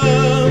turtle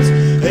doves.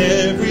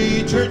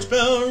 Every church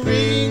bell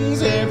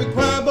rings, every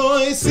choir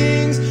boy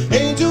sings,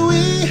 angel,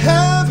 we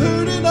have heard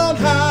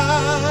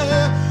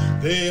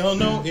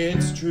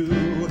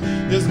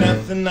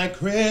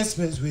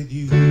Christmas with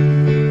you.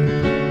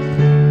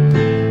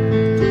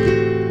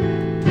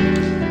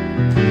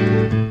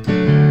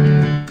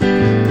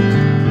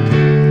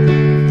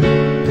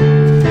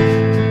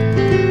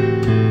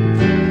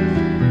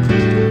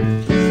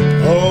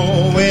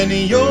 Oh, when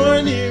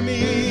you're near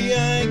me,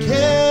 I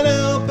can't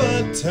help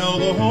but tell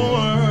the whole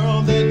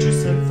world that you're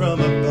sent from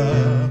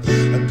above.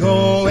 I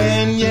go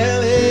and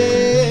yell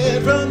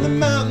it from the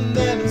mountain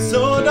that I'm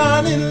so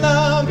darn in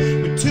love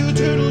with two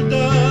turtle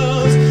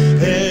doves.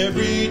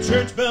 Every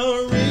church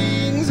bell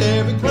rings,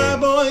 every choir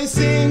boy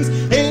sings,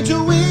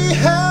 angel, we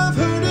have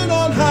heard it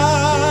on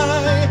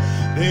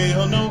high. They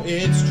all know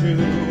it's true,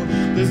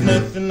 there's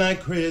nothing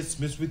like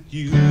Christmas with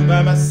you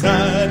by my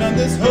side on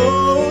this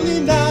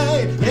holy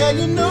night. Yeah,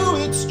 you know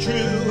it's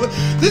true,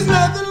 there's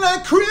nothing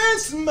like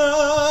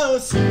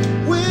Christmas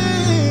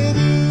with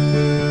you.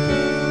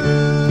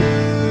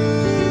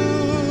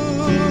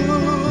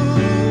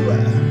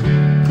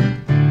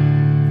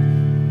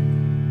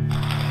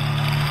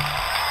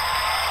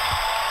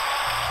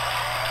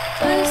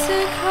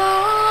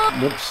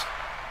 Whoops.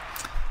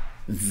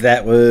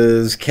 That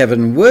was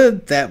Kevin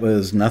Wood. That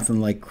was Nothing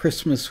Like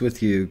Christmas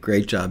with You.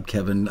 Great job,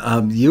 Kevin.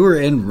 You were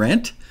in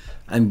Rent.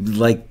 I'm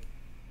like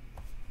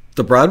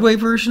the Broadway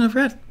version of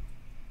Rent.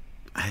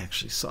 I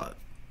actually saw it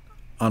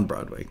on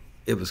Broadway.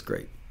 It was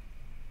great.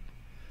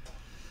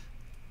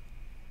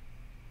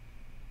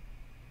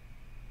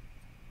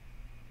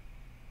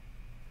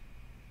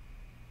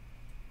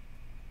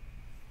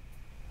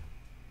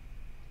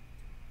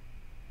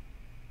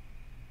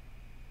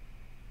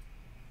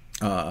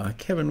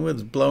 Kevin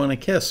Wood's blowing a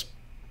kiss.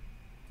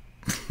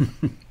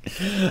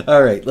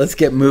 All right, let's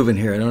get moving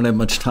here. I don't have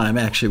much time.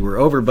 Actually, we're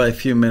over by a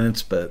few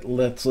minutes, but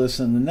let's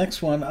listen. The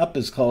next one up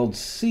is called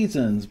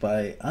Seasons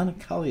by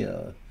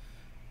Anakalia.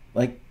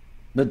 Like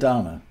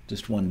Madonna,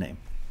 just one name.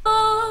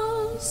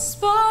 Oh,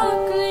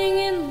 sparkling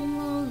in the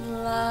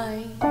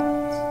moonlight.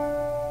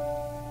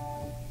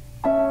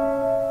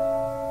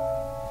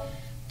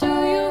 Do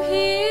you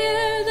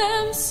hear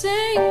them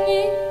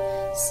singing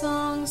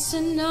songs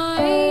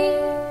tonight?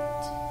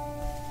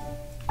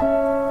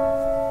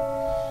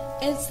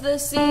 It's the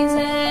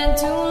season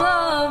to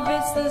love,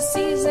 it's the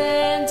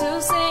season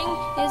to sing,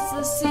 it's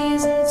the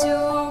season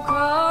to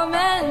come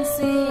and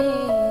see.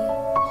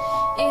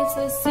 It's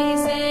the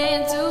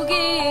season to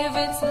give,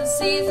 it's the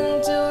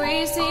season to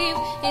receive,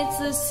 it's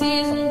the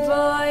season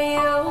for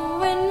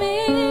you and me.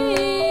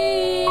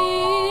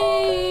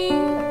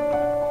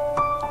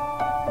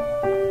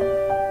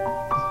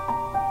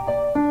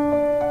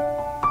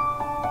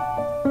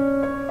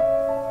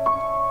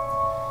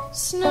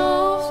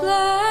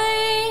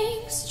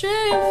 Snowflakes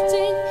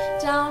drifting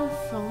down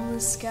from the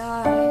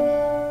sky,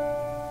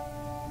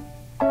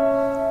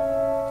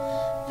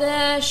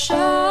 their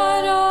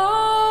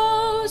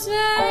shadows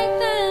make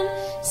them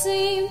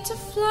seem to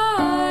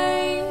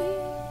fly.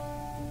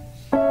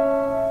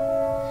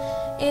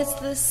 It's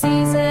the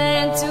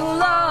season to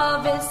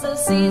love, it's the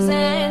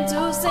season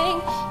to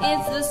sing,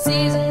 it's the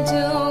season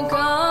to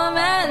come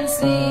and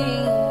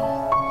see.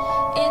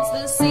 It's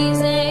the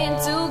season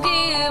to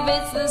give,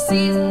 it's the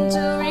season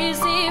to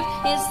receive,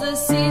 it's the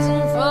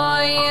season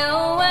for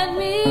you and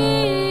me.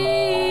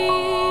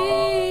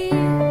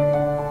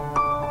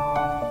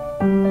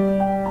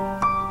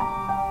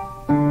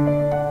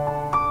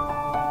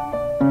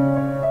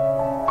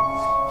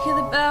 Hear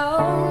the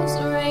bells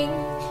ring,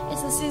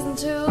 it's the season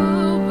to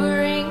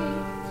bring.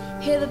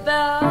 Hear the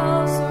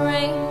bells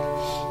ring,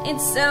 it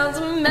sounds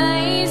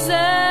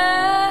amazing.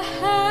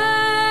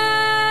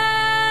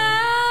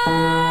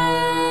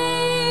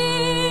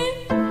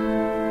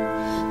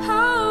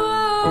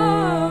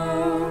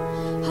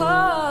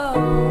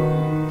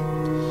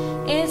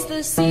 It's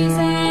the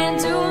season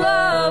to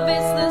love,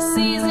 it's the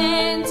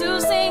season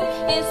to sing,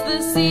 it's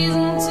the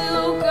season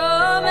to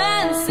come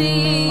and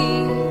see.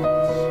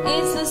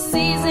 It's the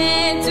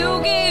season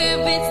to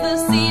give, it's the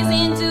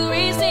season to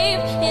receive,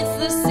 it's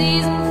the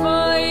season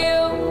for you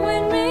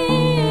and me.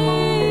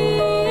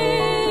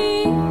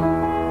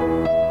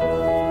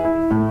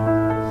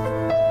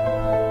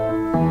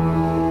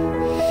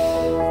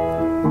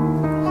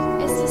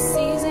 It's the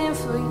season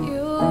for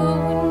you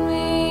and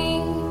me.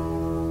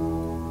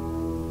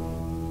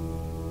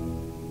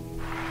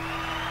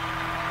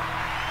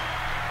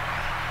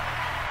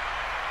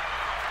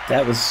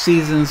 That was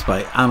Seasons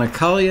by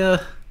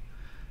Anakalia.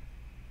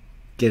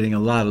 Getting a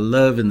lot of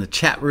love in the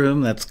chat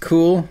room. That's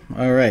cool.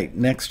 All right,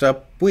 next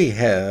up we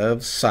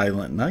have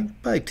Silent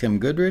Night by Tim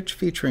Goodrich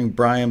featuring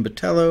Brian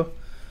Botello.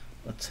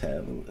 Let's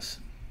have a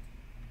listen.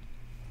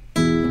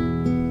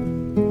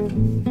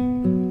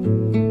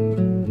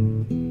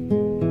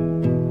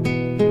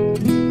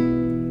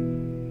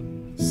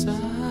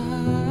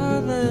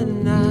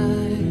 Silent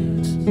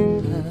night,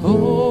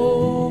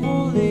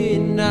 holy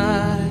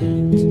night,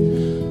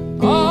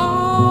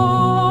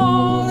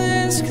 all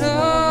is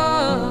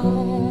calm,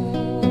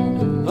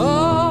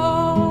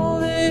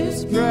 all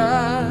is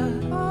bright,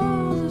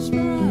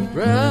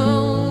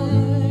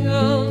 brown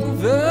young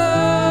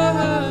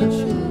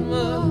virgin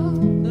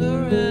mother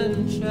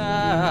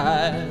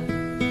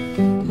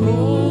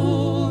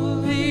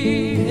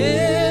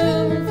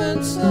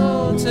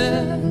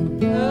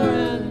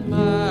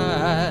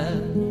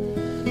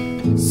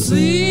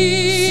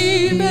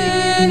sleep in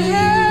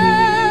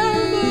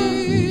heavenly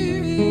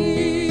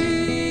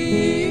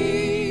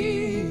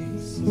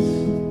peace,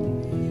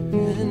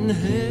 in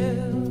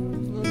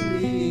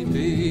heavenly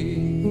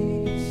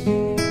peace.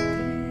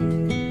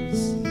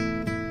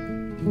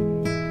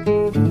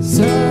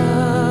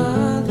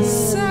 Silent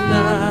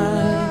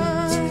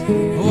night,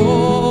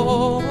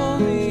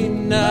 holy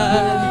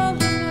night,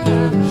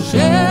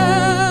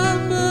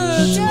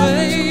 shepherds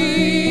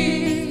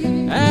wait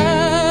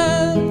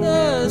at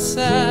the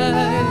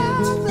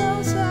sight.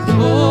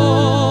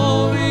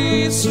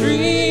 Glory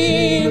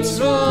streams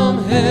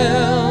from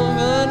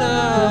heaven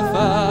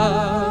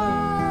afar.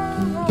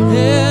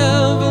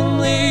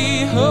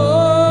 Heavenly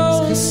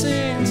host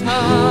sings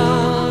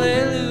hallelujah.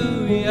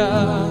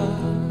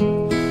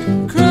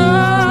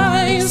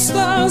 Christ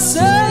our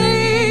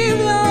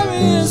Savior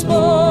is born.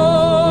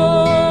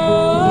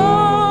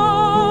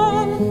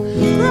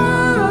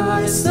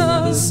 Christ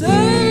our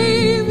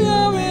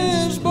Savior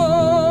is born.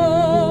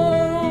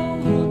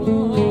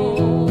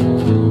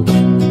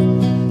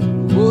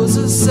 Was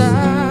a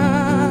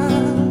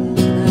silent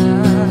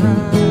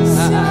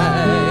night,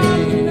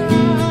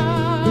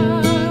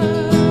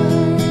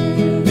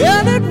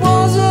 and it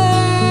was a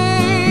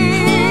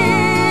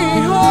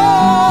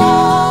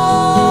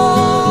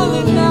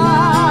holy night.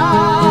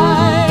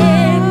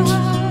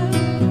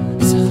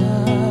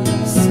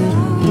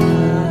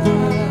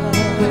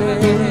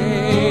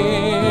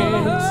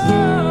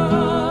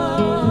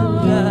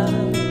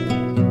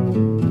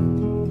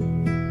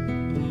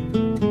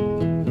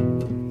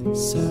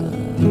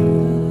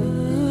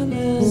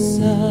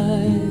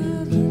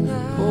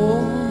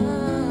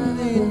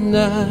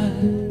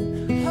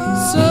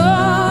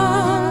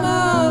 Son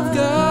of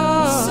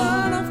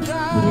God,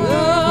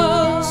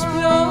 love's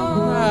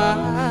pure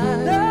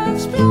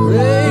eyes,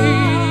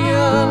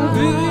 radiant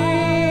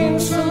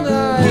beams from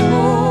thy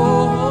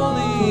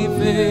holy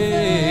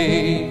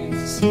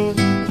face,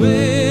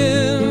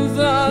 with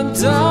the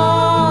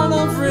dawn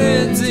of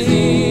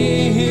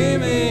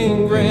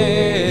redeeming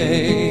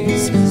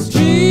grace.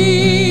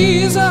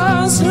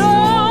 Jesus,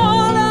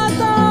 Lord, at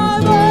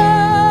thy birth.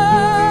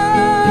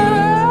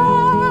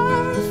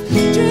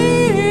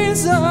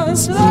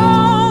 Jesus,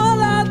 Lord,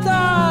 at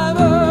thy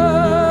birth.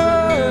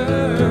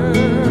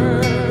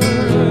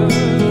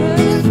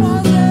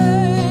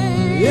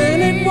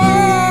 And it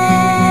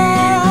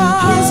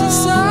was a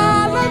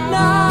silent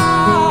night.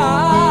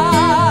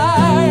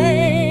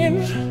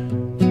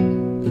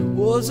 It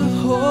was a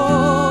holy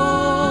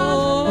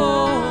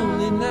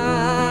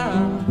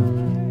night.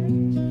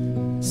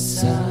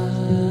 Silent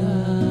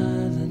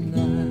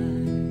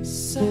night,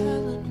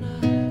 silent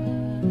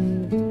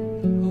night,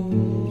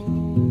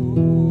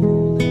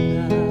 holy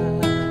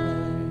night.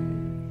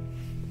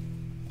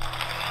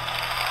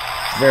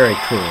 Very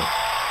cool.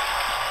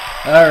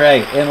 All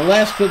right, and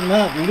last but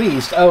not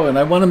least, oh, and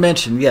I want to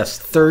mention, yes,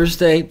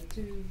 Thursday.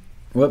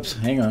 Whoops,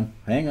 hang on.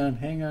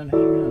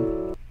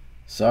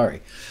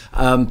 Sorry.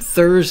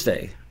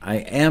 Thursday, I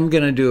am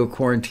going to do a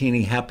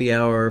Quarantini happy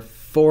hour,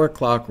 4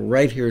 o'clock,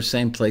 right here,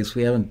 same place.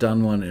 We haven't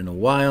done one in a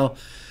while.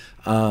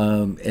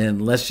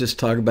 And let's just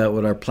talk about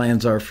what our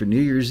plans are for New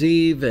Year's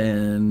Eve,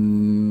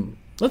 and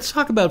let's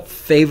talk about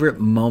favorite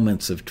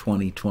moments of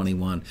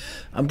 2021.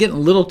 I'm getting a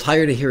little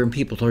tired of hearing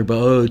people talk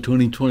about, oh,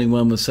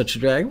 2021 was such a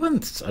drag. It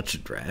wasn't such a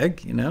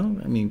drag, you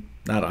know? I mean,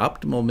 not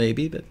optimal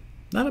maybe, but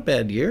not a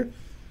bad year.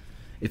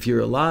 If you're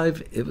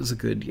alive, it was a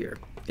good year.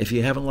 If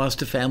you haven't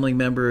lost a family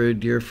member or a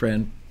dear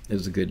friend, it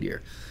was a good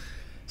year.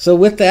 So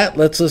with that,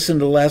 let's listen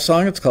to the last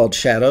song. It's called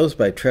Shadows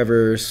by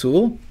Trevor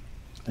Sewell.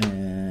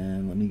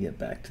 And let me get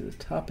back to the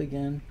top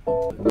again.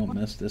 Hopefully I won't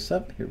mess this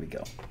up. Here we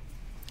go.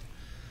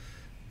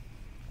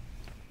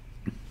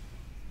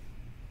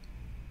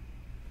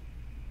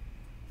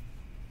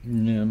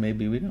 No,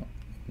 maybe we don't.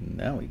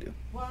 Now we do.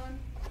 1,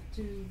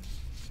 2,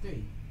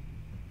 3.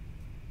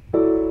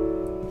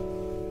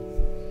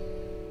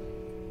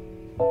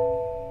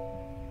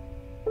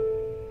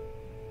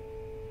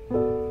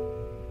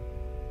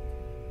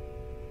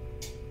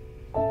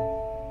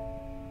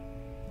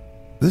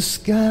 The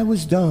sky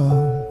was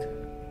dark,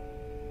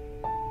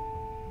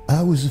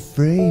 I was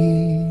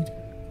afraid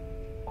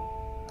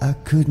I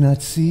could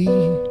not see.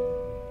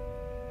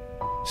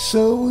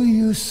 So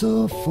you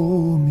saw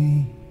for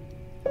me,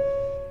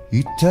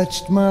 you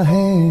touched my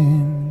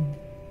hand,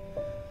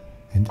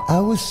 and I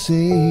was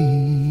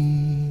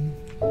saved.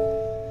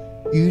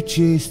 You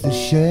chased the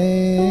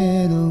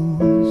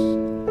shadows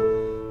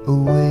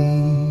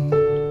away.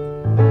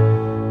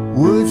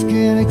 Words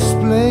can't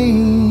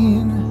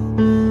explain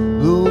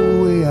the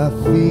way I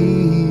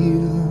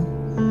feel.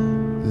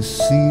 The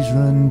seas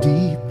run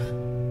deep,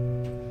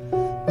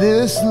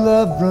 this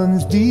love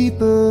runs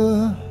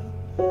deeper.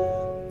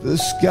 The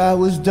sky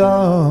was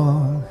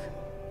dark,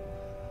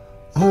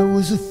 I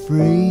was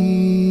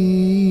afraid.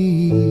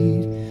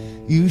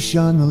 You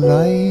shone the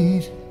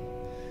light,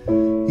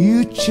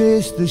 you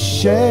chased the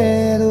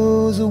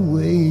shadows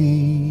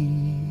away.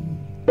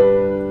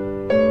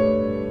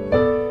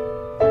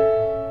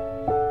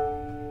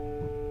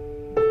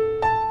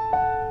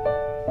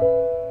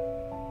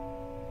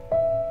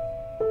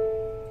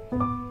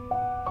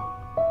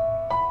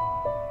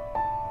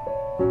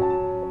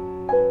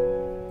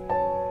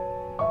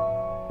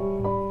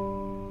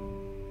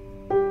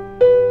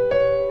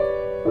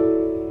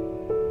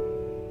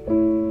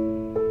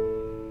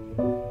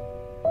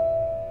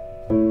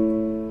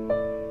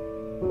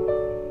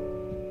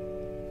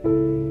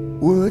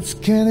 Words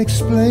can't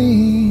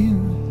explain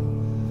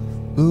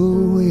the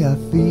way I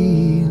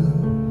feel.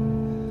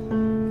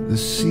 The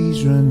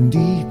seas run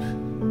deep,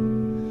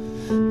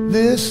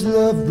 this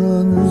love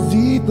runs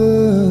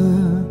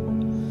deeper.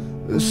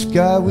 The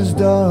sky was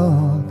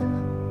dark,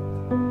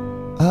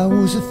 I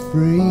was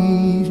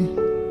afraid.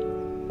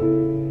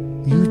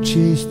 You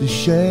chased the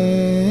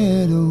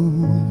shadows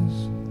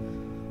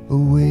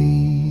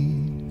away.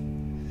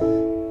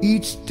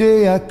 Each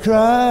day I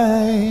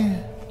cry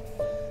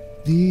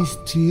these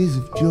tears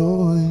of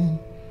joy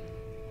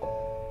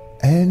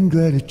and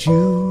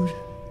gratitude.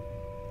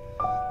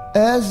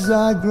 As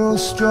I grow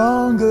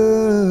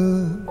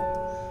stronger,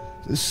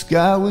 the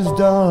sky was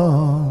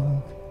dark,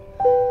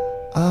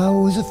 I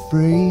was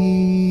afraid.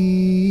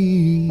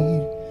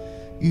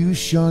 You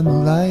shone the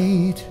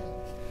light,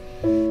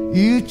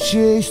 you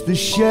chased the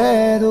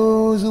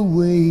shadows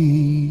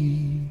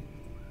away.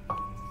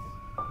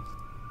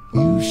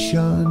 You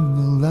shone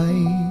the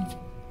light,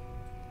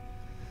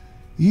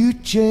 you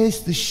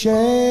chased the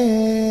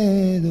shadows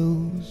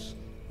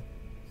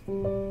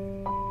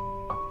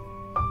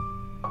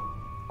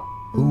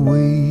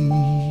away.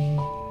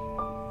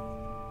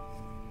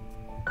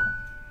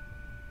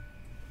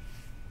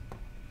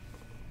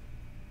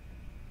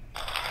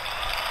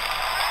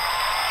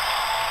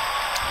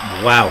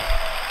 Wow.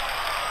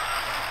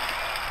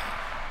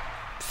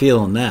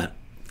 Feeling that,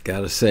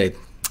 gotta say.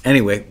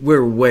 Anyway,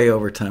 we're way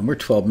over time. We're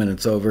 12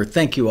 minutes over.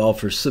 Thank you all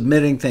for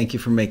submitting. Thank you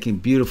for making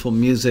beautiful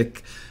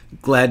music.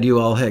 Glad you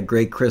all had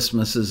great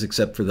Christmases,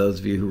 except for those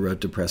of you who wrote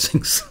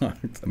depressing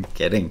songs. I'm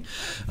kidding.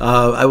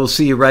 I will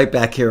see you right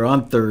back here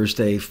on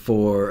Thursday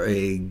for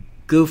a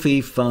goofy,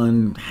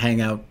 fun,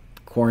 hangout,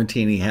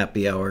 quarantine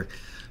happy hour.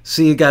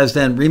 See you guys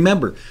then.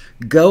 Remember,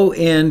 go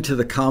into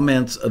the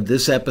comments of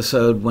this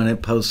episode when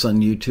it posts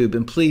on YouTube,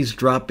 and please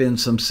drop in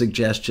some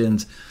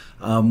suggestions.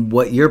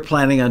 What you're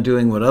planning on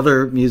doing, what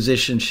other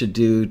musicians should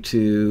do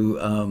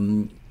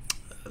to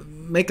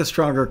make a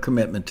stronger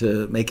commitment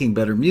to making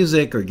better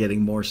music or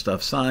getting more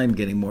stuff signed,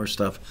 getting more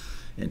stuff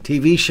in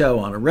TV show,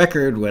 on a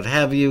record, what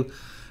have you.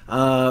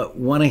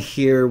 Want to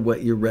hear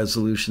what your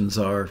resolutions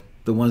are,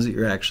 the ones that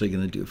you're actually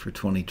going to do for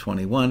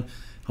 2021.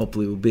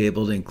 Hopefully we'll be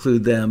able to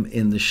include them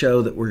in the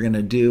show that we're going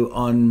to do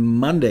on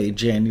Monday,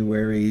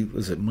 January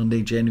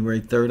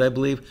 3rd, I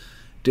believe,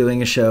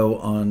 doing a show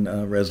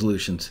on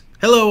resolutions.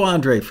 Hello,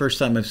 Andre. First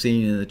time I've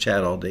seen you in the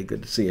chat all day.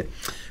 Good to see you.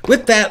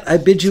 With that, I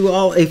bid you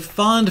all a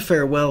fond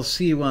farewell.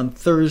 See you on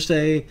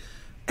Thursday.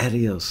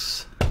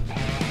 Adios.